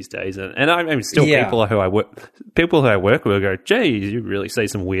into these days. And I mean, still people who I work with go, geez, you really say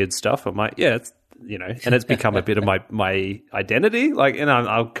some weird stuff. I'm like, yeah, and it's become a bit of my identity. Like, and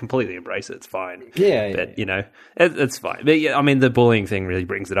I'll completely embrace it. It's fine. Yeah. But, it's fine. But yeah, I mean, the bullying thing really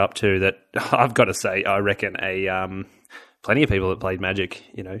brings it up too, that I've got to say, I reckon plenty of people that played Magic,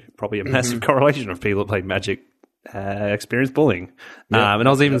 probably a massive correlation of people that played Magic experienced bullying. Yeah. And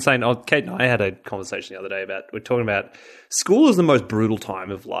I was even saying, Kate and I had a conversation the other day we're talking about school is the most brutal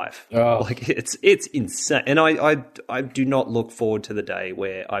time of life. Oh. Like it's insane. And I do not look forward to the day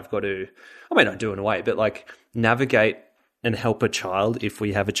where I've got to, I may not do it in a way, but like navigate and help a child if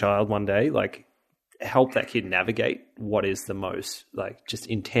we have a child one day, like help that kid navigate what is the most like just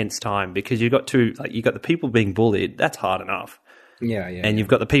intense time, because you've got the people being bullied, that's hard enough. Yeah. And you've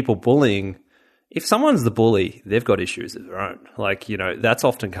got the people bullying. If someone's the bully, they've got issues of their own. Like, that's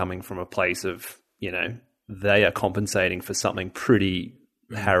often coming from a place of, they are compensating for something pretty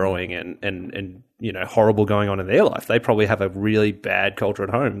harrowing and horrible going on in their life. They probably have a really bad culture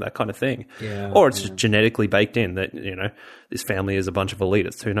at home, that kind of thing. Yeah, or it's just genetically baked in that, this family is a bunch of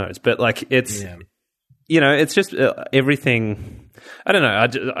elitists, who knows? But like it's, it's just everything. I don't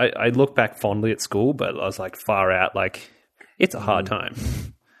know. I look back fondly at school, but I was like far out. Like it's a hard time.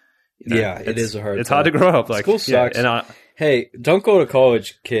 It is a hard time. It's hard to grow up. Like school sucks. Hey, don't go to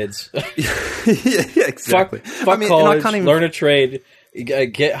college, kids. Yeah, exactly. Fuck college, learn a trade,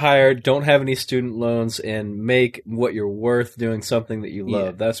 get hired, don't have any student loans, and make what you're worth doing something that you love.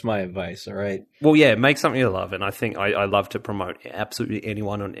 Yeah. That's my advice, all right? Well, yeah, make something you love. And I think I love to promote absolutely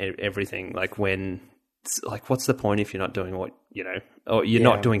anyone on everything. Like what's the point if you're not doing what, or you're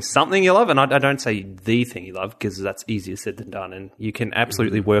not doing something you love? And I don't say the thing you love, because that's easier said than done. And you can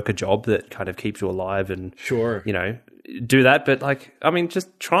absolutely work a job that kind of keeps you alive and, do that. But like, I mean,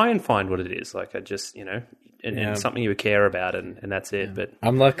 just try and find what it is. Like I just, and something you care about, and that's it. Yeah. But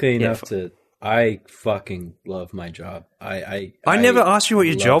I'm lucky enough I fucking love my job. I never asked you what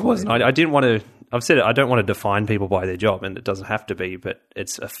your job was. I didn't want to. I've said it. I don't want to define people by their job, and it doesn't have to be, but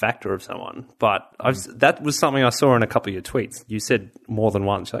it's a factor of someone. But that was something I saw in a couple of your tweets. You said more than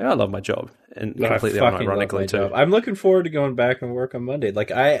once, like, I love my job, and completely unironically too. Job. I'm looking forward to going back and work on Monday.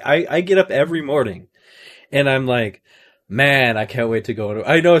 Like I get up every morning, and I'm like, man, I can't wait to go.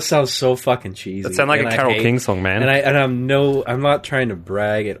 I know it sounds so fucking cheesy. It sounds like a Carole King song, man. I'm not trying to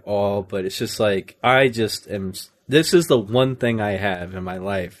brag at all, but it's just like I just am. This is the one thing I have in my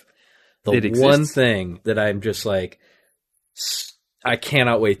life. The one thing that I'm just like, I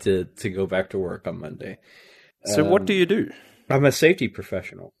cannot wait to go back to work on Monday. So what do you do? I'm a safety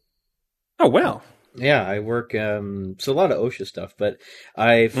professional. Oh, wow. Yeah, I work, so a lot of OSHA stuff, but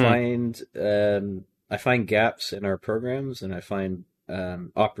I find gaps in our programs, and I find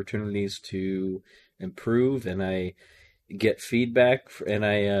opportunities to improve, and I get feedback,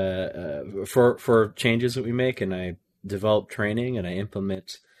 and for changes that we make, and I develop training, and I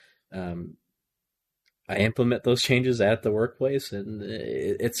implement those changes at the workplace, and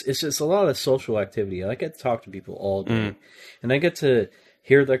it's just a lot of social activity. I get to talk to people all day, and I get to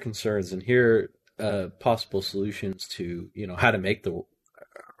hear their concerns and hear possible solutions to how to make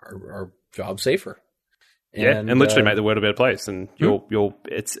our job safer. And literally make the world a better place. And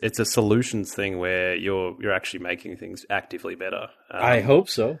it's a solutions thing where you're actually making things actively better. I hope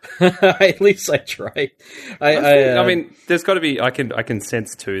so. At least I try. I mean, there's got to be. I can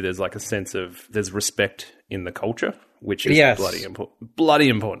sense too. There's like a sense of there's respect in the culture, which is bloody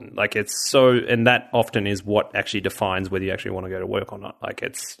important. Like it's so, and that often is what actually defines whether you actually want to go to work or not. Like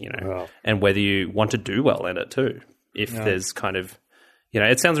it's and whether you want to do well in it too. If there's kind of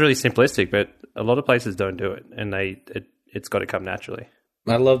it sounds really simplistic, but a lot of places don't do it, and it's got to come naturally.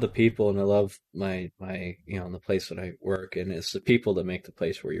 I love the people, and I love my the place that I work, and it's the people that make the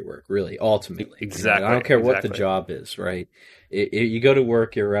place where you work, really, ultimately. Exactly. I don't care what the job is, right? You go to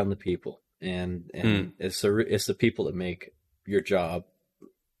work, you're around the people, and it's the people that make your job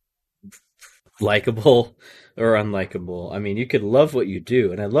likable or unlikable. I mean, you could love what you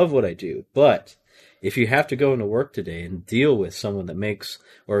do, and I love what I do, but if you have to go into work today and deal with someone that makes,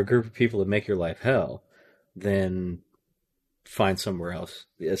 or a group of people that make your life hell, then find somewhere else.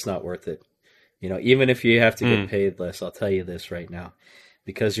 It's not worth it. Even if you have to get paid less, I'll tell you this right now,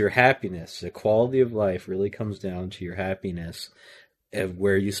 because your happiness, the quality of life really comes down to your happiness of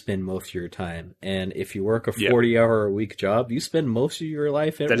where you spend most of your time. And if you work a 40-hour-a-week job, you spend most of your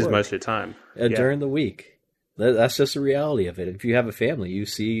life at work. That is most of your time. During the week. That's just the reality of it. If you have a family, you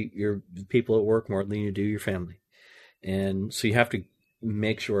see your people at work more than you do your family. And so you have to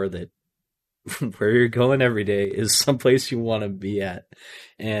make sure that where you're going every day is someplace you want to be at.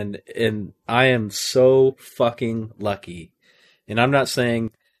 And I am so fucking lucky. And I'm not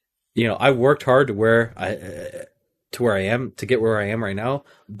saying, I worked hard to where to where I am, to get where I am right now,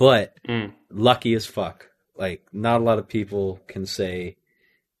 but lucky as fuck. Like, not a lot of people can say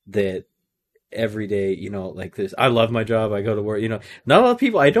that every day, you know, like this. I love my job. I go to work, you know. Not a lot of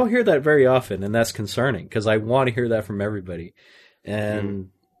people, I don't hear that very often, and that's concerning because I want to hear that from everybody. And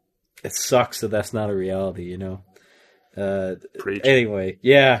it sucks that that's not a reality, you know. Anyway,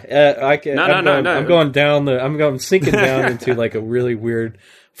 yeah, I'm going down I'm sinking down into like a really weird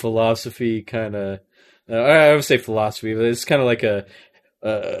philosophy kind of. I would say philosophy, but it's kind of like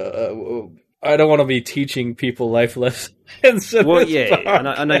I don't want to be teaching people life lessons. Well, yeah,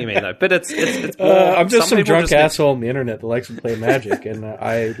 I know what you mean though. But it's more, I'm just some drunk asshole on the internet that likes to play Magic, and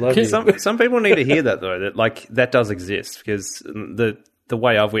I love you. Some people need to hear that though. That like that does exist because the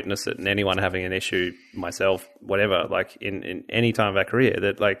way I've witnessed it, and anyone having an issue, myself, whatever, like in any time of our career,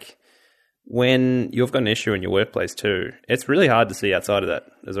 that like when you've got an issue in your workplace too, it's really hard to see outside of that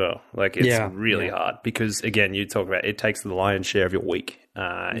as well. Like it's really hard because again, you talk about it takes the lion's share of your week,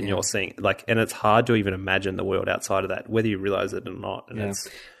 and you're seeing like, and it's hard to even imagine the world outside of that, whether you realize it or not. And it's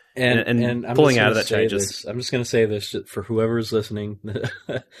and pulling out of that changes. I'm just going to say this for whoever is listening,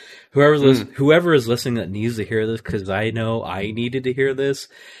 whoever is listening that needs to hear this, because I know I needed to hear this.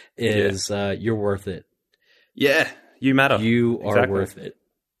 Is you're worth it. Yeah, you matter. You are worth it.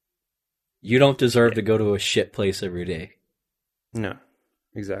 You don't deserve to go to a shit place every day. No,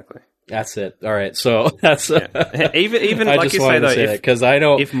 exactly. That's it. All right, so that's even I like you say though, because I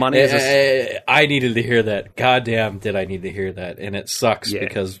don't. If money is, I needed to hear that. Goddamn, did I need to hear that? And it sucks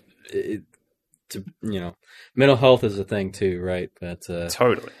because, mental health is a thing too, right? But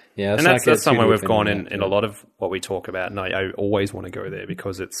totally. Yeah, and that's somewhere we've gone in a lot of what we talk about, and I always want to go there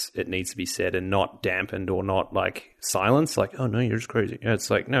because it needs to be said and not dampened or not like silenced. Like, oh no, you're just crazy. It's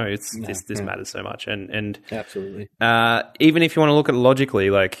like no, this matters so much, and absolutely. Even if you want to look at it logically,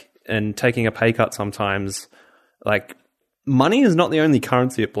 like, and taking a pay cut sometimes, like, money is not the only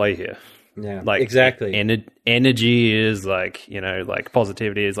currency at play here. Yeah, like exactly. Energy is like, like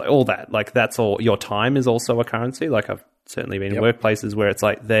positivity is like all that. Like that's all. Your time is also a currency. Like I've certainly been in workplaces where it's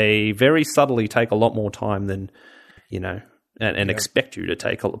like they very subtly take a lot more time than, and expect you to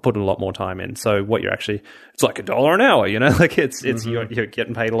put a lot more time in. So what you're actually, it's like $1 an hour, like it's you're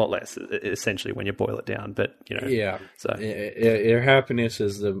getting paid a lot less essentially when you boil it down. But so your happiness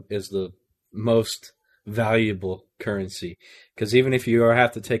is the most valuable currency, because even if you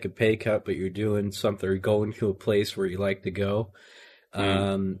have to take a pay cut, but you're doing something or going to a place where you like to go,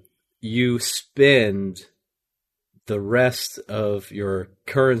 you spend the rest of your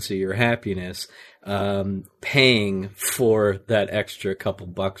currency, your happiness, paying for that extra couple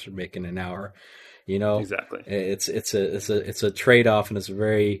bucks you're making an hour. Exactly. It's a trade off, and it's a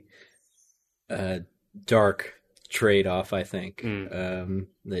very dark trade-off, I think,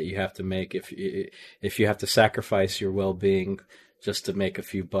 that you have to make if you have to sacrifice your well-being just to make a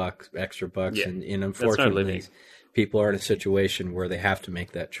few extra bucks. And unfortunately, people are in a situation where they have to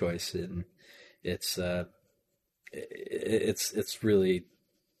make that choice, and it's really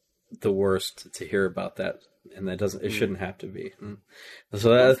the worst to hear about that. And that it shouldn't have to be.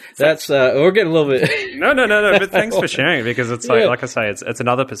 So that's we're getting a little bit. No. But thanks for sharing, because it's like I say, it's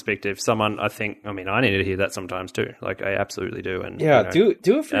another perspective. I need to hear that sometimes too. Like I absolutely do. And do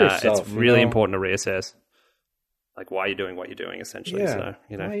it for yourself. It's really important to reassess, like why you're doing what you're doing. Essentially, so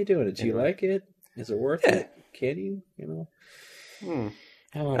why are you doing it? Do you like it? Is it worth it? Can you?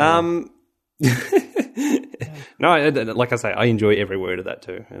 I don't know. No, like I say, I enjoy every word of that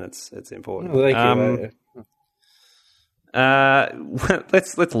too, and it's important. Well, thank you.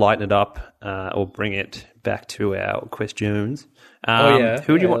 Let's lighten it up, or bring it back to our questions.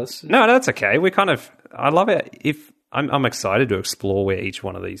 Who do you want? No, that's okay. I love it. I'm excited to explore where each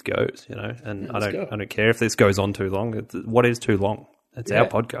one of these goes, and I don't care if this goes on too long. What is too long? It's our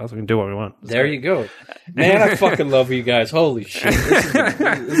podcast. We can do what we want. There you go. Man, I fucking love you guys. Holy shit.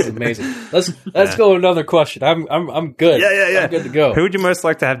 This is amazing. Let's go another question. I'm good. Yeah. I'm good to go. Who would you most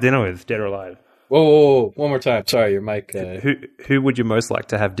like to have dinner with, dead or alive? Whoa. One more time. Sorry, your mic. Who would you most like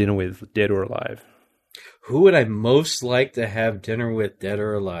to have dinner with, dead or alive? Who would I most like to have dinner with, dead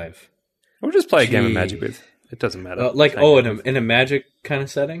or alive? We'll just play a game of Magic with. It doesn't matter. In a Magic kind of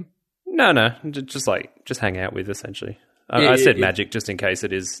setting? No. Just hang out with, essentially. I said Magic just in case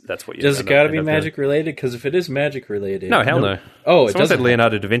that's what you. Does it got to be Magic related? Because if it is Magic related, no, hell no. Oh, someone said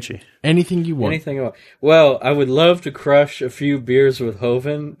Leonardo da Vinci. Anything you want. Anything you want. Well, I would love to crush a few beers with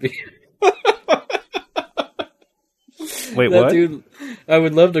Hoven. Wait, what? Dude, I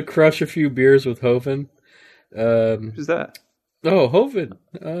would love to crush a few beers with Hoven. Who's that? Oh, Hoven,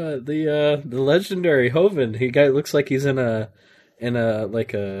 the legendary Hoven. Looks like he's in a what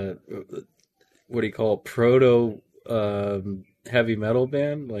do you call it? Proto heavy metal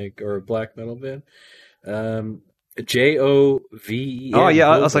band, or black metal band. Jove. Oh yeah,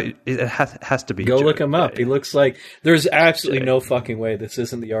 I was like, it has to be. Go Joe. look him up. Yeah. He looks like there's absolutely no fucking way this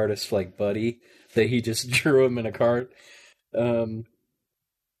isn't the artist like Buddy that he just drew him in a card. Are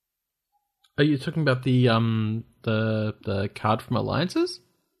you talking about the card from Alliances?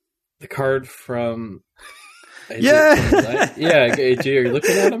 The card from. Yeah. Yeah. Jay, are you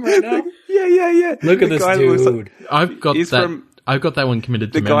looking at him right now? Yeah. Look at this dude. I've got that. I've got that one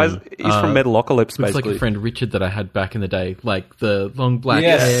committed to the guys. memory. He's from Metalocalypse, Looks basically. like a friend Richard that I had back in the day, like the long black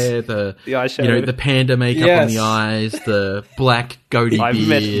hair, the eyeshadow, the panda makeup on the eyes, the black goatee I've beard,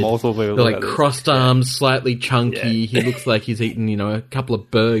 met multiple people. the crossed arms, slightly chunky. Yeah. He looks like he's eaten a couple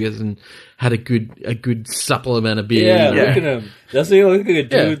of burgers and had a good supple amount of beer. Yeah, look at him. Doesn't he look like a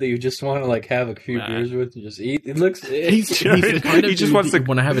dude that you just want to have a few beers with and just eat? It looks. He's the kind of dude that you want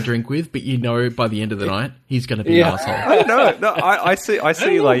to have a drink with, but by the end of the night he's going to be an asshole.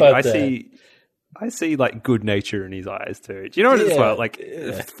 I see like good nature in his eyes too. Do you know what as well?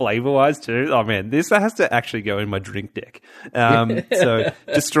 Flavor wise too. Oh man, this has to actually go in my drink deck. So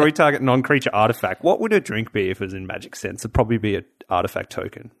destroy target non-creature artifact. What would a drink be if it was in Magic sense? It'd probably be an artifact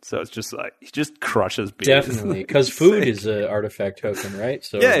token. So it's just like he just crushes beers. Definitely, because food is an artifact token, right?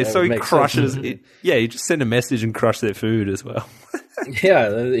 So so he crushes it. Yeah, you just send a message and crush their food as well.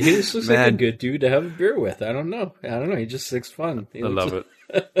 Yeah, he just looks like a good dude to have a beer with. I don't know. He just looks fun. I love it.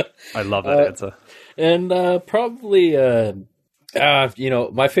 I love that answer. And probably,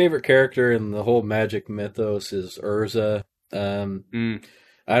 my favorite character in the whole Magic mythos is Urza.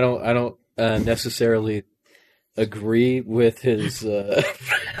 I don't necessarily agree with his. I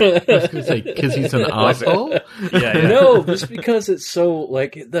was going to say because he's an asshole. No, just because it's so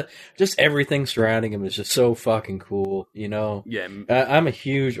just everything surrounding him is just so fucking cool. Yeah. I'm a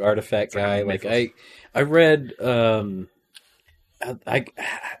huge artifact guy. I read. I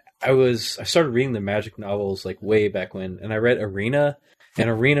started reading the Magic novels way back when, and I read Arena, and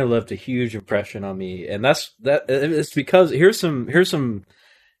Arena left a huge impression on me, and it's because here's some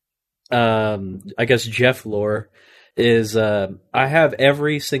I guess Jeff lore is I have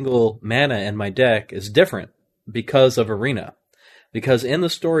every single mana in my deck is different because of Arena, because in the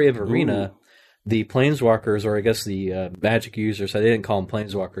story of Arena, the Planeswalkers, or I guess the Magic users, I didn't call them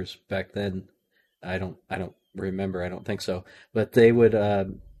Planeswalkers back then. I don't remember. I don't think so, but they would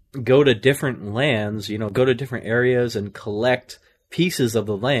go to different lands, go to different areas and collect pieces of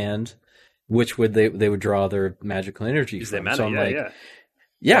the land, which they would draw their magical energy from. Their mana, so I'm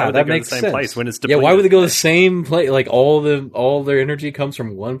yeah, that makes sense. Place when it's depleted? Why would they go to the same place? All their energy comes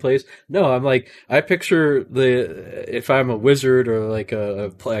from one place. No, I'm I picture if I'm a wizard or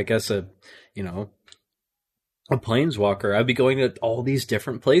a planeswalker, I'd be going to all these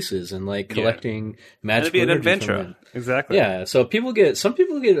different places and collecting magical energy. It'd be an adventure. Exactly. Yeah. So some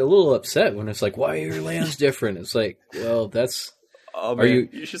people get a little upset when it's why are your lands different? It's well, that's. Oh, man,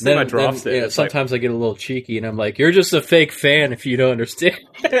 you should see my drafts there. Sometimes I get a little cheeky and I'm you're just a fake fan if you don't understand.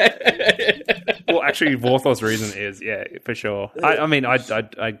 Well, actually, Vorthos' reason is, for sure. I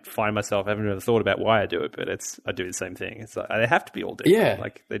find myself, I haven't really thought about why I do it, but I do the same thing. It's they have to be all different. Yeah.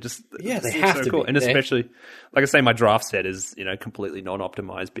 They have to cool. Be. And especially, like I say, my draft set is, completely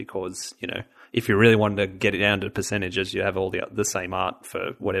non-optimized because, if you really wanted to get it down to percentages, you have all the same art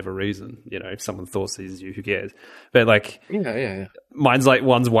for whatever reason. If someone thought sees you, who cares? But mine's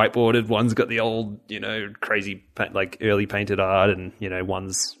one's whiteboarded, one's got the old, crazy early painted art, and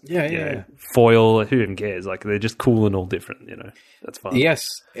one's foil. Who even cares? They're just cool and all different. That's fun. Yes,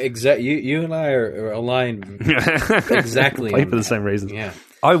 exactly. You and I are aligned exactly for the same reason. Yeah.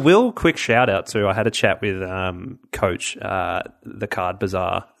 I will quick shout out to. I had a chat with Coach, the Card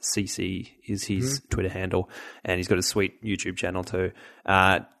Bazaar CC is his Twitter handle, and he's got a sweet YouTube channel too.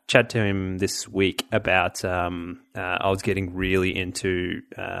 Chat to him this week about. I was getting really into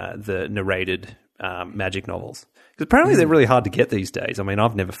the narrated Magic novels. Because apparently they're really hard to get these days. I mean,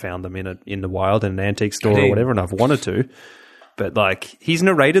 I've never found them in the wild in an antique store or whatever, and I've wanted to. But he's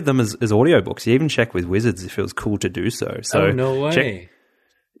narrated them as audiobooks. He even checked with Wizards if it was cool to do so. So no way.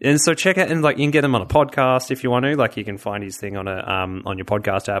 Check out, and you can get them on a podcast if you want to. You can find his thing on your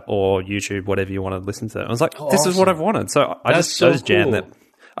podcast app or YouTube, whatever you want to listen to. I was this awesome. is what I've wanted. So I just jam cool. that.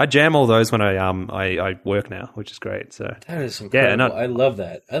 I jam all those when I work now, which is great. So that is incredible. I love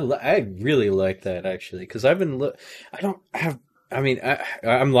that. I really like that actually, because I've been. I don't have. I mean,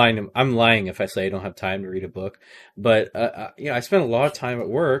 I'm lying. I'm lying if I say I don't have time to read a book. But I spend a lot of time at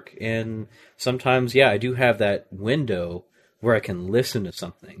work, and sometimes, I do have that window where I can listen to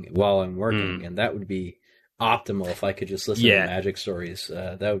something while I'm working, and that would be optimal if I could just listen to Magic stories.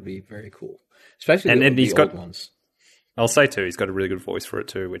 That would be very cool, especially the old ones. I'll say too, he's got a really good voice for it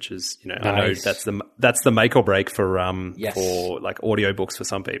too, which is, you know, Nice. I know that's the make or break for Yes. for like audiobooks for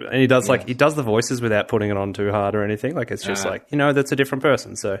some people. And he does he does the voices without putting it on too hard or anything. Like it's just like, you know, that's a different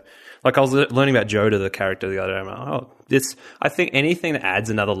person. So like I was learning about Joda, the character, the other day. I'm like, I think anything that adds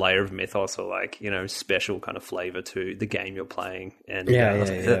another layer of mythos or like, you know, special kind of flavor to the game you're playing. And I was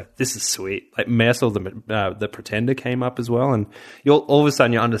like, this is sweet. Like Mercil, the Pretender came up as well, and you'll all of a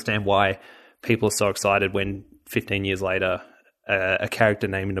sudden you understand why people are so excited when 15 years later, a character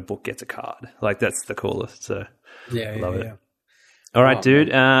name in a book gets a card. Like, that's the coolest. So, love it. All right, dude.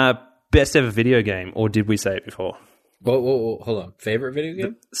 Best ever video game, or did we say it before? Whoa, hold on. Favorite video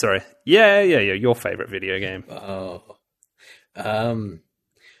game? Sorry. Yeah. Your favorite video game. Oh.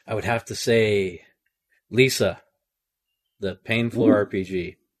 I would have to say Lisa, the Painful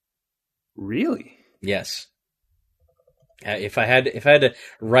RPG. Really? Yes. If I had to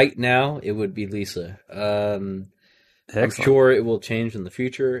right now, it would be Lisa. I'm sure it will change in the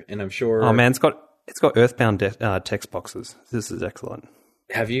future, and I'm sure. Oh man, it's got Earthbound text boxes. This is excellent.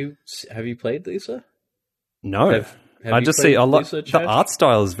 Have you played Lisa? No, I just see a lot. The art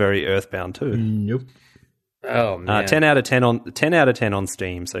style is very Earthbound too. Nope. Oh man, 10 out of 10 on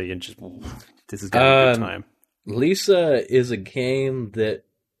Steam. So you just this is going to be a good time. Lisa is a game that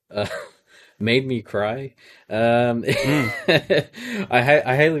made me cry. I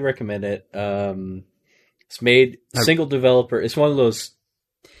highly recommend it. It's made single developer. It's one of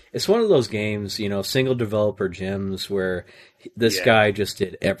those games, you know, single developer gems where this guy just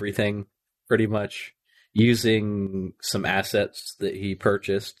did everything pretty much using some assets that he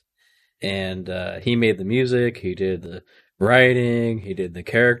purchased. And he made the music, he did the writing, he did the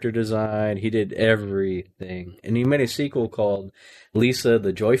character design, he did everything. And he made a sequel called Lisa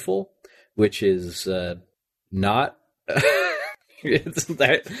the Joyful, which is not...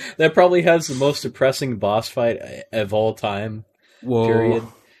 that probably has the most depressing boss fight of all time. Whoa. Period.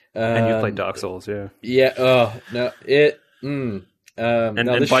 And you played Dark Souls, yeah. Yeah, no, it... and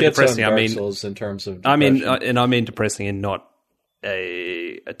by depressing, I mean... Souls in terms of depression. I mean depressing in not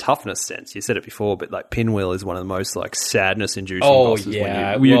a toughness sense. You said it before, but like Pinwheel is one of the most like sadness-inducing bosses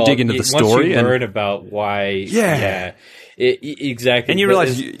when you dig into the story. Once you learn about why... exactly. And you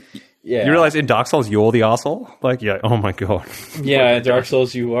realize... You realize in Dark Souls you're the asshole? Like, yeah, oh my god. Yeah, in Dark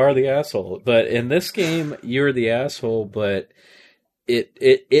Souls you are the asshole. But in this game, you're the asshole, but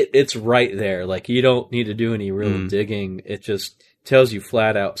it's right there. Like, you don't need to do any real digging. It just tells you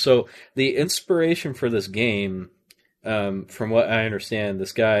flat out. So the inspiration for this game, from what I understand,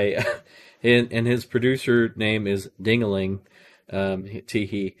 this guy, and his producer name is Dingaling,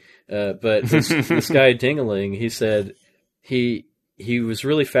 Teehee. But this guy Dingaling, he said he was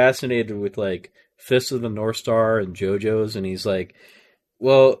really fascinated with like Fist of the North Star and JoJo's, and he's like,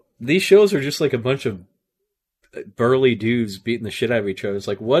 well, these shows are just like a bunch of burly dudes beating the shit out of each other. It's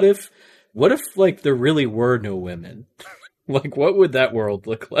like, what if like there really were no women? Like, what would that world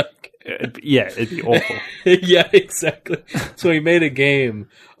look like? It'd be awful. Yeah, exactly. So he made a game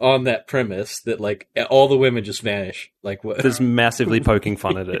on that premise that like all the women just vanish. Like, what? There's massively poking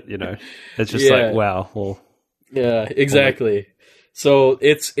fun at it, you know. It's just like, wow, well. Yeah, exactly. So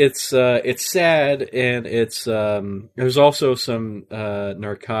it's sad, and it's there's also some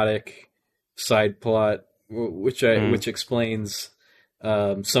narcotic side plot which explains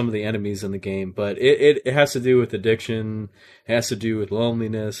some of the enemies in the game, but it has to do with addiction, it has to do with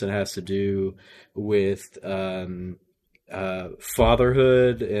loneliness, it has to do with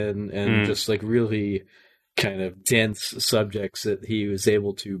fatherhood and just like really kind of dense subjects that he was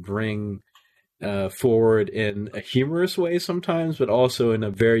able to bring forward in a humorous way sometimes, but also in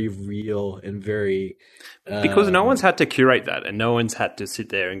a very real and very... because no one's had to curate that, and no one's had to sit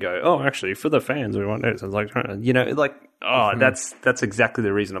there and go, oh, actually, for the fans, we want this. It's like, you know, like, that's exactly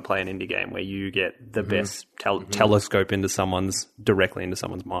the reason I play an indie game, where you get the best telescope directly into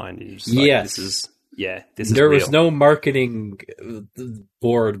someone's mind. You're just like, this is there real. Was no marketing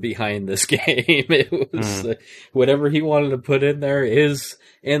board behind this game. It was whatever he wanted to put in there is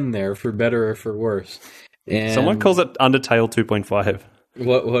in there, for better or for worse. And someone calls it Undertale 2.5.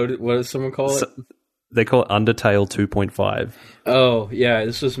 What does someone call it? They call it Undertale 2.5. Oh yeah,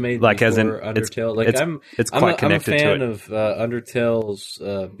 this was made like before as in Undertale. It's quite connected to it. I'm a fan of Undertale's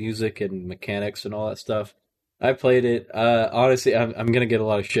music and mechanics and all that stuff. I played it. Honestly, I'm gonna get a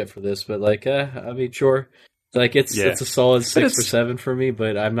lot of shit for this, but like, I mean, sure. Like, it's a solid 6 or 7 for me,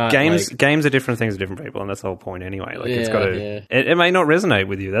 but I'm not. Games are different things to different people, and that's the whole point anyway. Like, it's got to. It may not resonate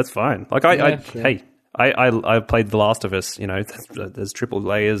with you. That's fine. Like, I played The Last of Us. You know, there's triple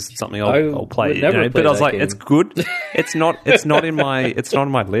layers. Something I'll play. You know, but I was like, it's good. It's not in my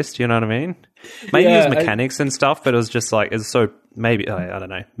list. You know what I mean? Maybe it was mechanics and stuff, but it was just like it's so maybe I don't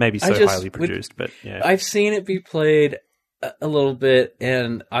know, maybe so highly produced. But yeah, I've seen it be played a little bit,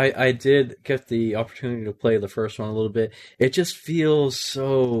 and I did get the opportunity to play the first one a little bit. It just feels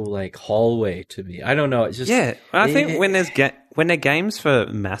so like hallway to me. I don't know. It's just I think when they're games for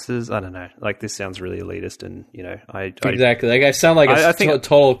masses, I don't know. Like this sounds really elitist, and you know, exactly. Like I sound like a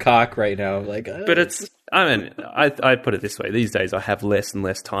total cock right now. Like, but it's. I mean, I put it this way: these days, I have less and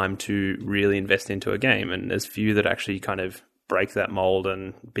less time to really invest into a game, and there's few that actually kind of break that mold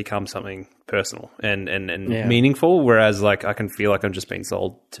and become something personal and meaningful. Whereas, like, I can feel like I'm just being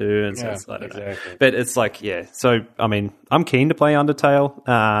sold to, and so it's, I don't know. But it's like, So, I mean, I'm keen to play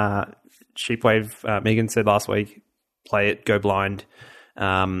Undertale. Sheepwave, Megan said last week, play it, go blind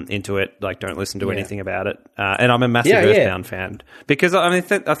into it. Like, don't listen to anything about it. And I'm a massive Earthbound fan because I mean, I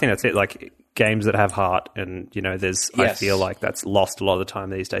think that's it. Like, games that have heart, and you know, I feel like that's lost a lot of the time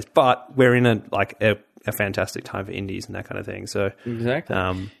these days. But we're in a fantastic time for indies and that kind of thing. So exactly.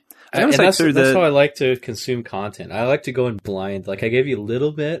 That's how I like to consume content. I like to go in blind. Like I gave you a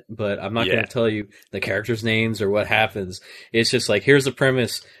little bit, but I'm not going to tell you the characters' names or what happens. It's just like, here's the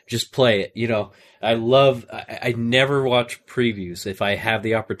premise, just play it. You know, I never watch previews. If I have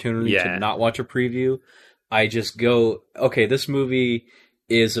the opportunity to not watch a preview, I just go, okay, this movie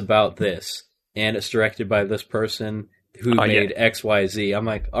is about this, and it's directed by this person who made X, Y, Z. I'm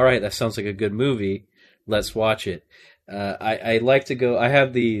like, all right, that sounds like a good movie. Let's watch it. I like to go. I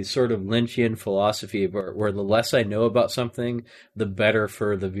have the sort of Lynchian philosophy where the less I know about something, the better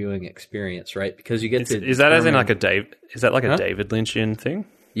for the viewing experience, right? Because you get to. Is that as in like a Dave? Is that like a David Lynchian thing?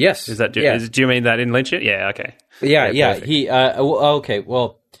 Yes. Is that? Do you mean that in Lynchian? Yeah. Okay. Yeah. He. Okay.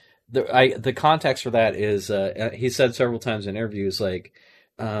 Well, the context for that is he said several times in interviews like.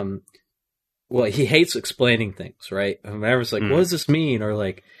 Well, he hates explaining things, right? Whenever it's like, what does this mean? Or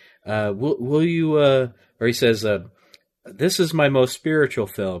like, will you, or he says, this is my most spiritual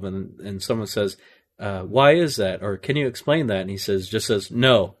film. And someone says, why is that? Or can you explain that? And he just says,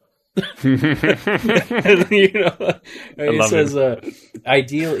 no. You know, he says,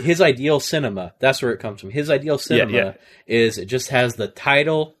 his ideal cinema, that's where it comes from. His ideal cinema is it just has the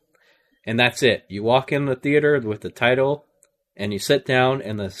title and that's it. You walk in the theater with the title, and you sit down,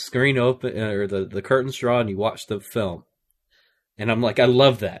 and the screen open, or the curtains draw, and you watch the film. And I'm like, I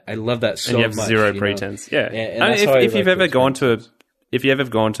love that. I love that so much. And you have zero pretense. Yeah. And I mean, if you've ever gone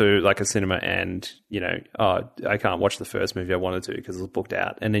to like a cinema and, you know, I can't watch the first movie I wanted to because it was booked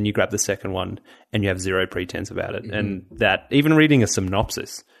out, and then you grab the second one and you have zero pretense about it. Mm-hmm. And that, even reading a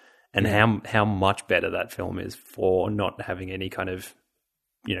synopsis and how much better that film is for not having any kind of,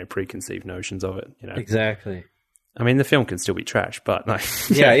 you know, preconceived notions of it, you know. Exactly. I mean, the film can still be trash, but like,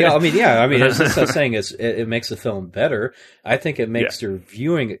 I mean, it's just not saying it makes the film better. I think it makes your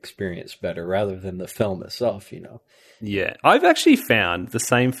viewing experience better rather than the film itself. You know. Yeah, I've actually found the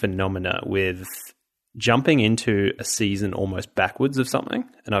same phenomena with jumping into a season almost backwards of something,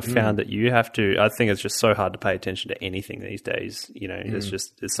 and I've found that you have to. I think it's just so hard to pay attention to anything these days. You know,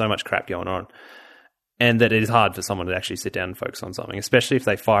 there's so much crap going on. And that it is hard for someone to actually sit down and focus on something, especially if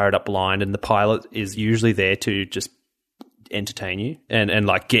they fire it up blind and the pilot is usually there to just entertain you and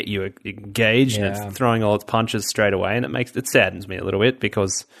like get you engaged and it's throwing all its punches straight away. And it saddens me a little bit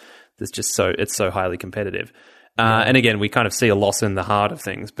because it's so highly competitive. And again, we kind of see a loss in the heart of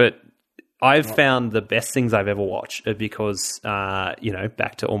things. But I've found the best things I've ever watched are because, you know,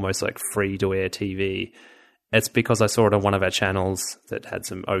 back to almost like free to air TV. It's because I saw it on one of our channels that had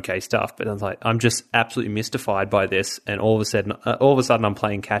some okay stuff, but I was like, I'm just absolutely mystified by this, and all of a sudden, I'm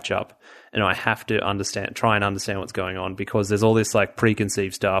playing catch up, and I have to try and understand what's going on because there's all this like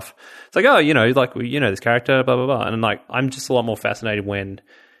preconceived stuff. It's like, oh, you know, like you know this character, blah blah blah, and like I'm just a lot more fascinated when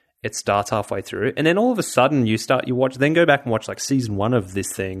it starts halfway through, and then all of a sudden then go back and watch like season 1 of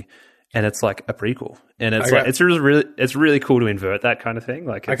this thing. And it's like a prequel, and it's really cool to invert that kind of thing.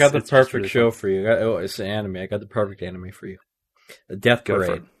 Like I got the perfect show for you. It's an anime. I got the perfect anime for you. Death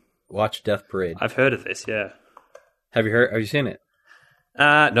Parade. Watch Death Parade. I've heard of this. Yeah. Have you seen it?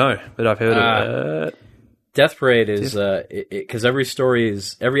 No, but I've heard of it. Death Parade is because every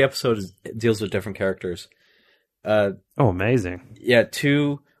episode deals with different characters. Oh, amazing! Yeah.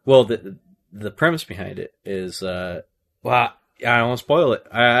 The premise behind it is I don't want to spoil it.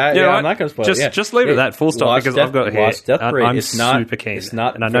 I'm not going to spoil it. Just leave it at that full stop because I've got here. Watch Death Parade. I'm super keen. It's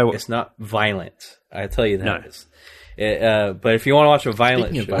not, and I know it's not violent. I tell you that. No. But if you want to watch a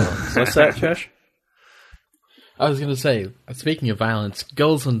violent show, what's that, Josh? I was going to say, speaking of violence,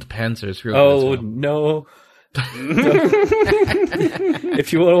 Girls and Panzer is really good as well. No. If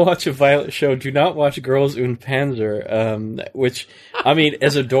you want to watch a violent show, do not watch Girls und Panzer, which, I mean,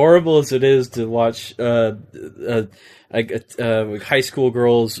 as adorable as it is to watch high school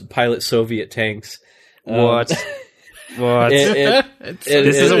girls pilot Soviet tanks. What? This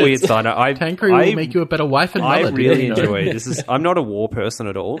is a weird sign. Tankery will make you a better wife and mother. I really enjoy it. I'm not a war person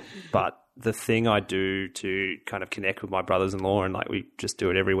at all, but the thing I do to kind of connect with my brothers-in-law, and like we just do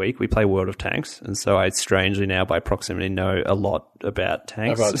it every week, we play World of Tanks, and so I strangely now by proximity know a lot about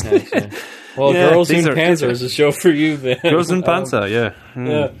tanks. Yeah. Well, yeah, Girls und Panzer is a show for you then. Girls und Panzer, yeah.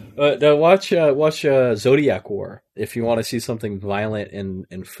 Yeah. Watch Zodiac War if you want to see something violent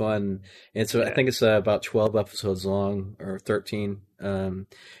and fun. And so I think it's about 12 episodes long, or 13.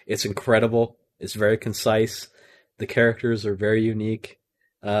 It's incredible. It's very concise. The characters are very unique.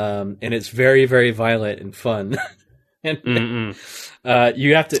 And it's very, very violent and fun. And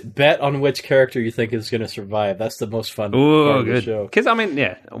you have to bet on which character you think is going to survive. That's the most fun part of the show. Because I mean,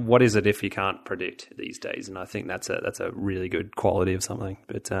 what is it if you can't predict these days? And I think that's a really good quality of something.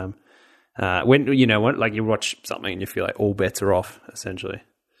 But when like you watch something and you feel like all bets are off, essentially.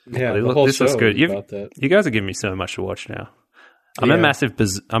 Yeah, this looks good. You guys are giving me so much to watch now. I'm a massive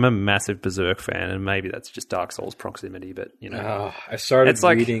Berserk fan, and maybe that's just Dark Souls proximity. But I started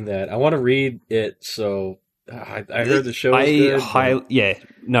reading that. I want to read it, so I heard the show is good.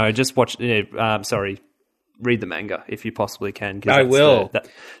 Just watch. Read the manga if you possibly can. I will.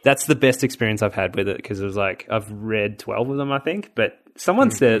 That's the best experience I've had with it, because it was like I've read 12 of them, I think, but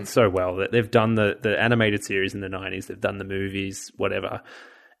someone said so well that they've done the animated series in the 90s, they've done the movies, whatever,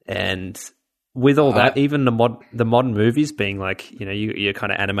 and with all that, even the modern movies being like, you're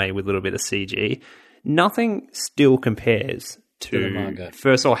kind of animated with a little bit of CG, nothing still compares to the manga.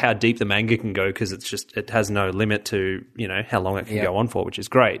 First of all, how deep the manga can go, because it has no limit to, how long it can go on for, which is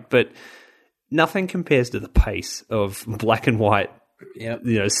great. But nothing compares to the pace of black and white,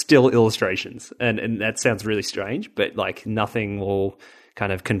 still illustrations. And that sounds really strange, but like nothing will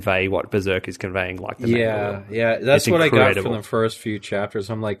kind of convey what Berserk is conveying like the manga will. Yeah. That's what incredible. I got from the first few chapters.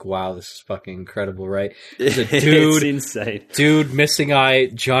 I'm like, wow, this is fucking incredible, right? There's a dude, it's insane. Dude, missing eye,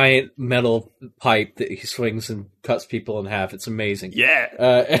 giant metal pipe that he swings and cuts people in half. It's amazing. Yeah.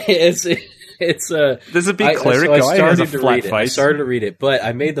 It's there's a big cleric guy who has a flat face. I started to read it, but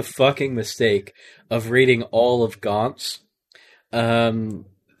I made the fucking mistake of reading all of Gaunt's. Do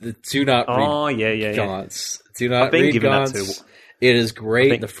not read Gaunt's. Do not read Gaunt's. It is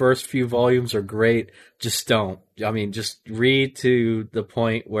great. The first few volumes are great. Just don't. I mean, just read to the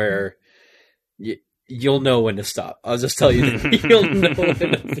point where you'll know when to stop. I'll just tell you, you'll know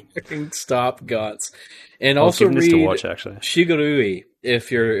when to fucking stop Gaunt's. And also read to watch, actually. Shigurui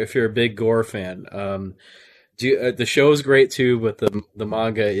if you're a big gore fan. The show is great too, but the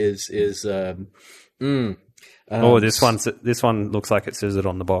manga is this one looks like it says it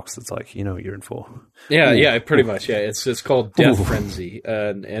on the box. It's like, you know what you're in for. Yeah, pretty much. Yeah, it's called Death Frenzy,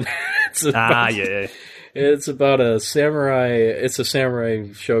 and it's about, it's about a samurai. It's a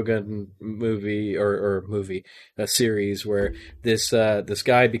samurai shogun movie or a series where this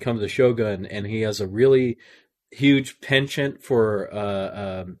guy becomes a shogun, and he has a really huge penchant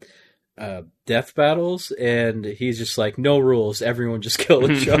for death battles, and he's just like, no rules, everyone just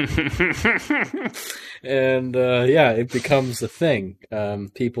kill each other. And it becomes a thing.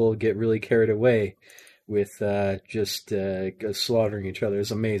 People get really carried away with just slaughtering each other.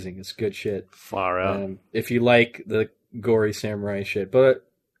 It's amazing. It's good shit. Far out. If you like the gory samurai shit, but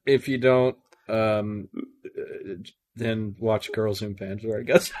if you don't, then watch Girls und Panzer, I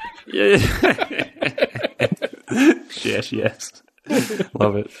guess. Yes.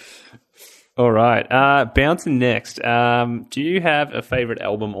 Love it. All right. Bouncing next. Do you have a favorite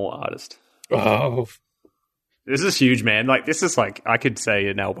album or artist? Oh, this is huge, man. Like, this is like, I could say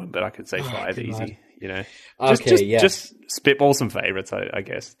an album, but I could say five easy. Just spitball some favorites, I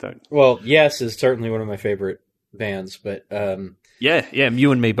guess. Well, Yes is certainly one of my favorite bands, but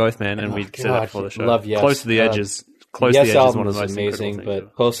you and me both, man. And we said that before the show. Love Yes. Close to the Edges. Close to the Edge is one of the most amazing,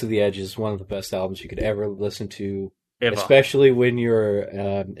 but Close to the Edge is one of the best albums you could ever listen to. Ever. Especially when you're,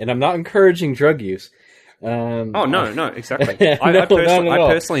 and I'm not encouraging drug use. No, exactly. I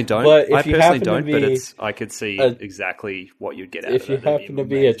personally don't. But I could see exactly what you'd get out of it. If you happen to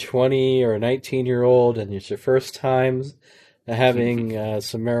be a 20 or a 19-year-old and it's your first time having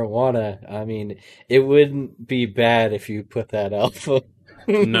some marijuana, I mean, it wouldn't be bad if you put that album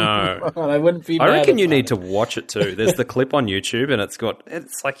No. I wouldn't be. I mad reckon you about need it. to watch it too. There's the clip on YouTube, and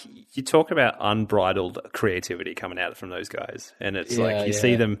it's like you talk about unbridled creativity coming out from those guys, and it's like you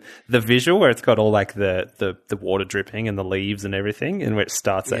see them, the visual where it's got all like the water dripping and the leaves and everything, and where it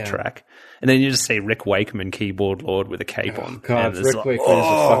starts that track, and then you just see Rick Wakeman, keyboard lord, with a cape on. God, and Rick like, Wakeman is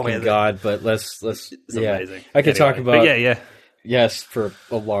a fucking god. But let's It's amazing. I could talk Anyway, about but yes for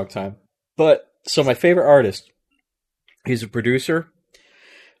a long time. But so my favorite artist, he's a producer.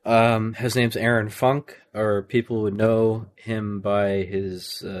 His name's Aaron Funk, or people would know him by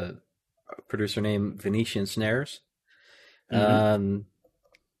his producer name Venetian Snares.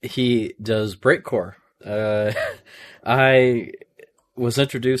 He does breakcore. I was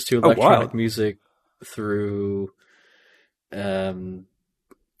introduced to electronic music through, God,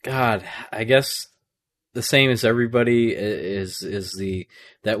 I guess the same as everybody is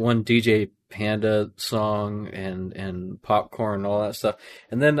that one DJ Panda song and Popcorn and all that stuff.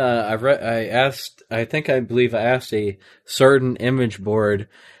 And then I asked a certain image board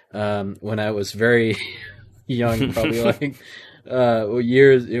when I was very young, probably like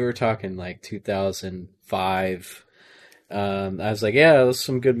years. We were talking like 2005. I was like, yeah, there's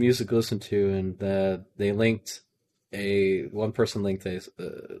some good music to listen to, and they linked one person linked a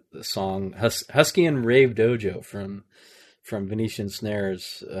song Husky and Rave Dojo from Venetian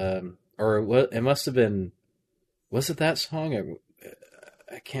Snares. Or what? It must have been. Was it that song?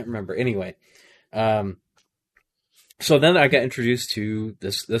 I can't remember. Anyway, so then I got introduced to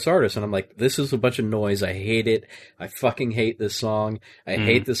this artist, and I'm like, this is a bunch of noise. I hate it. I fucking hate this song. I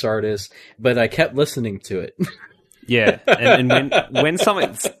hate this artist. But I kept listening to it. Yeah, and when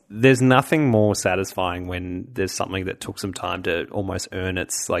something, there's nothing more satisfying when there's something that took some time to almost earn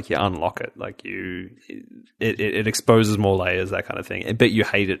its, like, you unlock it, like it exposes more layers, that kind of thing. But you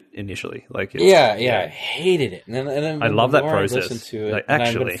hate it initially, like I hated it, and then I love that process. I listened to it, like, and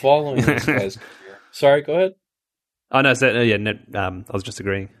actually, I've been following this guy's career. Sorry, go ahead. Oh no, I was just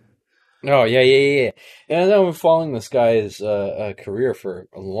agreeing. Oh yeah. And I've been following this guy's career for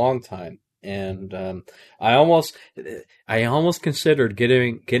a long time. And I almost considered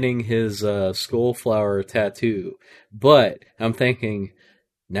getting his skullflower tattoo, but I'm thinking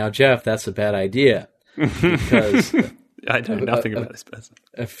now, Jeff, that's a bad idea because I know nothing about this person.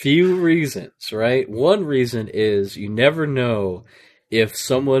 A few reasons, right? One reason is you never know if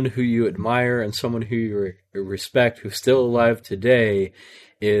someone who you admire and someone who you respect, who's still alive today,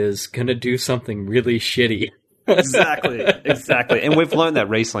 is gonna do something really shitty. Exactly. And we've learned that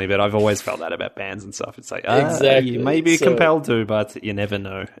recently, but I've always felt that about bands and stuff. It's like, exactly. You may be compelled to, but you never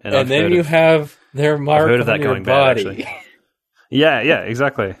know. And then you have their mark on your body. Yeah,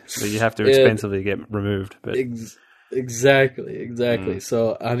 exactly. So you have to expensively get removed. But Exactly.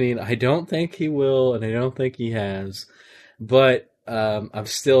 So, I mean, I don't think he will, and I don't think he has, but I'm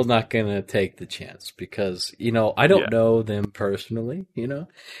still not going to take the chance because, I don't know them personally,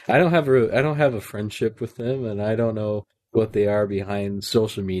 I don't have a friendship with them, and I don't know what they are behind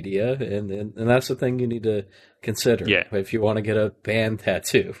social media, and that's the thing you need to consider if you want to get a band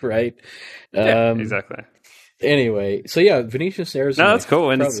tattoo, right? Yeah, exactly. Anyway, so yeah, Venetian Snares that's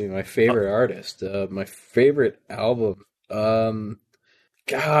cool. And probably my favorite artist. My favorite album.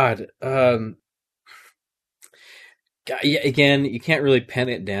 Again, you can't really pin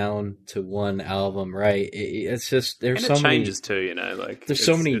it down to one album, right? It's just there's so many changes too, like there's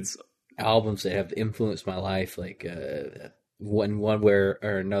so many albums that have influenced my life, like one way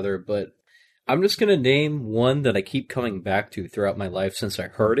or another. But I'm just gonna name one that I keep coming back to throughout my life since I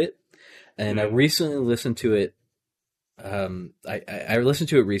heard it, and I recently listened to it. I listened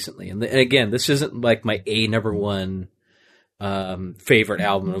to it recently, and again, this isn't like my number one favorite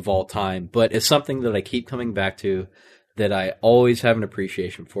album of all time, but it's something that I keep coming back to, that I always have an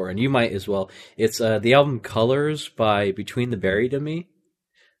appreciation for, and you might as well. It's the album Colors by Between the Buried and Me.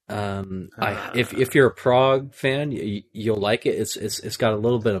 If you're a prog fan, you'll like it. It's got a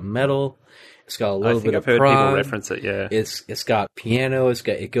little bit of metal. It's got a little bit of prog. I've heard people reference it. Yeah, it's got piano.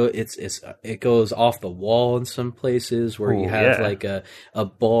 It goes off the wall in some places where you have like a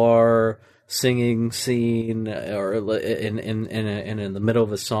bar singing scene, or in the middle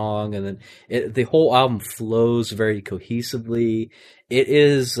of a song, and then the whole album flows very cohesively. It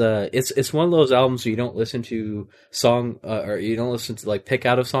is it's one of those albums where you don't listen to song or you don't listen to like pick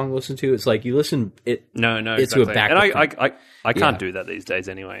out a song to listen to. It's like you listen exactly. To a back. And I can't do that these days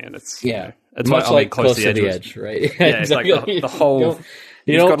anyway, and it's it's much like Close to the Edge, right? Yeah, it's like the whole.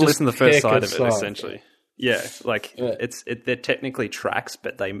 You've got to listen to the first side of it, essentially. Yeah, like they're technically tracks,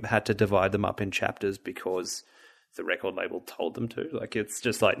 but they had to divide them up in chapters because the record label told them to. Like, it's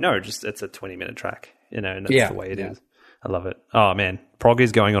just like, no, it's a 20-minute track, and that's the way it is. I love it. Oh man, prog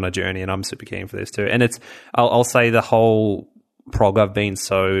is going on a journey, and I'm super keen for this too. And I'll say the whole prog, I've been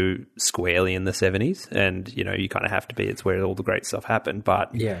so squarely in the 70s, and you know, you kind of have to be. It's where all the great stuff happened.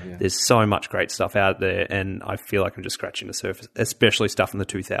 But there's so much great stuff out there, and I feel like I'm just scratching the surface, especially stuff in the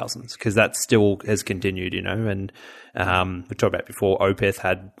 2000s, because that still has continued, you know. And we talked about before, Opeth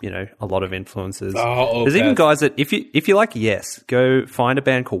had, you know, a lot of influences. There's even guys that if you like Yes, go find a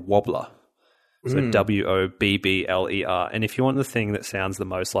band called Wobbler. So Wobbler. And if you want the thing that sounds the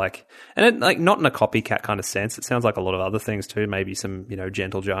most like, and it, like not in a copycat kind of sense, it sounds like a lot of other things too. Maybe some, you know,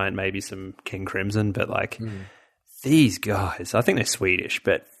 Gentle Giant, maybe some King Crimson, but like these guys, I think they're Swedish,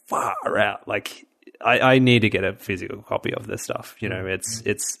 but far out. Like I need to get a physical copy of this stuff. You know, it's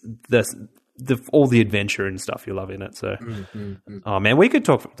the all the adventure and stuff you love in it. So, oh man, we could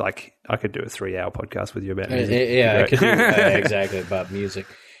talk, like I could do a 3-hour podcast with you about music. I could do exactly about music.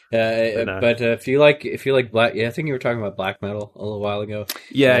 But if you like black, I think you were talking about black metal a little while ago.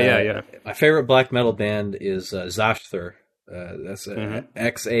 Yeah. My favorite black metal band is Zasthur. That's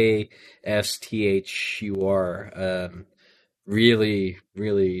Xasthur. Really,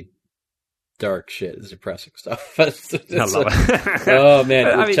 really dark shit. It's depressing stuff. I love it. Oh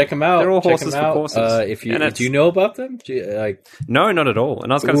man, check them out. They're all horses for courses. Do you know about them? No, not at all.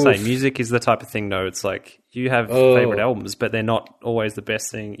 And I was going to say, music is the type of thing, though. It's like you have favorite albums, but they're not always the best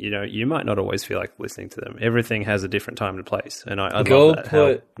thing. You know, you might not always feel like listening to them. Everything has a different time and place, and I love that,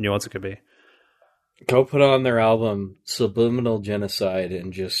 how nuanced it could be. Go put on their album Subliminal Genocide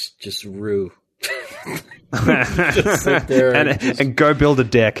and just rue. Just sit there and go build a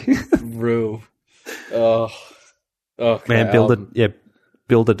deck. Rue. Oh man,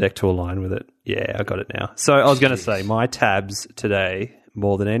 build a deck to align with it. Yeah, I got it now. So I was going to say, my tabs today,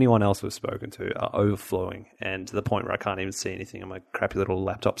 more than anyone else we've spoken to, are overflowing, and to the point where I can't even see anything on my crappy little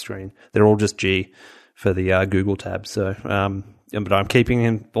laptop screen. They're all just G for the Google tabs. So, but I'm keeping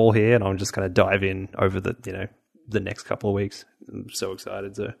them all here, and I'm just going to dive in over the next couple of weeks. I'm so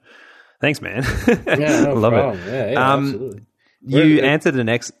excited. So, thanks, man. Yeah, no love problem. it. Yeah, absolutely. You answered the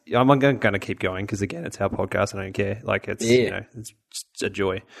next. I'm going to keep going because again, it's our podcast. I don't care. Like it's it's just a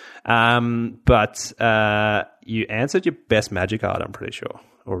joy. But you answered your best magic art. I'm pretty sure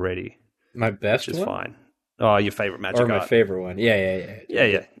already. My best, which is fine. Oh, your favorite magic art. Or my favorite one.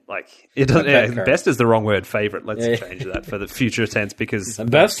 Yeah. Like it doesn't. Best is the wrong word. Favorite. Let's change that for the future tense, because the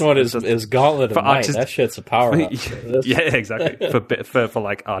best one is Gauntlet of Might. That shit's a power up. Yeah, exactly. for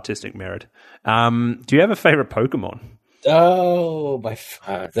like artistic merit. Do you have a favorite Pokemon? Oh,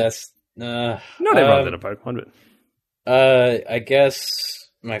 that's not everyone's in a Pokemon, but I guess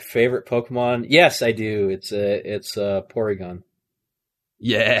my favorite Pokemon. Yes, I do. It's Porygon.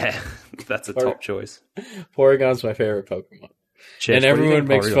 Yeah, that's a top choice. Porygon's my favorite Pokemon, and everyone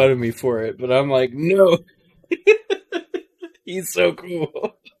makes fun of me for it. But I'm like, no, he's so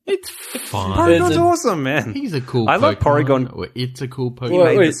cool. It's fun. Porygon's awesome, man. He's a cool. I love Porygon. It's a cool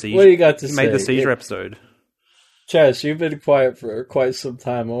Pokemon. What do you got to say? He made the seizure episode. Chaz, you've been quiet for quite some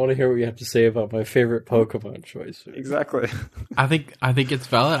time. I want to hear what you have to say about my favorite Pokemon choice. Exactly. I think it's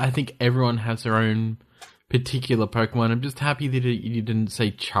valid. I think everyone has their own particular Pokemon. I'm just happy that you didn't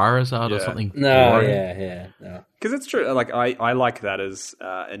say Charizard or something. No. Because it's true. Like I like that as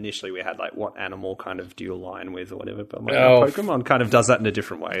initially we had like what animal kind of do you align with or whatever, but like, Pokemon kind of does that in a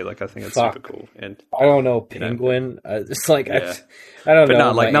different way. Like I think it's super cool. And I don't know, penguin. It's like I don't know.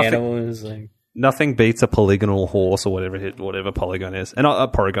 No, like my nothing. animal is like. Nothing beats a polygonal horse or whatever Polygon is. And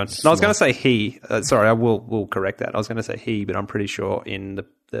Porygon. And I was going to say he. Sorry, I will correct that. I was going to say he, but I'm pretty sure in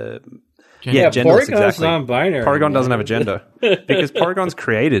the genderless, Porygon's exactly. non-binary. Porygon doesn't have a gender because Porygon's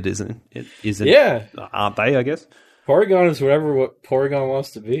created, isn't it? Yeah, aren't they? I guess Porygon is what Porygon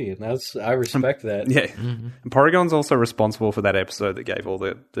wants to be, and I respect that. Yeah, and Porygon's also responsible for that episode that gave all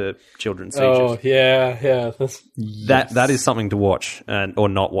the children seizures. Oh yeah. That is something to watch or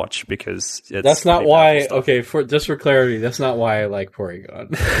not watch because that's not why. Okay, for clarity, that's not why I like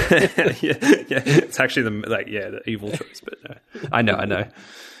Porygon. yeah, it's actually the evil choice, but no. I know.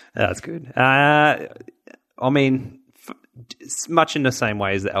 That's good. I mean, it's much in the same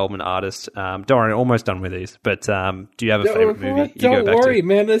way as the Elman artist. Dorian, almost done with these, but do you have a favorite movie? Don't worry,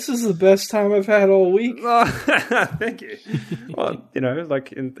 man. This is the best time I've had all week. Thank you. Well,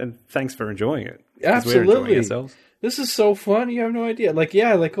 and thanks for enjoying it. Absolutely. We're enjoying ourselves. This is so fun. You have no idea. Like,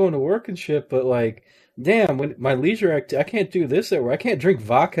 yeah, I like going to work and shit, but like, damn, when my leisure I can't do this at work. I can't drink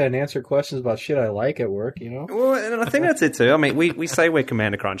vodka and answer questions about shit I like at work, you know? Well, and I think that's it too. I mean, we say we're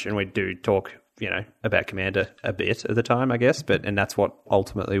Commander Crunch and we do talk, about Commander a bit at the time, I guess, and that's what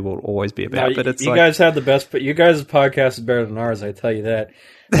ultimately will always be about. No, but it's you guys have the best, but you guys' podcast is better than ours, I tell you that.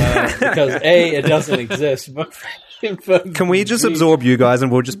 Because A, it doesn't exist, but can we just absorb you guys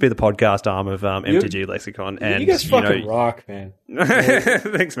and we'll just be the podcast arm of MTG Lexicon? And you guys fucking rock, man.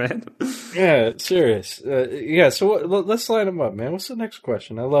 Thanks, man. Yeah, serious. So let's line them up, man. What's the next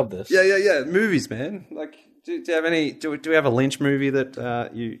question? I love this. Yeah. Movies, man. Like, do you have any? Do we have a Lynch movie that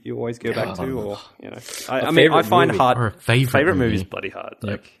you always go back to, or I find movie. hard. Or a favorite movie is movie. bloody hard.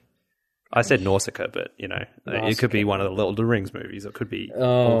 Yep. Like, I said Nausicaa, but it could be one of the Lord of the Rings movies. It could be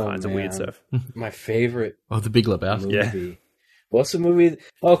all kinds of weird stuff. My favorite The Big Lebowski. movie. Yeah. What's the movie?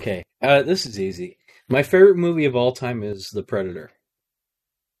 Okay, this is easy. My favorite movie of all time is The Predator.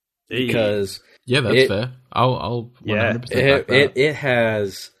 Because Yeah, that's fair. I'll 100% back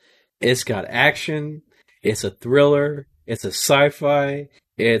that. it's got action, it's a thriller, it's a sci-fi,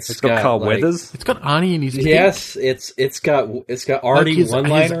 it's got Carl Weathers. It's got Arnie in his peak. Yes, it's got Arnie his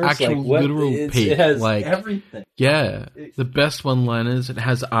one-liners, actual literal peak. It has like everything. Yeah, the best one-liners. It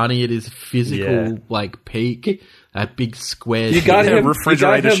has Arnie at his physical peak. That big square. You got him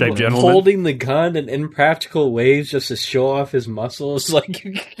refrigerator-shaped gentleman holding the gun in impractical ways just to show off his muscles. Like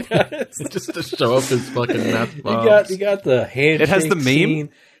you got, just to show off his fucking math. you got the handshake. It has the meme. Scene.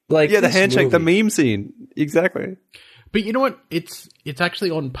 Like the handshake, movie. the meme scene. Exactly. But you know what? It's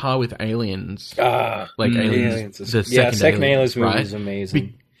actually on par with Aliens. Aliens. The second Aliens movie right? is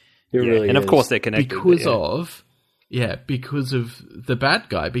amazing. It really and is. of course they're connected because of the bad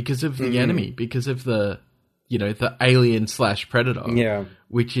guy, because of the enemy, because of the the alien / predator,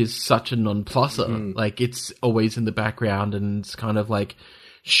 which is such a non-plusser. Like it's always in the background and it's kind of like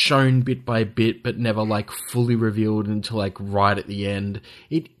shown bit by bit, but never like fully revealed until like right at the end.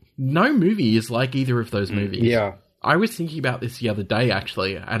 No movie is like either of those movies. Yeah. I was thinking about this the other day,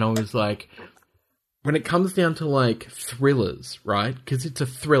 actually, and I was like, when it comes down to, like, thrillers, right? Because it's a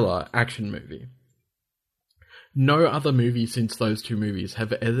thriller action movie. No other movie since those two movies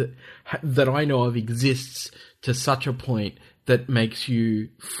that I know of exists to such a point that makes you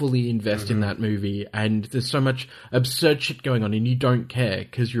fully invest in that movie, and there's so much absurd shit going on and you don't care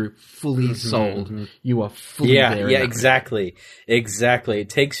because you're fully sold. You are fully there. Yeah, exactly. It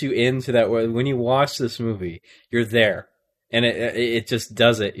takes you into that. When you watch this movie, you're there, and it just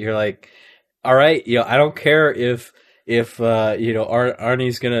does it. You're like, all right, I don't care if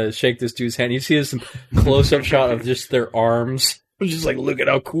Arnie's gonna shake this dude's hand. You see this close-up shot of just their arms. Just like, look at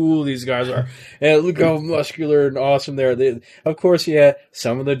how cool these guys are. And look how muscular and awesome they are. Of course,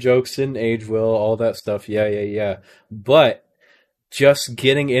 some of the jokes didn't age well, all that stuff. Yeah. But just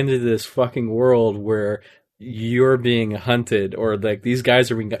getting into this fucking world where you're being hunted, or like these guys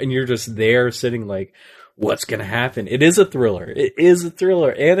are being, and you're just there sitting like, what's going to happen? It is a thriller.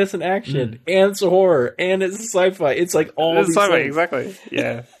 And it's an action, and it's a horror, and it's a sci-fi. It's like all these sci-fi, things. exactly.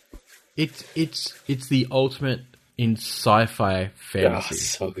 Yeah. It's the ultimate in sci-fi fantasy,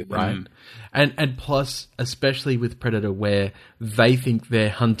 so good, right? And plus, especially with Predator, where they think they're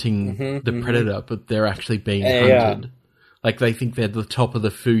hunting the predator, but they're actually being hunted. Yeah. Like they think they're the top of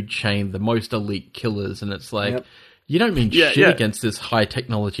the food chain, the most elite killers, and it's like you don't mean shit against this high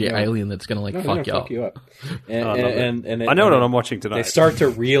technology alien that's going to fuck you up. And I know what I'm watching tonight. They start to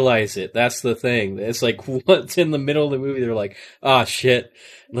realize it. That's the thing. It's like once in the middle of the movie, they're like, "Ah, shit!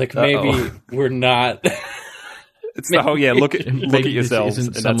 Like maybe we're not." It's the whole look at yourselves,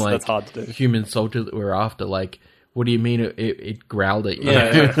 isn't and some that's hard to do. Human soldier that we're after. Like, what do you mean it growled at you?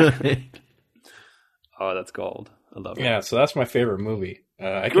 Yeah. Oh, that's gold. I love it. Yeah, so that's my favorite movie.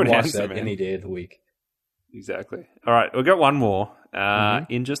 I can watch that any day of the week. Exactly. All right, we've got one more.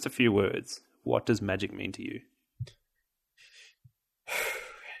 In just a few words, what does magic mean to you?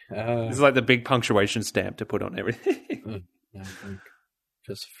 This is like the big punctuation stamp to put on everything. I think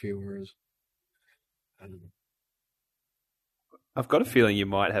just a few words. I don't know. I've got a feeling you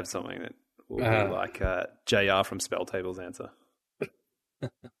might have something that will be like JR from Spell Table's answer.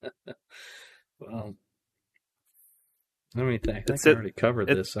 Well, let me think. I think I already covered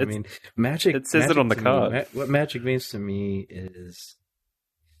this. I mean, magic. It says it on the card. What magic means to me is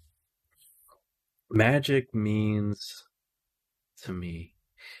magic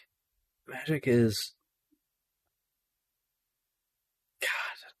is.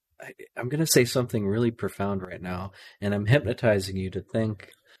 God, I'm going to say something really profound right now, and I'm hypnotizing you to think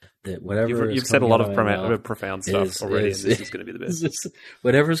that whatever you've said a lot of profound stuff already, and this is going to be the best.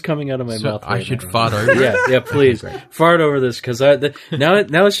 Whatever's coming out of my mouth. I should fart over. Yeah, please fart over this, because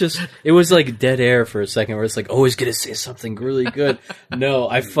now it's just, it was like dead air for a second where it's like, oh, he's going to say something really good. No,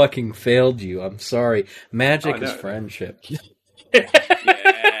 I fucking failed you. I'm sorry. Magic is friendship.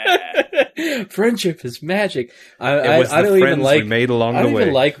 Friendship is magic. It was I the don't friends even like. we made along I the don't way.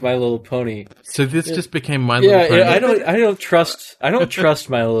 even like My Little Pony. So this just became My Little Pony. Yeah, I don't trust. I don't trust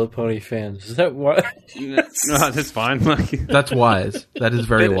My Little Pony fans. Is that what? No, that's fine. Like, That's wise. That is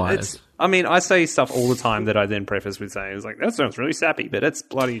very but wise. it's- I mean, I say stuff all the time that I then preface with saying, "It's like that sounds really sappy, but it's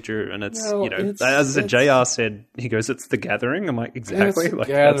bloody true." And it's No, as I said, JR said, he goes, "It's the gathering." I'm like, exactly. It's Like,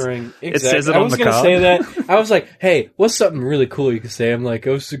 gathering. It Exactly. says it I on was the gonna card. say that. I was like, "Hey, what's something really cool you can say?" I'm like,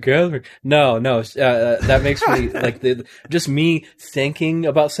 "Oh, it's the gathering." No, that makes me like just me thinking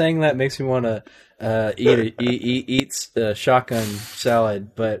about saying that makes me want to eat shotgun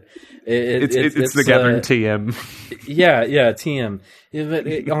salad. But it's the gathering TM. Yeah, TM. Yeah,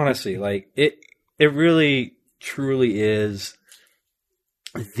 but honestly, like it really truly is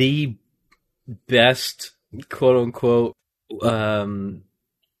the best quote unquote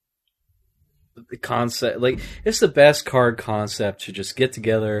concept. Like it's the best card concept to just get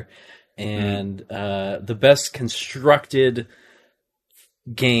together and the best constructed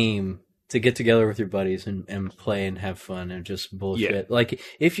game to get together with your buddies and play and have fun and just bullshit. Yeah. Like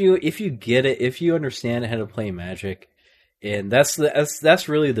if you get it, if you understand how to play Magic, and that's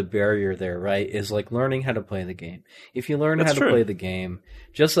really the barrier there, right? Is like learning how to play the game. If you learn That's how to true. play the game,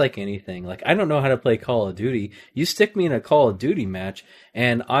 just like anything, like I don't know how to play Call of Duty. You stick me in a Call of Duty match,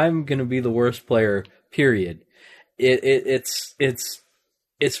 and I'm gonna be the worst player. Period. It's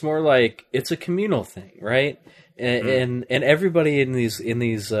more like it's a communal thing, right? And everybody in these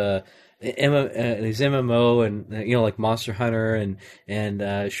MMO and like Monster Hunter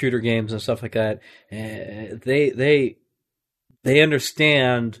and shooter games and stuff like that, they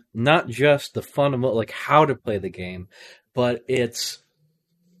understand not just the fundamental, like how to play the game, but it's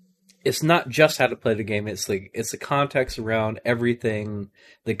not just how to play the game. It's the context around everything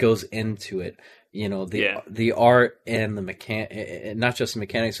that goes into it. The art and the not just the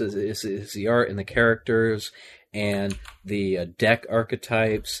mechanics, is the art and the characters and the deck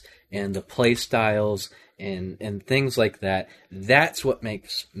archetypes and the play styles and things like that. That's what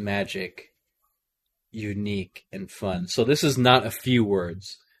makes Magic unique and fun. So this is not a few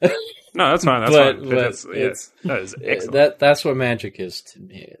words. No, that's fine. That's But- fine. but That is excellent. That's what Magic is to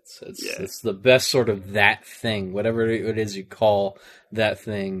me. It's the best sort of that thing, whatever it is you call that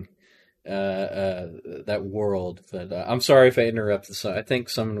thing, that world. But I'm sorry if I interrupted. So I think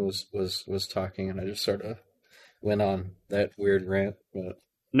someone was talking, and I just sort of went on that weird rant. But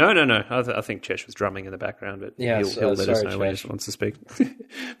No. I think Chesh was drumming in the background, but Yeah, he'll let us sorry, know when Chesh. he wants to speak.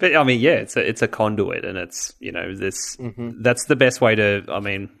 But I mean, yeah, it's a conduit, and it's this. That's the best way to. I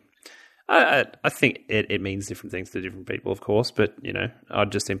mean, I think it means different things to different people, of course. But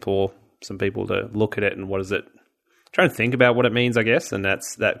I'd just implore some people to look at it and what is it. Try and think about what it means, I guess, and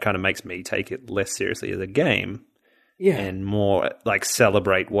that kind of makes me take it less seriously as a game. yeah, And more like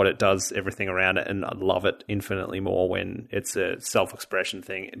celebrate what it does, everything around it, and I love it infinitely more when it's a self-expression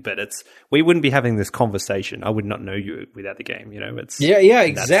thing. But we wouldn't be having this conversation. I would not know you without the game. It's yeah,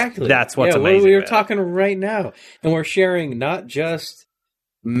 exactly. That's what's yeah, amazing. We were about it. talking right now, and we're sharing not just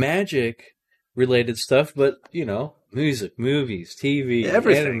Magic related stuff, but music, movies, TV,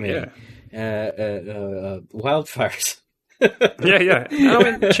 Everything, anime, wildfires. Yeah. I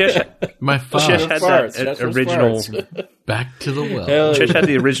mean, Chesh My Chesh farm. had farts. that That's what's original. farts. Back to the well. Hell Chesh had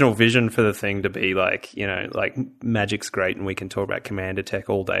the original vision for the thing to be like Magic's great, and we can talk about Commander Tech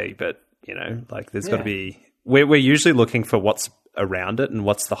all day, but like there's got to be. We're usually looking for what's around it and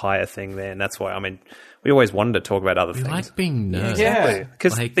what's the higher thing there, and that's why we always wanted to talk about other We things. like being nerds. Yeah.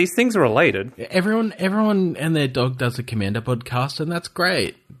 Because Like- these things are related. Everyone and their dog does a Commander podcast, and that's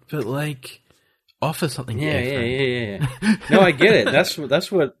great. But offer something different. Yeah. No, I get it.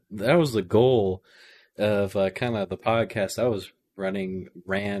 That was the goal of kind of the podcast I was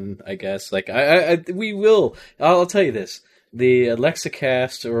ran, I guess. Like I'll tell you this. The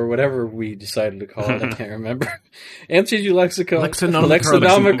Alexicast or whatever we decided to call it, I can't remember. MTG Lexicon.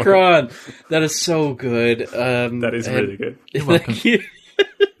 Lexicomicron. That is so good. That is really good. Thank you.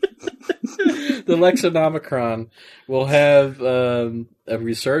 The Lexinomicron will have a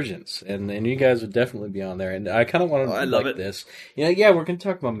resurgence, and you guys would definitely be on there. And I kind of want to love it. this. We're going to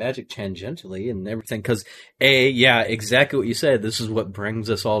talk about Magic tangentially and everything because exactly what you said. This is what brings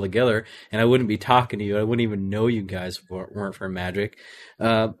us all together. And I wouldn't be talking to you. I wouldn't even know you guys if it weren't for Magic.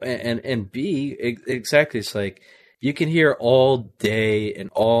 And B, exactly. It's like. You can hear all day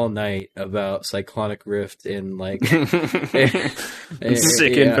and all night about Cyclonic Rift and Sick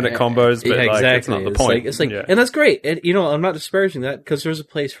infinite combos, but it's not the point. It's like, and that's great. And I'm not disparaging that because there's a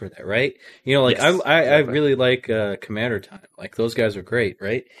place for that, right? Yes, I really like Commander Time. Like those guys are great,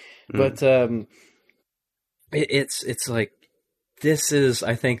 right? But it's like this is,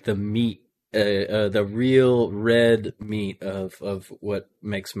 I think, the meat the real red meat of what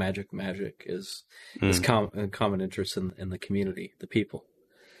makes magic is common interest in the community, the people.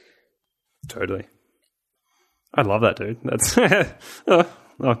 Totally. I love that, dude. That's I feel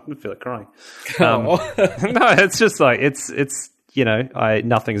like crying. No, it's just like it's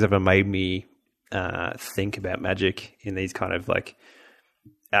nothing's ever made me think about magic in these kind of like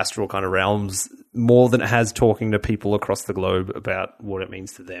astral kind of realms more than it has talking to people across the globe about what it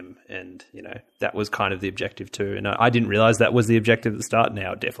means to them. And, that was kind of the objective too. And I didn't realize that was the objective at the start.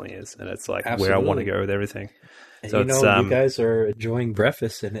 Now it definitely is. And it's like Absolutely. Where I want to go with everything. And so you guys are enjoying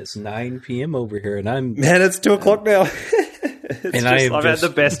breakfast and it's 9 p.m. over here and Man, it's 2 o'clock now. I've had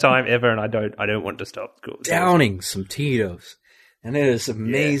the best time ever and I don't want to stop. Cool. Downing some Tito's. And it is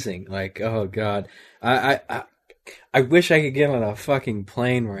amazing. Yeah. Like, oh God. I wish I could get on a fucking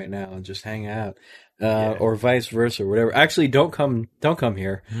plane right now and just hang out, or vice versa, or whatever. Actually, don't come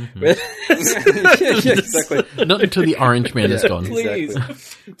here. Mm-hmm. Exactly. Not until the orange man is gone. Please,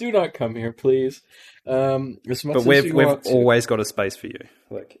 do not come here, please. As much but we've always got a space for you.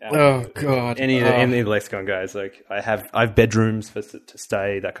 Like, oh God, any of the Lexicon guys, like I've bedrooms to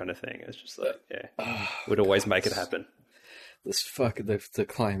stay, that kind of thing. It's just like, we'd always make it happen. This the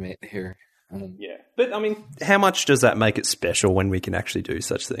climate here. But I mean, how much does that make it special when we can actually do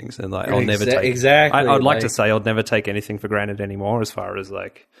such things? And like, I'll never take exactly. I'd like to say I'll never take anything for granted anymore, as far as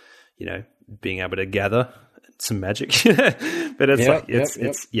like, being able to gather some magic. But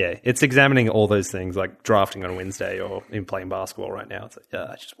it's it's examining all those things, like drafting on Wednesday or in playing basketball right now. It's like,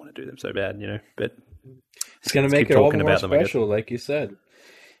 I just want to do them so bad, But it's going to make it all more special, like you said.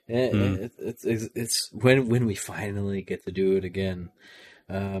 It's when we finally get to do it again.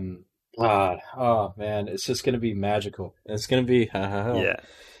 Oh man, it's just gonna be magical. It's gonna be it's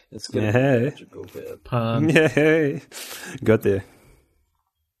gonna be magical. Pun. Yeah, got there.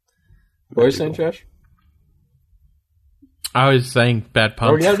 What are you saying, Josh? I was saying bad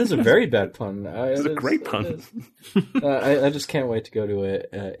pun. Oh yeah, this is a very bad pun. It's a great pun. I just can't wait to go to a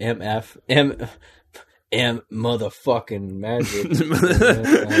M motherfucking magic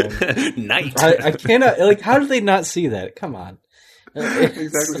night. I cannot, like, how did they not see that? Come on.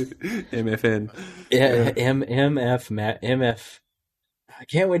 Exactly. MFN. Yeah, MF. I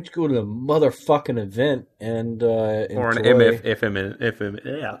can't wait to go to the motherfucking event and or an FM.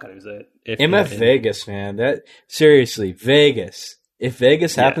 Yeah, I can't even say it. MF Vegas, man. That seriously, Vegas. If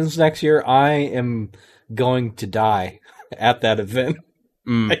Vegas happens next year, I am going to die at that event.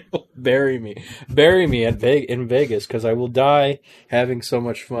 Bury me in Vegas because I will die having so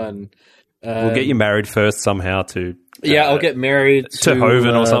much fun. We'll get you married first somehow to. I'll get married to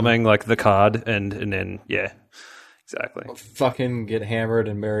Hoven or something, like the card, and then exactly. I'll fucking get hammered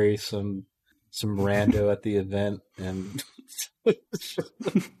and marry some rando at the event, and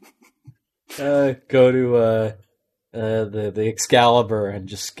go to the Excalibur and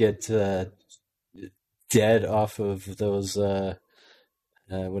just get dead off of those.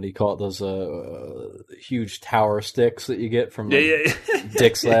 What do you call it? Those huge tower sticks that you get from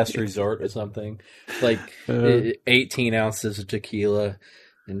Dick's Last Resort or something. Like 18 ounces of tequila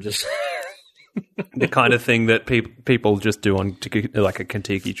and just... the kind of thing that people just do on like a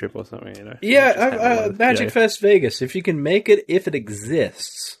Kentucky trip or something, Yeah, Magic Fest Vegas. If you can make it, if it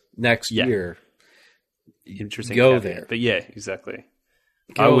exists next year, interesting. Go there. But yeah, exactly.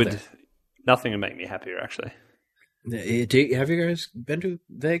 Nothing would make me happier, actually. Have you guys been to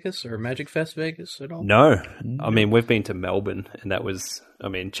Vegas or Magic Fest Vegas at all? No. I mean, we've been to Melbourne, and that was... I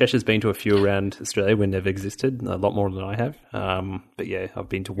mean, Cheshire's been to a few around Australia when they've existed, a lot more than I have. But yeah, I've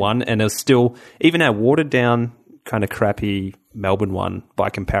been to one, and there's still... Even our watered-down, kind of crappy Melbourne one, by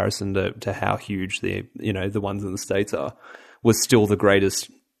comparison to how huge the ones in the States are, was still the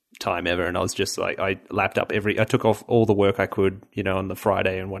greatest time ever. And I was just like, I took off all the work I could, on the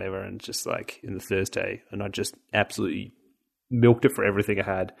Friday and whatever, and just like in the Thursday, and I just absolutely milked it for everything I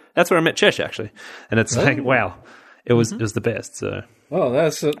had. That's where I met Chesh, actually, and it's like, wow, it was the best. So,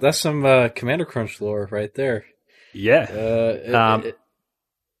 that's some Commander Crunch lore right there. Yeah.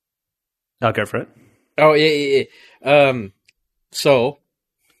 I'll go for it. Oh yeah. So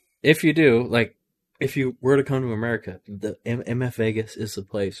if you do, like, if you were to come to America, the MF Vegas is the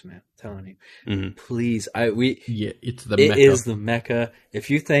place, man. I'm telling you. Mm-hmm. Please, it's the Mecca. It is the Mecca. If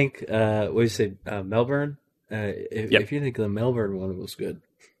you think, what do you say, Melbourne? If you think the Melbourne one was good,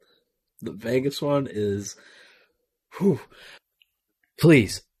 the Vegas one is,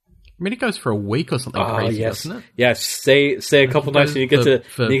 please. I mean, it goes for a week or something crazy, doesn't it? Yeah, stay a couple nights, and you get to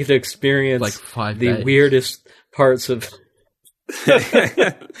experience like 5 the days. Weirdest parts of.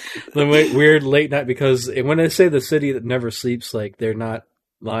 The weird late night, because when I say the city that never sleeps, like, they're not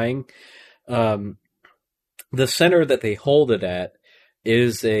lying. the center that they hold it at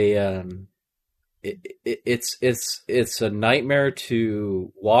is it's a nightmare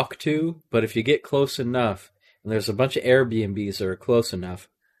to walk to, but if you get close enough, and there's a bunch of Airbnbs that are close enough,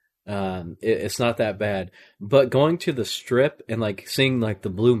 it's not that bad. But going to the Strip and like seeing like the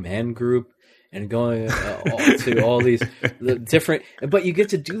Blue Man Group and going to all these different, but you get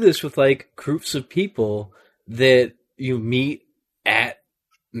to do this with like groups of people that you meet at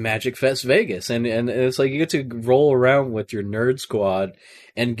Magic Fest Vegas, and it's like you get to roll around with your nerd squad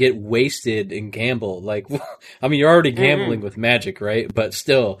and get wasted and gamble. Like, I mean, you're already gambling with Magic, right? But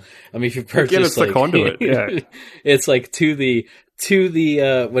still, I mean, if you purchase, give us the conduit, yeah, it's like to the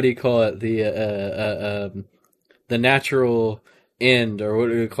what do you call it? The natural end, or what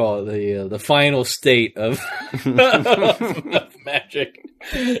do you call it? The final state of, of Magic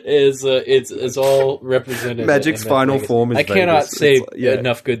is it's all represented. Magic's final Vegas. form is I cannot Vegas. say Yeah.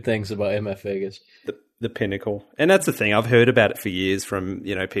 enough good things about MF Vegas. The pinnacle. And that's the thing. I've heard about it for years from,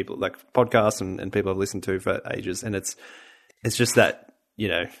 people like podcasts and people I've listened to for ages. And it's just that,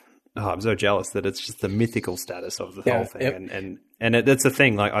 I'm so jealous that it's just the mythical status of the whole thing. Yep. And that's the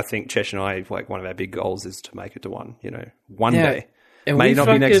thing. Like, I think Chesh and I, like, one of our big goals is to make it to one day. And may not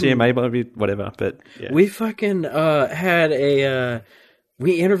be next year, may not be whatever, but yeah. We fucking had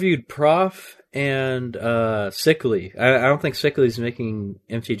we interviewed Prof and Sickly. I don't think Sickly's making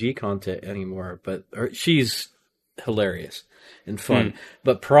MTG content anymore, but she's hilarious and fun.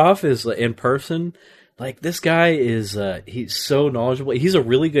 But Prof is in person. Like, this guy is he's so knowledgeable. He's a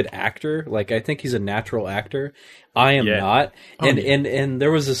really good actor. Like, I think he's a natural actor. I am not. And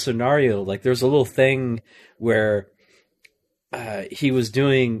there was a scenario, like there's a little thing where he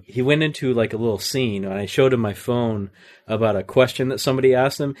went into like a little scene, and I showed him my phone about a question that somebody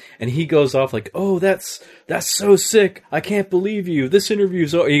asked him, and he goes off like, "Oh, that's so sick! I can't believe you. This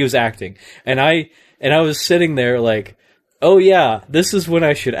interview's over." He was acting, and I was sitting there like, "Oh yeah, this is when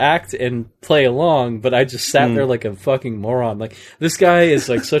I should act and play along," but I just sat there like a fucking moron. Like, this guy is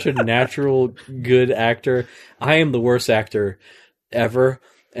like such a natural good actor. I am the worst actor ever.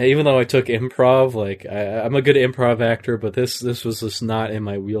 And even though I took improv, like I'm a good improv actor, but this was just not in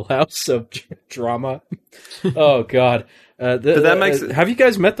my wheelhouse of drama. Oh God! But that makes it... Have you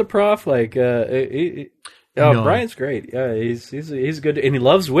guys met the Prof? Like, No. Brian's great. Yeah, he's good, and he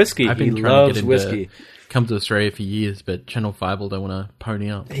loves whiskey. I've been he trying loves to get him whiskey. to come to Australia for years, but Channel 5 don't want to pony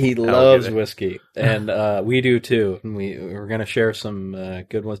up. He loves whiskey, and we do too. And we're gonna share some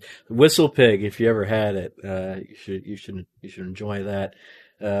good ones. Whistle Pig, if you ever had it, you should enjoy that.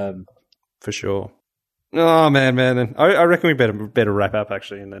 For sure. Oh man! I reckon we better wrap up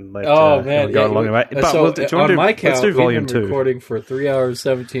actually, and then let go along the way. But on my count, let's do volume we've been 2. recording for 3 hours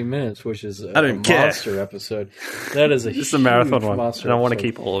 17 minutes, which is a monster episode. That is It's a marathon one, monster and I want to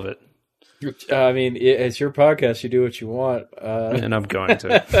episode. keep all of it. I mean, it's your podcast; you do what you want. And I'm going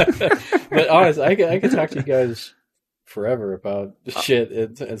to. But honestly, I can talk to you guys forever about shit.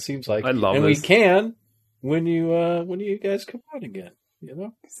 It seems like, I love and this. we can when you guys come on again.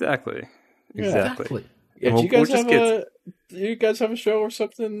 Exactly. Yeah. Yeah, We'll- do you guys we'll just do you guys have a show or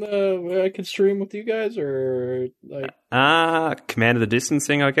something where I can stream with you guys, or like? Command of the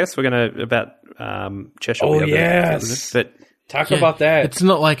Distancing, I guess. We're going to, about Cheshire. Oh, the other- yes. But Talk about that. It's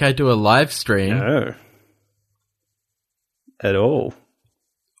not like I do a live stream. no. At all.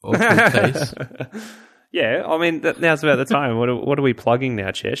 Or good taste. Yeah, I mean, now's about the time. What are we plugging now,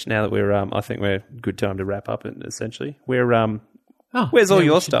 Chesh? Now that we're, I think we're good time to wrap up. Essentially, we're where's all we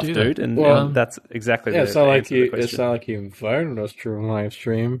your should stuff, do that. dude? And Well, that's exactly Yeah, the it's not like answer to the you. It's question. not like you invited us to a live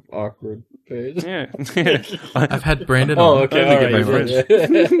stream. Awkward page. Yeah, I've had Brandon Oh, on. okay. I All think right.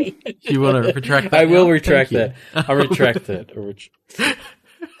 it Do you want to retract that? I will now? retract Thank that. I'll retract that.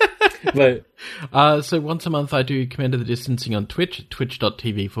 But you. So once a month I do Command of the Distancing on Twitch,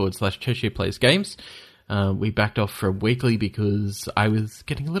 twitch.tv/Cheshire Plays Games. We backed off for a weekly because I was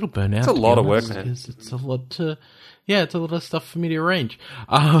getting a little burnt out. It's a to be lot of honest, work, man. because it's a lot it's a lot of stuff for me to arrange.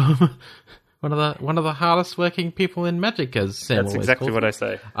 One of the hardest working people in Magic, as Sam that's always exactly calls what me. I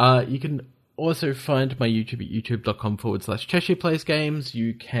say. You can also find my YouTube at youtube.com/Cheshire Plays Games.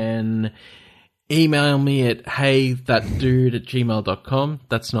 You can email me at heythatdude@gmail.com.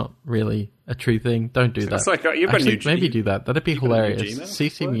 That's not really a true thing. Don't do that. It's like, you've got Actually, new- maybe do that. That'd be got a new hilarious.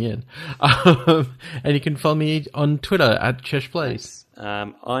 Gmail? CC me in. And you can follow me on Twitter at Chesh Plays.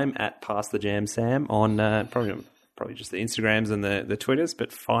 I'm at Pass the Jam Sam on probably just the Instagrams and the Twitters,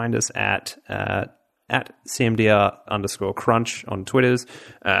 but find us at at CMDR_crunch on Twitters,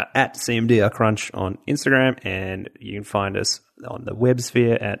 at CMDRcrunch on Instagram, and you can find us on the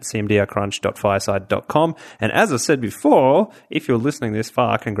websphere at cmdrcrunch.fireside.com. And as I said before, if you're listening this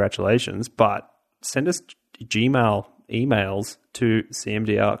far, congratulations, but send us Gmail emails to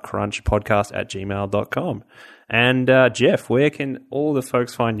cmdrcrunchpodcast@gmail.com. And Jeff, where can all the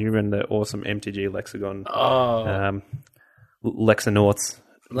folks find you and the awesome MTG Lexicon Lexonauts?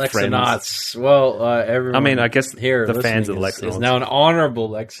 Lexonauts. Well, everyone. I mean, I guess here the fans of is Lexonauts now an honorable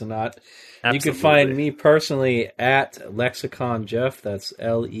Lexonaut. Absolutely. You can find me personally at Lexicon Jeff. That's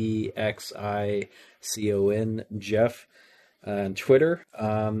LEXICON Jeff on Twitter.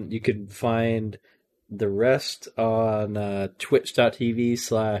 You can find the rest on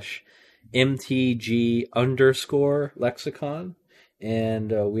twitch.tv/MTG_lexicon.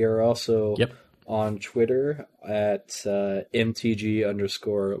 And we are also on Twitter at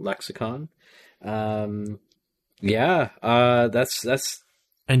MTG_lexicon. That's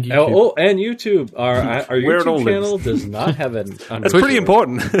and YouTube. And YouTube. Our YouTube channel does not have an underscore. That's pretty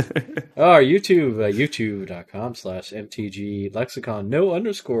important. Our YouTube, youtube.com/MTG lexicon. No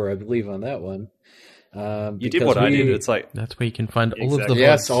underscore, I believe, on that one. You did what I did. It's like that's where you can find all of the VODs.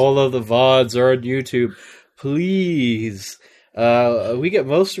 Yes, all of the VODs are on YouTube. Please. We get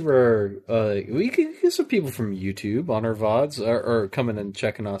most of our we get some people from YouTube on our VODs or coming and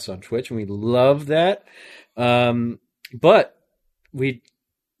checking us on Twitch, and we love that. But we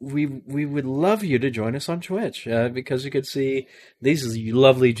would love you to join us on Twitch because you could see these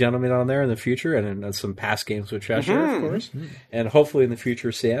lovely gentlemen on there in the future, and some past games with Cheshire, of course, and hopefully in the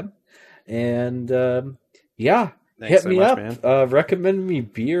future Sam. And hit me up. Recommend me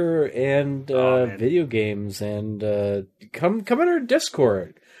beer and video games, and come in our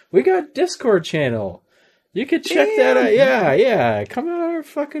Discord. We got a Discord channel. You could check that out. Yeah. Come in our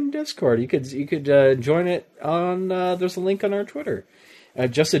fucking Discord. You could join it on. There's a link on our Twitter.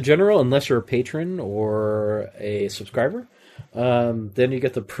 Just a general, unless you're a patron or a subscriber, then you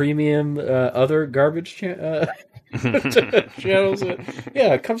get the premium other garbage channels. Come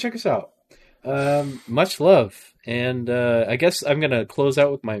check us out. Much love, and I guess I'm gonna close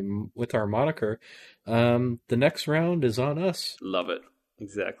out with our moniker. The next round is on us. Love it,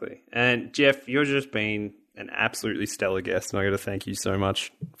 exactly. And Jeff, you're just been an absolutely stellar guest, and I got to thank you so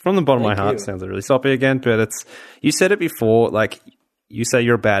much from the bottom of my heart. Sounds really sloppy again, but you said it before, like. You say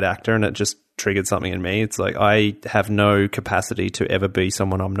you're a bad actor, and it just triggered something in me. It's like I have no capacity to ever be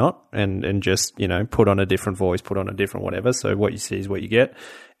someone I'm not, and just put on a different voice, put on a different whatever. So what you see is what you get,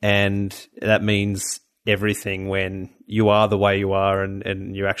 and that means everything when you are the way you are,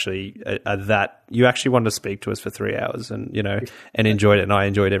 and you actually are that you actually wanted to speak to us for 3 hours, and and enjoyed it, and I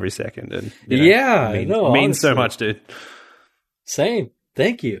enjoyed every second, and it means so much, dude. Same,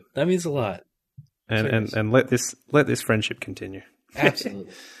 thank you. That means a lot. And let this friendship continue.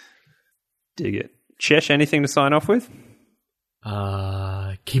 Absolutely. Dig it. Chesh, anything to sign off with?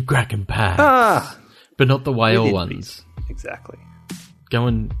 Keep cracking packs. But not the whale ones. Exactly. Go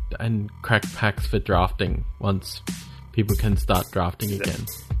and crack packs for drafting once people can start drafting again.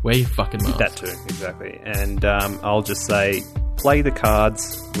 Wear your fucking mask. That too, exactly. And I'll just say, play the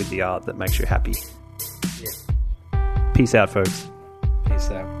cards with the art that makes you happy. Yeah. Peace out, folks.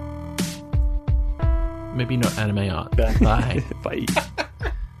 Peace out. Maybe not anime art. Bye. Bye.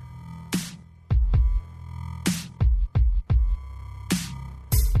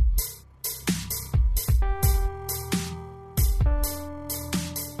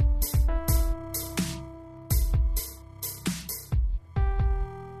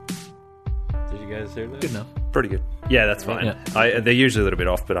 Did you guys hear that? Good enough. Pretty good. Yeah, that's fine. Yeah. They're usually a little bit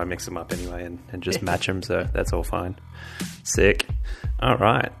off, but I mix them up anyway and just match them, so that's all fine. Sick. All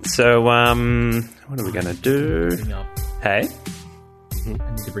right. So, what are we going to do? Hey? I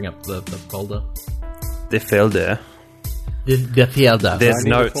need to bring up the folder. The folder. The folder. There's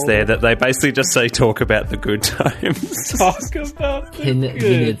notes there that they basically just say talk about the good times. Talk about the 10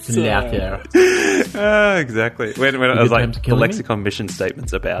 minutes later. Exactly. When I was like, the lexicon mission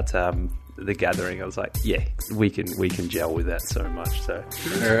statements about the gathering, I was like, yeah, we can gel with that so much. So,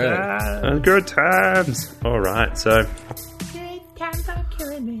 all right. Good times. All right. So, Great times are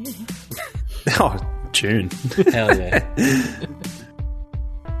killing me. oh, tune. Hell yeah.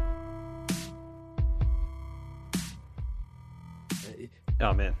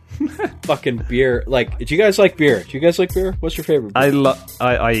 Oh man, fucking beer! Like, do you guys like beer? Do you guys like beer? What's your favorite beer?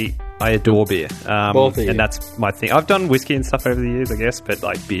 I adore beer. Both of you. And that's my thing. I've done whiskey and stuff over the years, I guess, but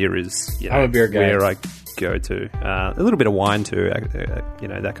like beer is I'm a beer guy. Where I go to. A little bit of wine too,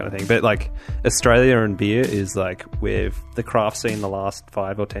 that kind of thing. But like Australia and beer is like where the craft scene the last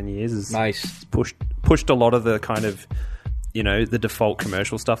 5 or 10 years is nice pushed pushed a lot of the kind of, the default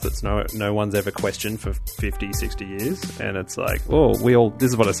commercial stuff that's no one's ever questioned for 50, 60 years. And it's like, this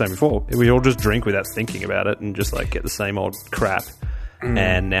is what I was saying before. We all just drink without thinking about it and just like get the same old crap.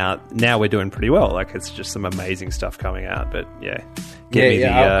 And now we're doing pretty well. Like, it's just some amazing stuff coming out. But yeah,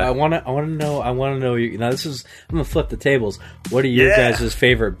 I want to know. I'm gonna flip the tables. What are your guys'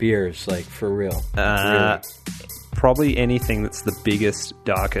 favorite beers? Like, for real? Probably anything that's the biggest,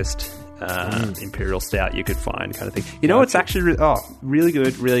 darkest imperial stout you could find, kind of thing. It's actually really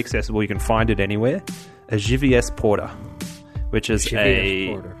good, really accessible. You can find it anywhere. A GVS Porter, which is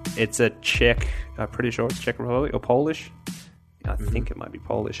it's a Czech. I'm pretty sure it's Czech Republic or Polish. I think it might be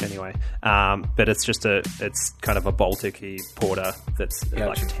Polish anyway. But it's kind of a Baltic-y porter that's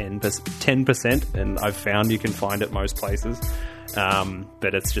like 10%, and I've found you can find it most places.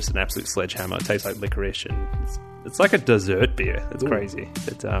 But it's just an absolute sledgehammer. It tastes like licorice, and it's like a dessert beer. It's crazy.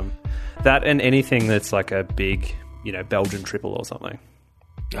 But that and anything that's like a big, Belgian triple or something.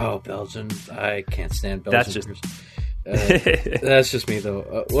 Oh, Belgian! I can't stand Belgian. That's just me,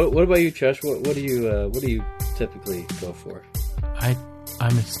 though. What about you, Chesh? What do you typically go for?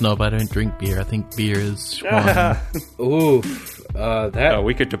 I'm a snob. I don't drink beer. I think beer is wine. Oof.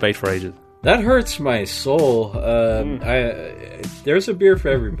 We could debate for ages. That hurts my soul. There's a beer for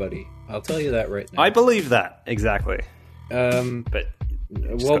everybody. I'll tell you that right now. I believe that exactly. But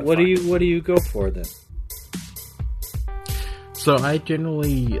what do you go for then? So I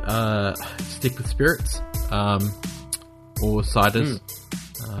generally stick with spirits or ciders,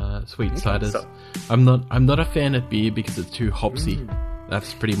 sweet ciders. So. I'm not a fan of beer because it's too hopsy.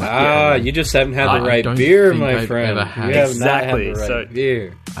 That's pretty much it. You just haven't had the right beer, my friend. You have not had the right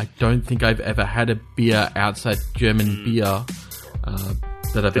beer. I don't think I've ever had a beer outside German beer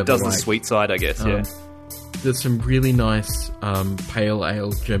that I've ever does the liked. sweet side, I guess. Yeah. There's some really nice pale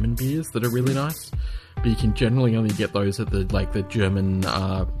ale German beers that are really nice, but you can generally only get those at the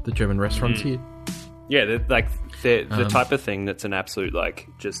German restaurants here. Yeah, they're the type of thing that's an absolute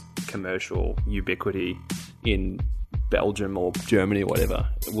just commercial ubiquity in Belgium or Germany or whatever.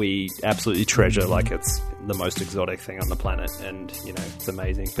 We absolutely treasure like it's the most exotic thing on the planet, and it's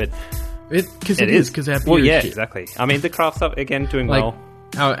amazing. But because our beer is shit. Exactly. I mean, the craft stuff again doing well.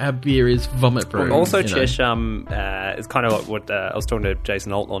 Our beer is vomit brew. Also, Chesh, it's kind of like what I was talking to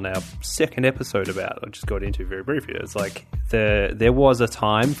Jason Alt on our second episode about. I just got into very briefly. It's like there was a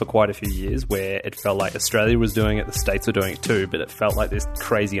time for quite a few years where it felt like Australia was doing it, the States were doing it too, but it felt like this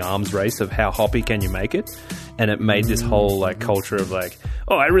crazy arms race of how hoppy can you make it, and it made this whole culture of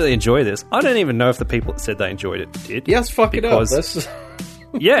I really enjoy this. I don't even know if the people that said they enjoyed it did. Yes, fuck it up.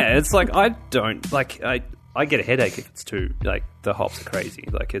 Yeah, it's like I don't I get a headache if it's too, the hops are crazy.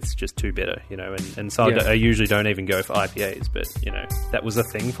 It's just too bitter, and so I usually don't even go for IPAs, but, that was a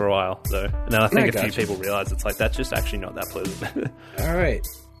thing for a while, though. And then I think a few people realize it's that's just actually not that pleasant. All right.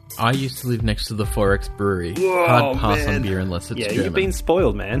 I used to live next to the Forex Brewery. Hard pass on beer unless it's German. You've been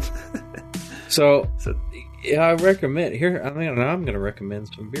spoiled, man. So I recommend, I'm going to recommend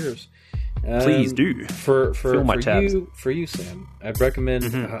some beers. Please do. For you, Sam. I'd recommend.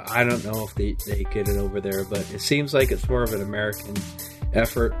 I don't know if they get it over there, but it seems like it's more of an American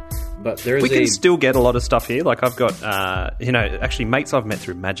effort. But we can still get a lot of stuff here. I've got, actually mates I've met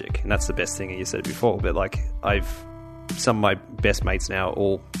through Magic, and that's the best thing you said before. But some of my best mates now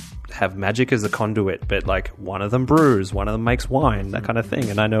all have Magic as a conduit, but one of them brews, one of them makes wine, that kind of thing.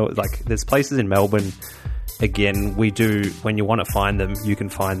 And I know there's places in Melbourne. Again, we do, when you want to find them, you can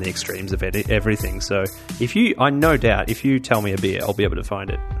find the extremes of everything. So I no doubt, if you tell me a beer, I'll be able to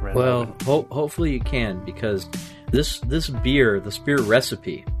find it. Hopefully you can, because this beer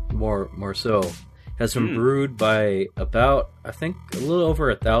recipe, more so, has been brewed by about, I think, a little over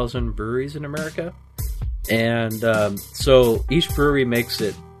 1,000 breweries in America. And so each brewery makes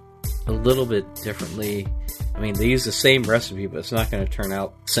it a little bit differently. I mean, they use the same recipe, but it's not going to turn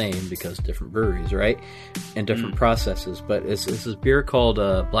out the same because different breweries, right? And different processes. But it's this beer called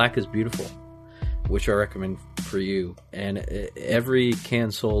Black is Beautiful, which I recommend for you. And every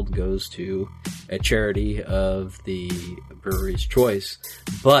can sold goes to a charity of the brewery's choice.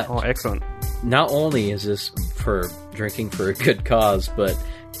 But excellent. Not only is this for drinking for a good cause, but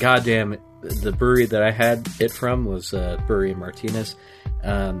goddamn, the brewery that I had it from was Brewery in Martinez.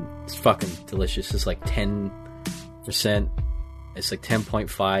 It's fucking delicious. It's 10%. It's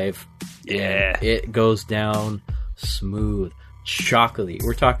 10.5. Yeah. It goes down smooth. Chocolatey.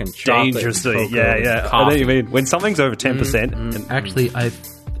 We're talking chocolate. Dangerously. Yeah. I know what you mean. When something's over 10%. And actually, I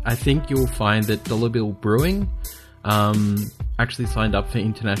think you'll find that Dollar Bill Brewing actually signed up for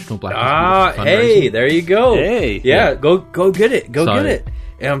International Black is Beautiful fundraising. Hey, there you go. Hey. Yeah. Go get it. Go get it.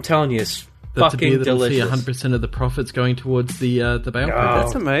 And I'm telling you, That's a beer fucking that'll see delicious. 100% of the profits going towards the Bale project.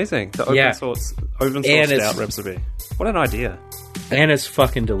 That's amazing. The open source And stout recipe. What an idea. And it's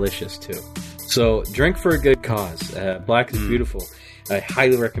fucking delicious too. So drink for a good cause. Black is beautiful. I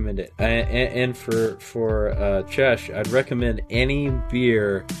highly recommend it. And for Chesh, I'd recommend any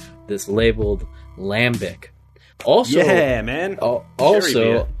beer that's labeled lambic. Also, Yeah, man. Cherry Also,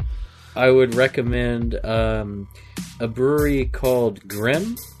 beer. I would recommend a brewery called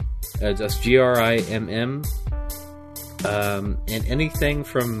Grimm. That's Grimm. And anything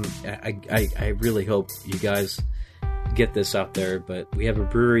from I really hope you guys get this out there, but we have a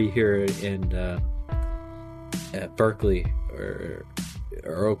brewery here in at Berkeley or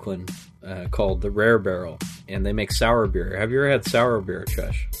Oakland called the Rare Barrel, and they make sour beer. Have you ever had sour beer,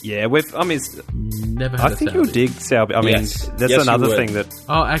 Chesh? Yeah, Never had I a think sour you'll beer. dig sour beer. I mean, Yes. that's Yes, you another would. thing that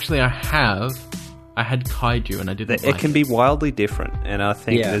Oh, actually, I have. I had Kaiju and I didn't it like can be wildly different, and I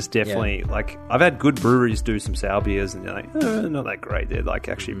think Yeah, there's definitely like I've had good breweries do some sour beers, and they're like not that great. They're like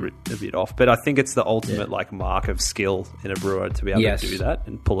actually a bit off, but I think it's the ultimate like mark of skill in a brewer to be able Yes. to do that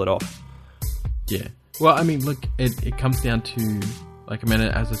and pull it off. Yeah. Well, I mean, look, it comes down to, like, I mean,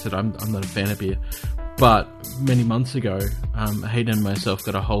 as I said, I'm not a fan of beer, but many months ago, Hayden and myself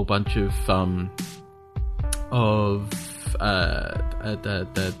got a whole bunch of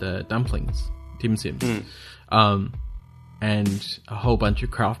the dumplings, Tim Sims, and a whole bunch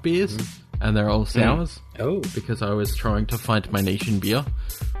of craft beers, and they're all sours. Oh, Because I was trying to find my niche in beer.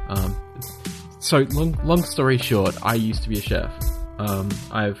 So long story short, I used to be a chef.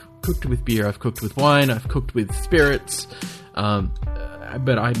 I've cooked with beer, I've cooked with wine, I've cooked with spirits,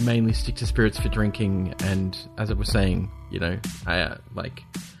 but I mainly stick to spirits for drinking. And as I was saying, you know, I like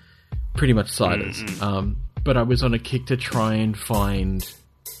pretty much ciders. But I was on a kick to try and find,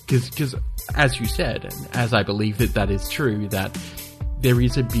 because as you said, and as I believe that is true, that there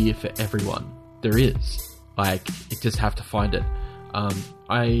is a beer for everyone. There is. Like, you just have to find it.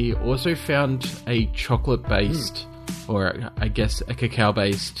 I also found a chocolate-based, or I guess a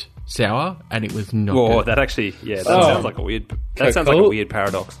cacao-based sour, and it was not Oh, good. that actually, that Oh. sounds like a weird. That sounds like a Cacao? weird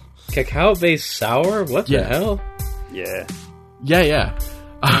paradox. cacao-based sour? What the Yeah. hell? Yeah, Yeah.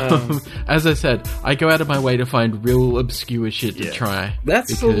 As I said, I go out of my way to find real obscure shit to Yeah. try.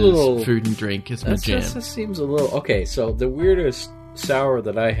 That's a because little- food and drink is my That jam. just seems a little... Okay, so the weirdest sour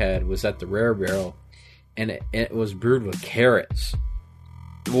that I had was at the Rare Barrel, and it was brewed with carrots.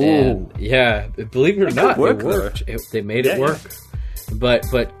 Ooh. And, yeah, believe it or That not, could work, it worked. They made it Yeah, work. But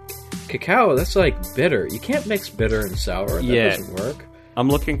cacao, that's like bitter. You can't mix bitter and sour. That Yeah. doesn't work. I'm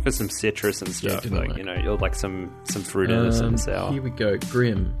looking for some citrus and Yeah, stuff. it didn't like work. you know, you're like some fruitiness in the sour. Here we go.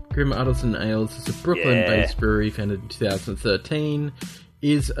 Grimm Artisan Ales is a Brooklyn-based brewery founded in 2013.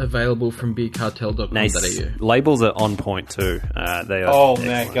 Is available from beercartel.com.au. Nice. Labels are on point too. They are. Oh my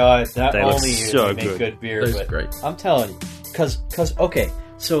excellent. god, that They look only so you make good. good beer. Those are But great. I'm telling you, because okay,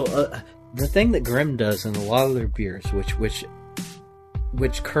 so the thing that Grimm does in a lot of their beers,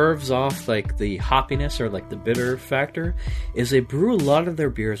 which curves off like the hoppiness or like the bitter factor, is they brew a lot of their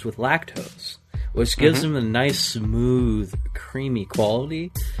beers with lactose, which gives them a nice, smooth, creamy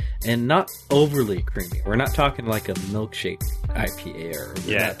quality, and not overly creamy. We're not talking like a milkshake IPA, or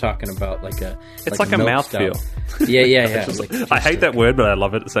we're Yeah. not talking about like a. It's like a milk stout. mouthfeel. Yeah. Like I hate that word, but I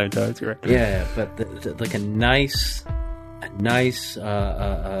love it at the same time. It's correct. Yeah, but like a nice.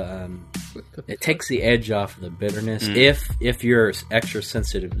 It takes the edge off of the bitterness if you're extra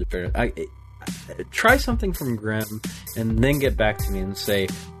sensitive to bitterness. Try something from Grimm and then get back to me and say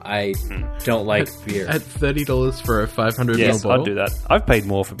I don't like beer. At $30 for a 500 Yes, ml bottle. I'd do that. I've paid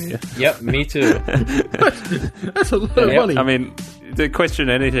more for beer. Yep, me too. That's a lot of Yep. money. I mean, to question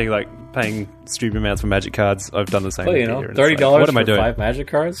anything like paying stupid amounts for Magic cards, I've done the same. Well, with you know, beer, and it's $30 like, what am I for doing? 5 Magic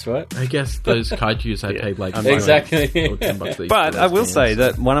cards. What? I guess those kaijus I paid like Exactly. $5 or $10 each But for I those will cans. say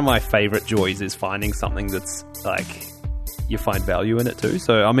that one of my favorite joys is finding something that's like you find value in it too.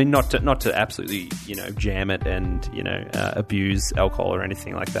 So I mean, not to absolutely jam it and abuse alcohol or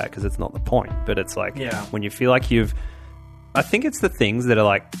anything like that, because it's not the point. But it's like when you feel like you've, I think it's the things that are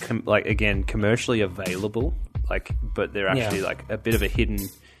like again commercially available, like but they're actually like a bit of a hidden.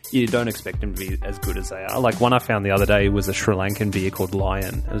 You don't expect them to be as good as they are. Like one I found the other day was a Sri Lankan beer called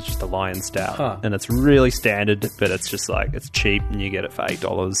Lion. It was just a Lion Stout, and it's really standard, but it's just like it's cheap, and you get it for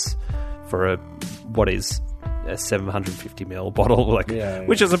 $8 for what is a 750ml bottle,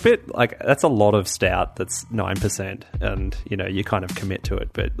 which is a bit like that's a lot of stout. That's 9%, and you kind of commit to it,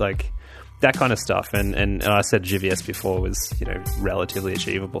 but like that kind of stuff. And I said GVS before was relatively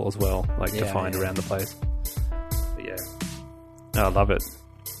achievable as well, like to find around the place. But yeah, I love it.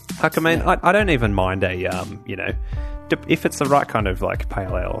 Huck, I mean, I don't even mind a if it's the right kind of like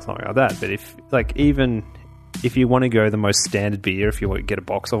pale ale or something like that. But even if you want to go the most standard beer, if you want to get a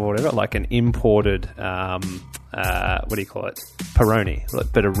box of or whatever, like an imported what do you call it, Peroni,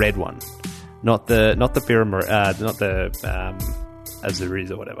 but a red one, not the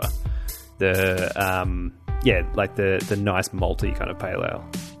Azuris or whatever. Like the nice malty kind of pale ale.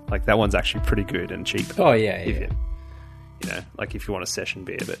 Like that one's actually pretty good and cheap. Oh yeah. Like if you want a session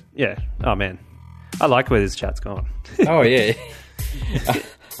beer, but yeah. Oh man, I like where this chat's gone. Oh yeah.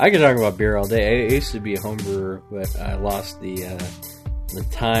 I could talk about beer all day. I used to be a home brewer, but I lost the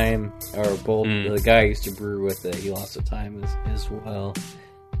time. The guy I used to brew with, he lost the time as well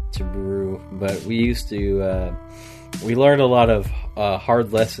to brew. But we used to. We learned a lot of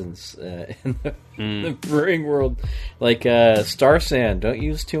hard lessons in the brewing world, like Star San. Don't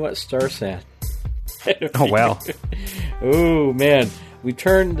use too much Star San. Oh wow! Oh man, we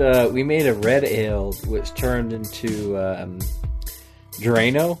made a red ale, which turned into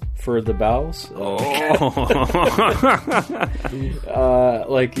Drano for the bowels.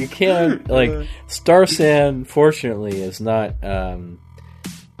 Like you can't Star San. Fortunately, is not.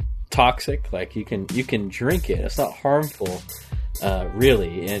 Toxic, like you can drink it. It's not harmful,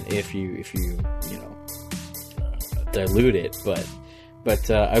 really, and if you dilute it, but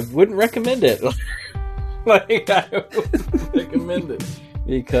I wouldn't recommend it. Like I wouldn't recommend it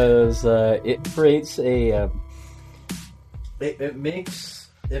because it creates it makes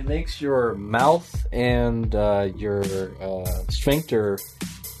your mouth and your sphincter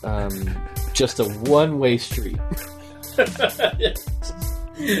just a one-way street.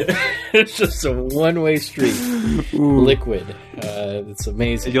 It's just a one-way street. Liquid. It's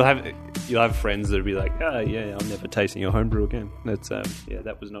amazing. You'll have friends that'll be like, "Oh yeah, I'm never tasting your homebrew again." That's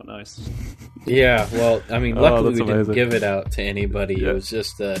that was not nice. Yeah, well, I mean, luckily we didn't give it out to anybody. Yeah. It was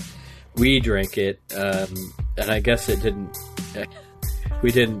just we drank it, and I guess it didn't.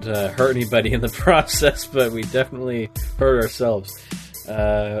 We didn't hurt anybody in the process, but we definitely hurt ourselves.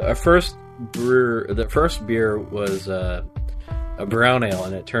 The first beer was. A brown ale,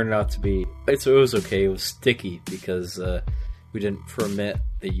 and it turned out to be it was okay. It was sticky because we didn't ferment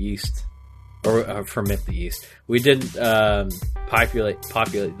the yeast, we didn't populate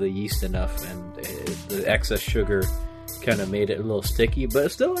the yeast enough, and the excess sugar kind of made it a little sticky, but it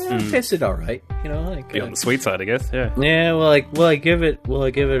still tasted all right, like on the sweet side, I guess. Yeah, will I give it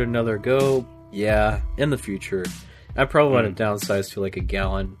another go? Yeah, in the future. I probably want to downsize to like a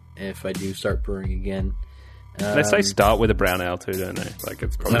gallon if I do start brewing again. They say start with a brown ale too, don't they? Like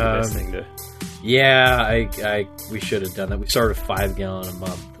it's probably the best thing to. Yeah, we should have done that. We started a 5 gallon a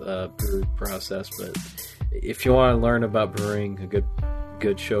month brew process, but if you want to learn about brewing, a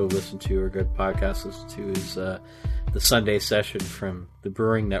good show to listen to or a good podcast to listen to is the Sunday Session from the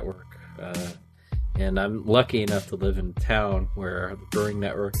Brewing Network. And I'm lucky enough to live in a town where the Brewing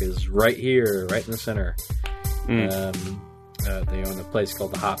Network is right here, right in the center. They own a place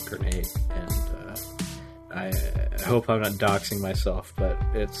called the Hop Grenade, and I hope I'm not doxing myself, but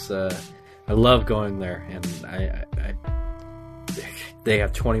it's I love going there, and they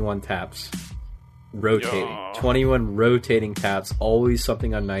have 21 taps rotating, 21 rotating taps, always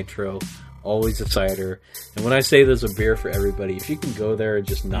something on nitro, always a cider. And when I say there's a beer for everybody, if you can go there and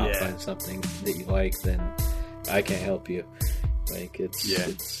just not find something that you like, then I can't help you. Like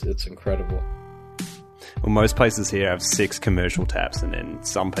it's incredible. Well, most places here have 6 commercial taps, and then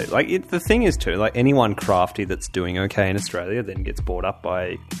some people the thing is too, like anyone crafty that's doing okay in Australia then gets bought up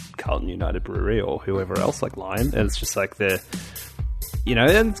by Carlton United Brewery or whoever else, like Lion, and it's just like and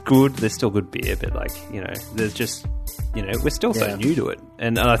it's good. There's still good beer, but there's just we're still so new to it,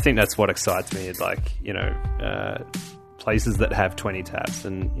 and I think that's what excites me. Is places that have 20 taps,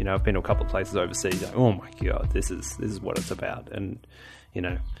 and I've been to a couple of places overseas. Like, oh my god, this is what it's about, and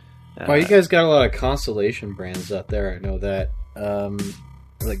well, you guys got a lot of Constellation brands out there. I know that.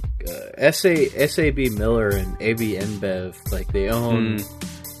 SAB Miller and AB InBev,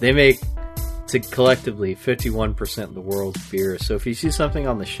 they make collectively 51% of the world's beer. So if you see something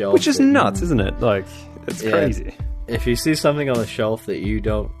on the shelf, which is nuts, isn't it? Like it's crazy. If you see something on the shelf that you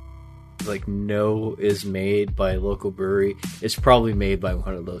don't know is made by a local brewery, it's probably made by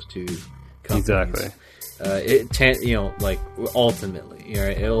one of those two companies. Exactly. Ultimately,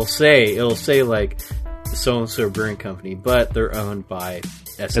 it'll say like so and so brewing company, but they're owned by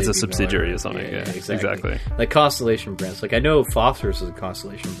SAB. It's a subsidiary or something. Yeah, exactly. Like Constellation brands. Like I know Foster's is a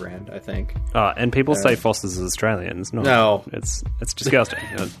Constellation brand, I think. And people say Foster's is Australian. It's not. No, it's disgusting.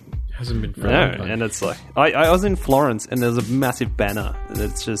 Hasn't been for a No, long time. and it's like I was in Florence, and there's a massive banner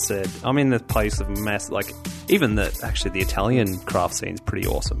that just said, "I'm in this place of mass." Like even the Italian craft scene's pretty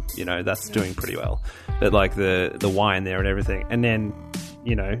awesome. You know, that's doing pretty well. But like the wine there and everything, and then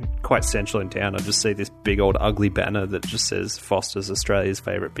quite central in town, I just see this big old ugly banner that just says Foster's Australia's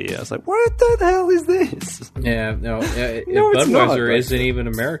favourite beer. I was like, what the hell is this? Yeah, no, No, it's not, Budweiser but- isn't even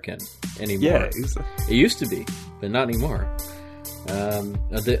American anymore. Yeah, exactly. It used to be, but not anymore.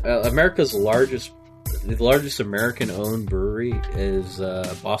 America's largest American-owned brewery is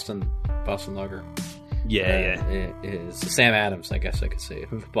Boston Lager. Yeah. It is Sam Adams, I guess I could say.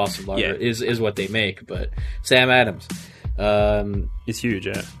 Boston Lager Yeah. is what they make, but Sam Adams. It's huge,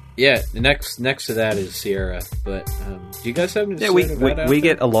 yeah. Yeah, next to that is Sierra. But do you guys have any? Yeah, we Sierra Nevada out we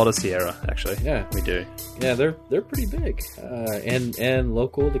there? get a lot of Sierra, actually. Yeah. We do. Yeah, they're pretty big, and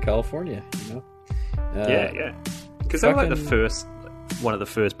local to California. Yeah. Because they're like fucking- one of the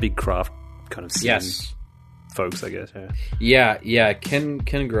first big craft kind of scene Yes. folks, I guess. Yeah. Yeah. Ken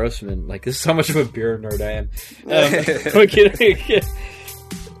Grossman. Like, this is how much of a beer nerd I am.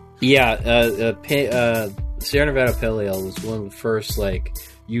 Sierra Nevada Pale Ale was one of the first like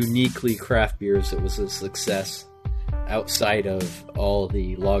uniquely craft beers that was a success outside of all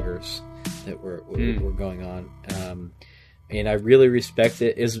the lagers that were going on. And I really respect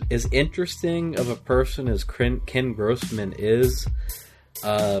it. As interesting of a person as Ken Grossman is,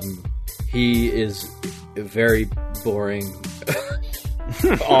 he is a very boring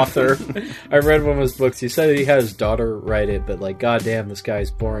author. I read one of his books. He said he had his daughter write it, but like, goddamn, this guy's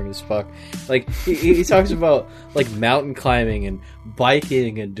boring as fuck. Like, he talks about like mountain climbing and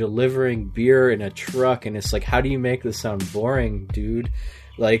biking and delivering beer in a truck, and it's like, how do you make this sound boring, dude?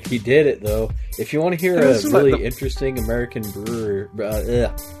 Like, he did it though. If you want to hear a really interesting American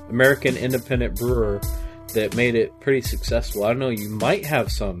independent brewer that made it pretty successful, I don't know, you might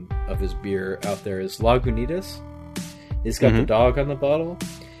have some of his beer out there, is Lagunitas. He's got the dog on the bottle.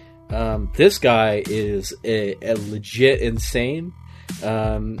 This guy is a legit insane.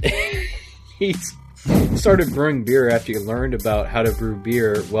 He's started brewing beer after he learned about how to brew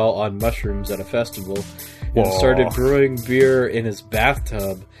beer while on mushrooms at a festival. And started brewing beer in his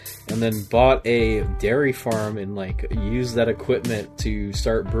bathtub, and then bought a dairy farm and like used that equipment to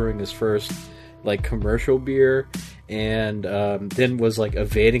start brewing his first like commercial beer, and then was like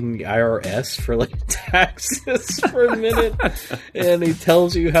evading the IRS for like taxes for a minute. And he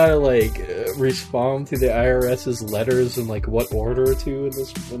tells you how to like respond to the IRS's letters and like what order to in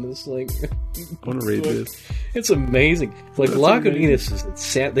this like. I want to read this. It's amazing. Like, Lagunitas is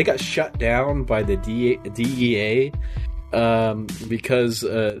insane. They got shut down by the DEA because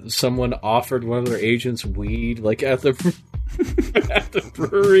someone offered one of their agents weed, like at the at the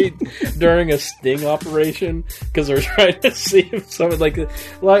brewery during a sting operation, because they're trying to see if someone like the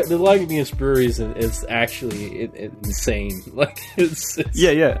Lagunitas breweries is actually insane. Like, it's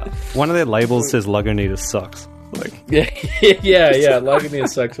Yeah. One of their labels says Lagunitas sucks. Like, yeah.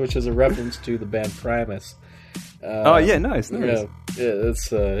 Lagunitas sucks, which is a reference to the band Primus. Nice. Yeah,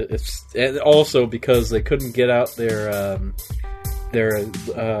 it's and also because they couldn't get out their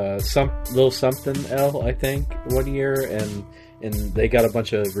some little something L, I think, one year, and they got a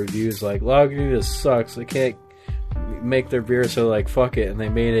bunch of reviews like Lagunitas sucks. They can't make their beer, so like fuck it, and they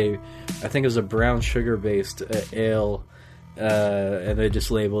made I think it was a brown sugar based ale. And they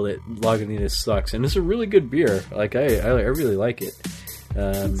just labeled it Lagunitas sucks, and it's a really good beer. Like I really like it.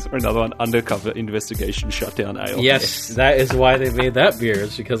 another one, undercover investigation shutdown ale. Yes, that is why they made that beer.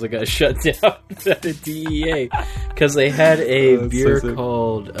 It's because it got shut down by the DEA. Because they had a beer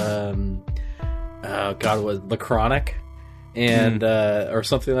called what was it, Lacronic, and or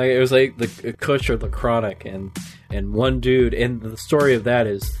something like it. It was like the Kush or Lacronic, and one dude. And the story of that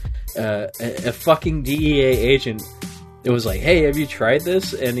is a fucking DEA agent. It was like, hey, have you tried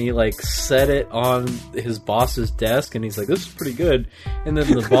this? And he like set it on his boss's desk, and he's like, this is pretty good. And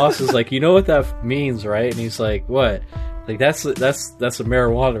then the boss is like, you know what that means, right? And he's like, what? Like, that's a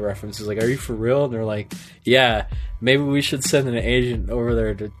marijuana reference. He's like, are you for real? And they're like, yeah, maybe we should send an agent over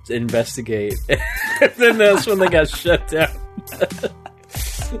there to investigate. And then that's when they got shut down.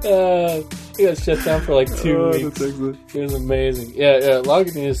 He got shut down for like 2 weeks. It was amazing. Yeah.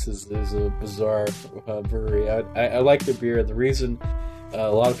 Lagunitas is a bizarre brewery. I like their beer. The reason a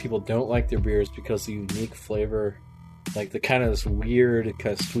lot of people don't like their beer is because the unique flavor, like the kind of this weird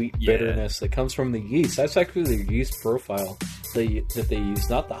kind of sweet bitterness that comes from the yeast. That's actually the yeast profile that they use,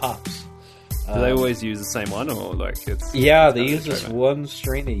 not the hops. Do they always use the same one, or like it's? Yeah, they use this one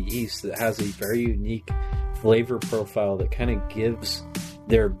strain of yeast that has a very unique flavor profile that kind of gives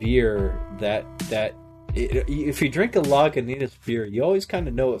their beer that if you drink a Lagunitas beer, you always kind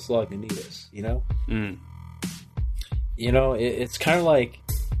of know it's Lagunitas, you know? Mm. You know, it's kind of like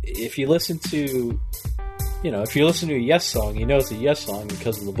if you listen to, you know, if you listen to a Yes song, you know it's a Yes song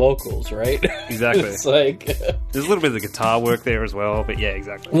because of the vocals, right? Exactly. It's like there's a little bit of guitar work there as well, but yeah,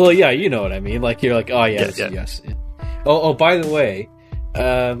 exactly. Well, yeah, you know what I mean. Like you're like, oh yeah, it's a Yes. Oh, by the way,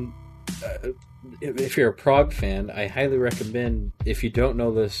 if you're a prog fan, I highly recommend, if you don't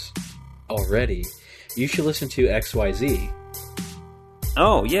know this already, you should listen to XYZ.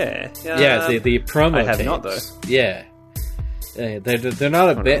 Oh yeah, Yeah, the promo. I have tapes. not though. Yeah, they're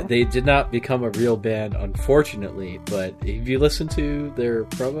not a band. They did not become a real band, unfortunately. But have you listened to their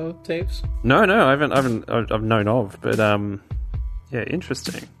promo tapes? No, I haven't. I've known of, but yeah,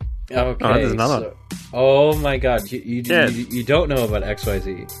 interesting. Okay, there's another one. Oh my god, you don't know about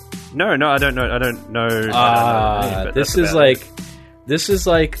XYZ? No, I don't know. I don't know. This is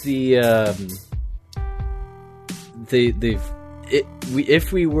like the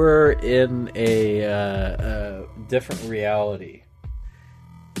if we were in a different reality,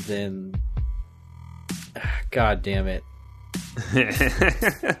 then god damn it.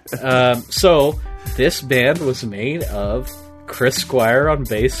 So this band was made of Chris Squire on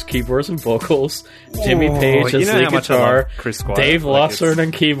bass, keyboards, and vocals, Jimmy Page as lead guitar, Dave Lawson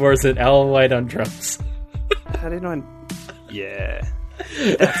on keyboards, and Alan White on drums. How did I? Yeah,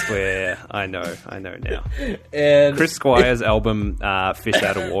 that's where I know now. And Chris Squire's album "Fish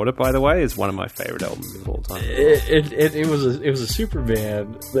Out of Water," by the way, is one of my favorite albums of all time. It was a super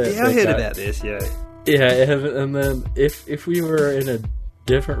band. I heard about this. Yeah, and then if we were in a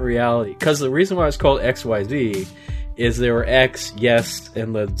different reality, because the reason why it's called XYZ is there were X, Yes,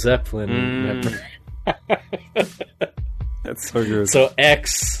 and Led Zeppelin members. That's so good. So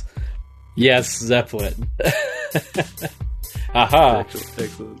X, Yes, Zeppelin. Aha!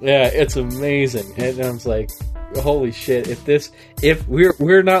 Excellent. Yeah, it's amazing, and I was like, "Holy shit!" If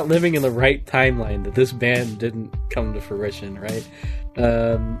we're not living in the right timeline, that this band didn't come to fruition, right?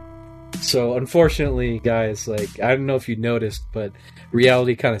 So unfortunately, guys, like I don't know if you noticed, but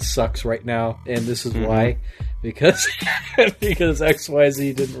reality kind of sucks right now, and this is why, because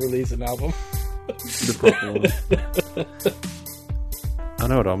XYZ didn't release an album. The proper one. I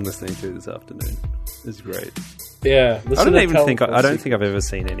know what I'm listening to this afternoon. It's great. Yeah, I don't even think I don't think I've ever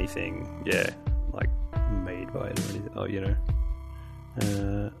seen anything. Yeah, like made by it or anything. Oh, you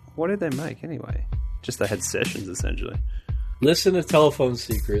know, what did they make anyway? Just they had sessions essentially. Listen to Telephone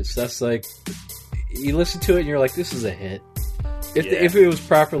Secrets. That's like, you listen to it and you're like, this is a hit. If it was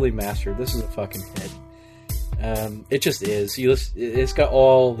properly mastered, this is a fucking hit. It just is. It's got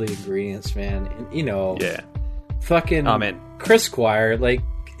all the ingredients, man. And, you know, fucking Chris Squire, like,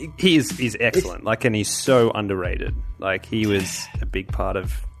 he's excellent. Like, and he's so underrated. Like, he was a big part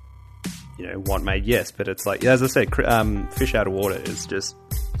of, you know, what made Yes. But it's like, as I said, Fish Out of Water is just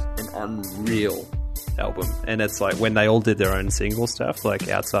an unreal album, and it's like when they all did their own single stuff, like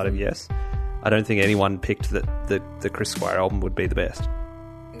outside of Yes, I don't think anyone picked that the Chris Squire album would be the best.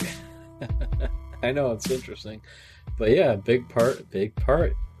 I know, it's interesting, but yeah, big part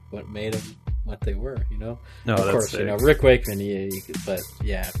what made them what they were, you know. No, of course, you know, Rick Wakeman, but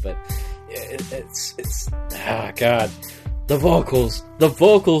it's god, the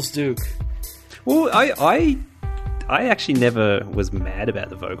vocals, Duke. Well, I actually never was mad about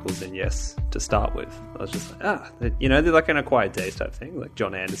the vocals in Yes to start with. I was just like, you know, they're like an A Quiet Day type thing, like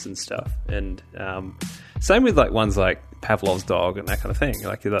John Anderson stuff. And same with like ones like Pavlov's Dog and that kind of thing,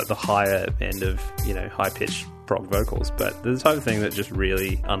 like the higher end of, you know, high-pitched prog vocals. But they're the type of thing that just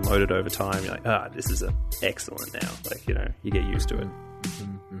really unloaded over time. You're like, this is excellent now. Like, you know, you get used to it.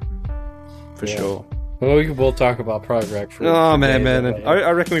 For sure. Well, we'll talk about prog rock for man. I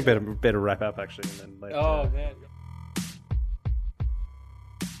reckon we better wrap up, actually. And then later. Oh, man.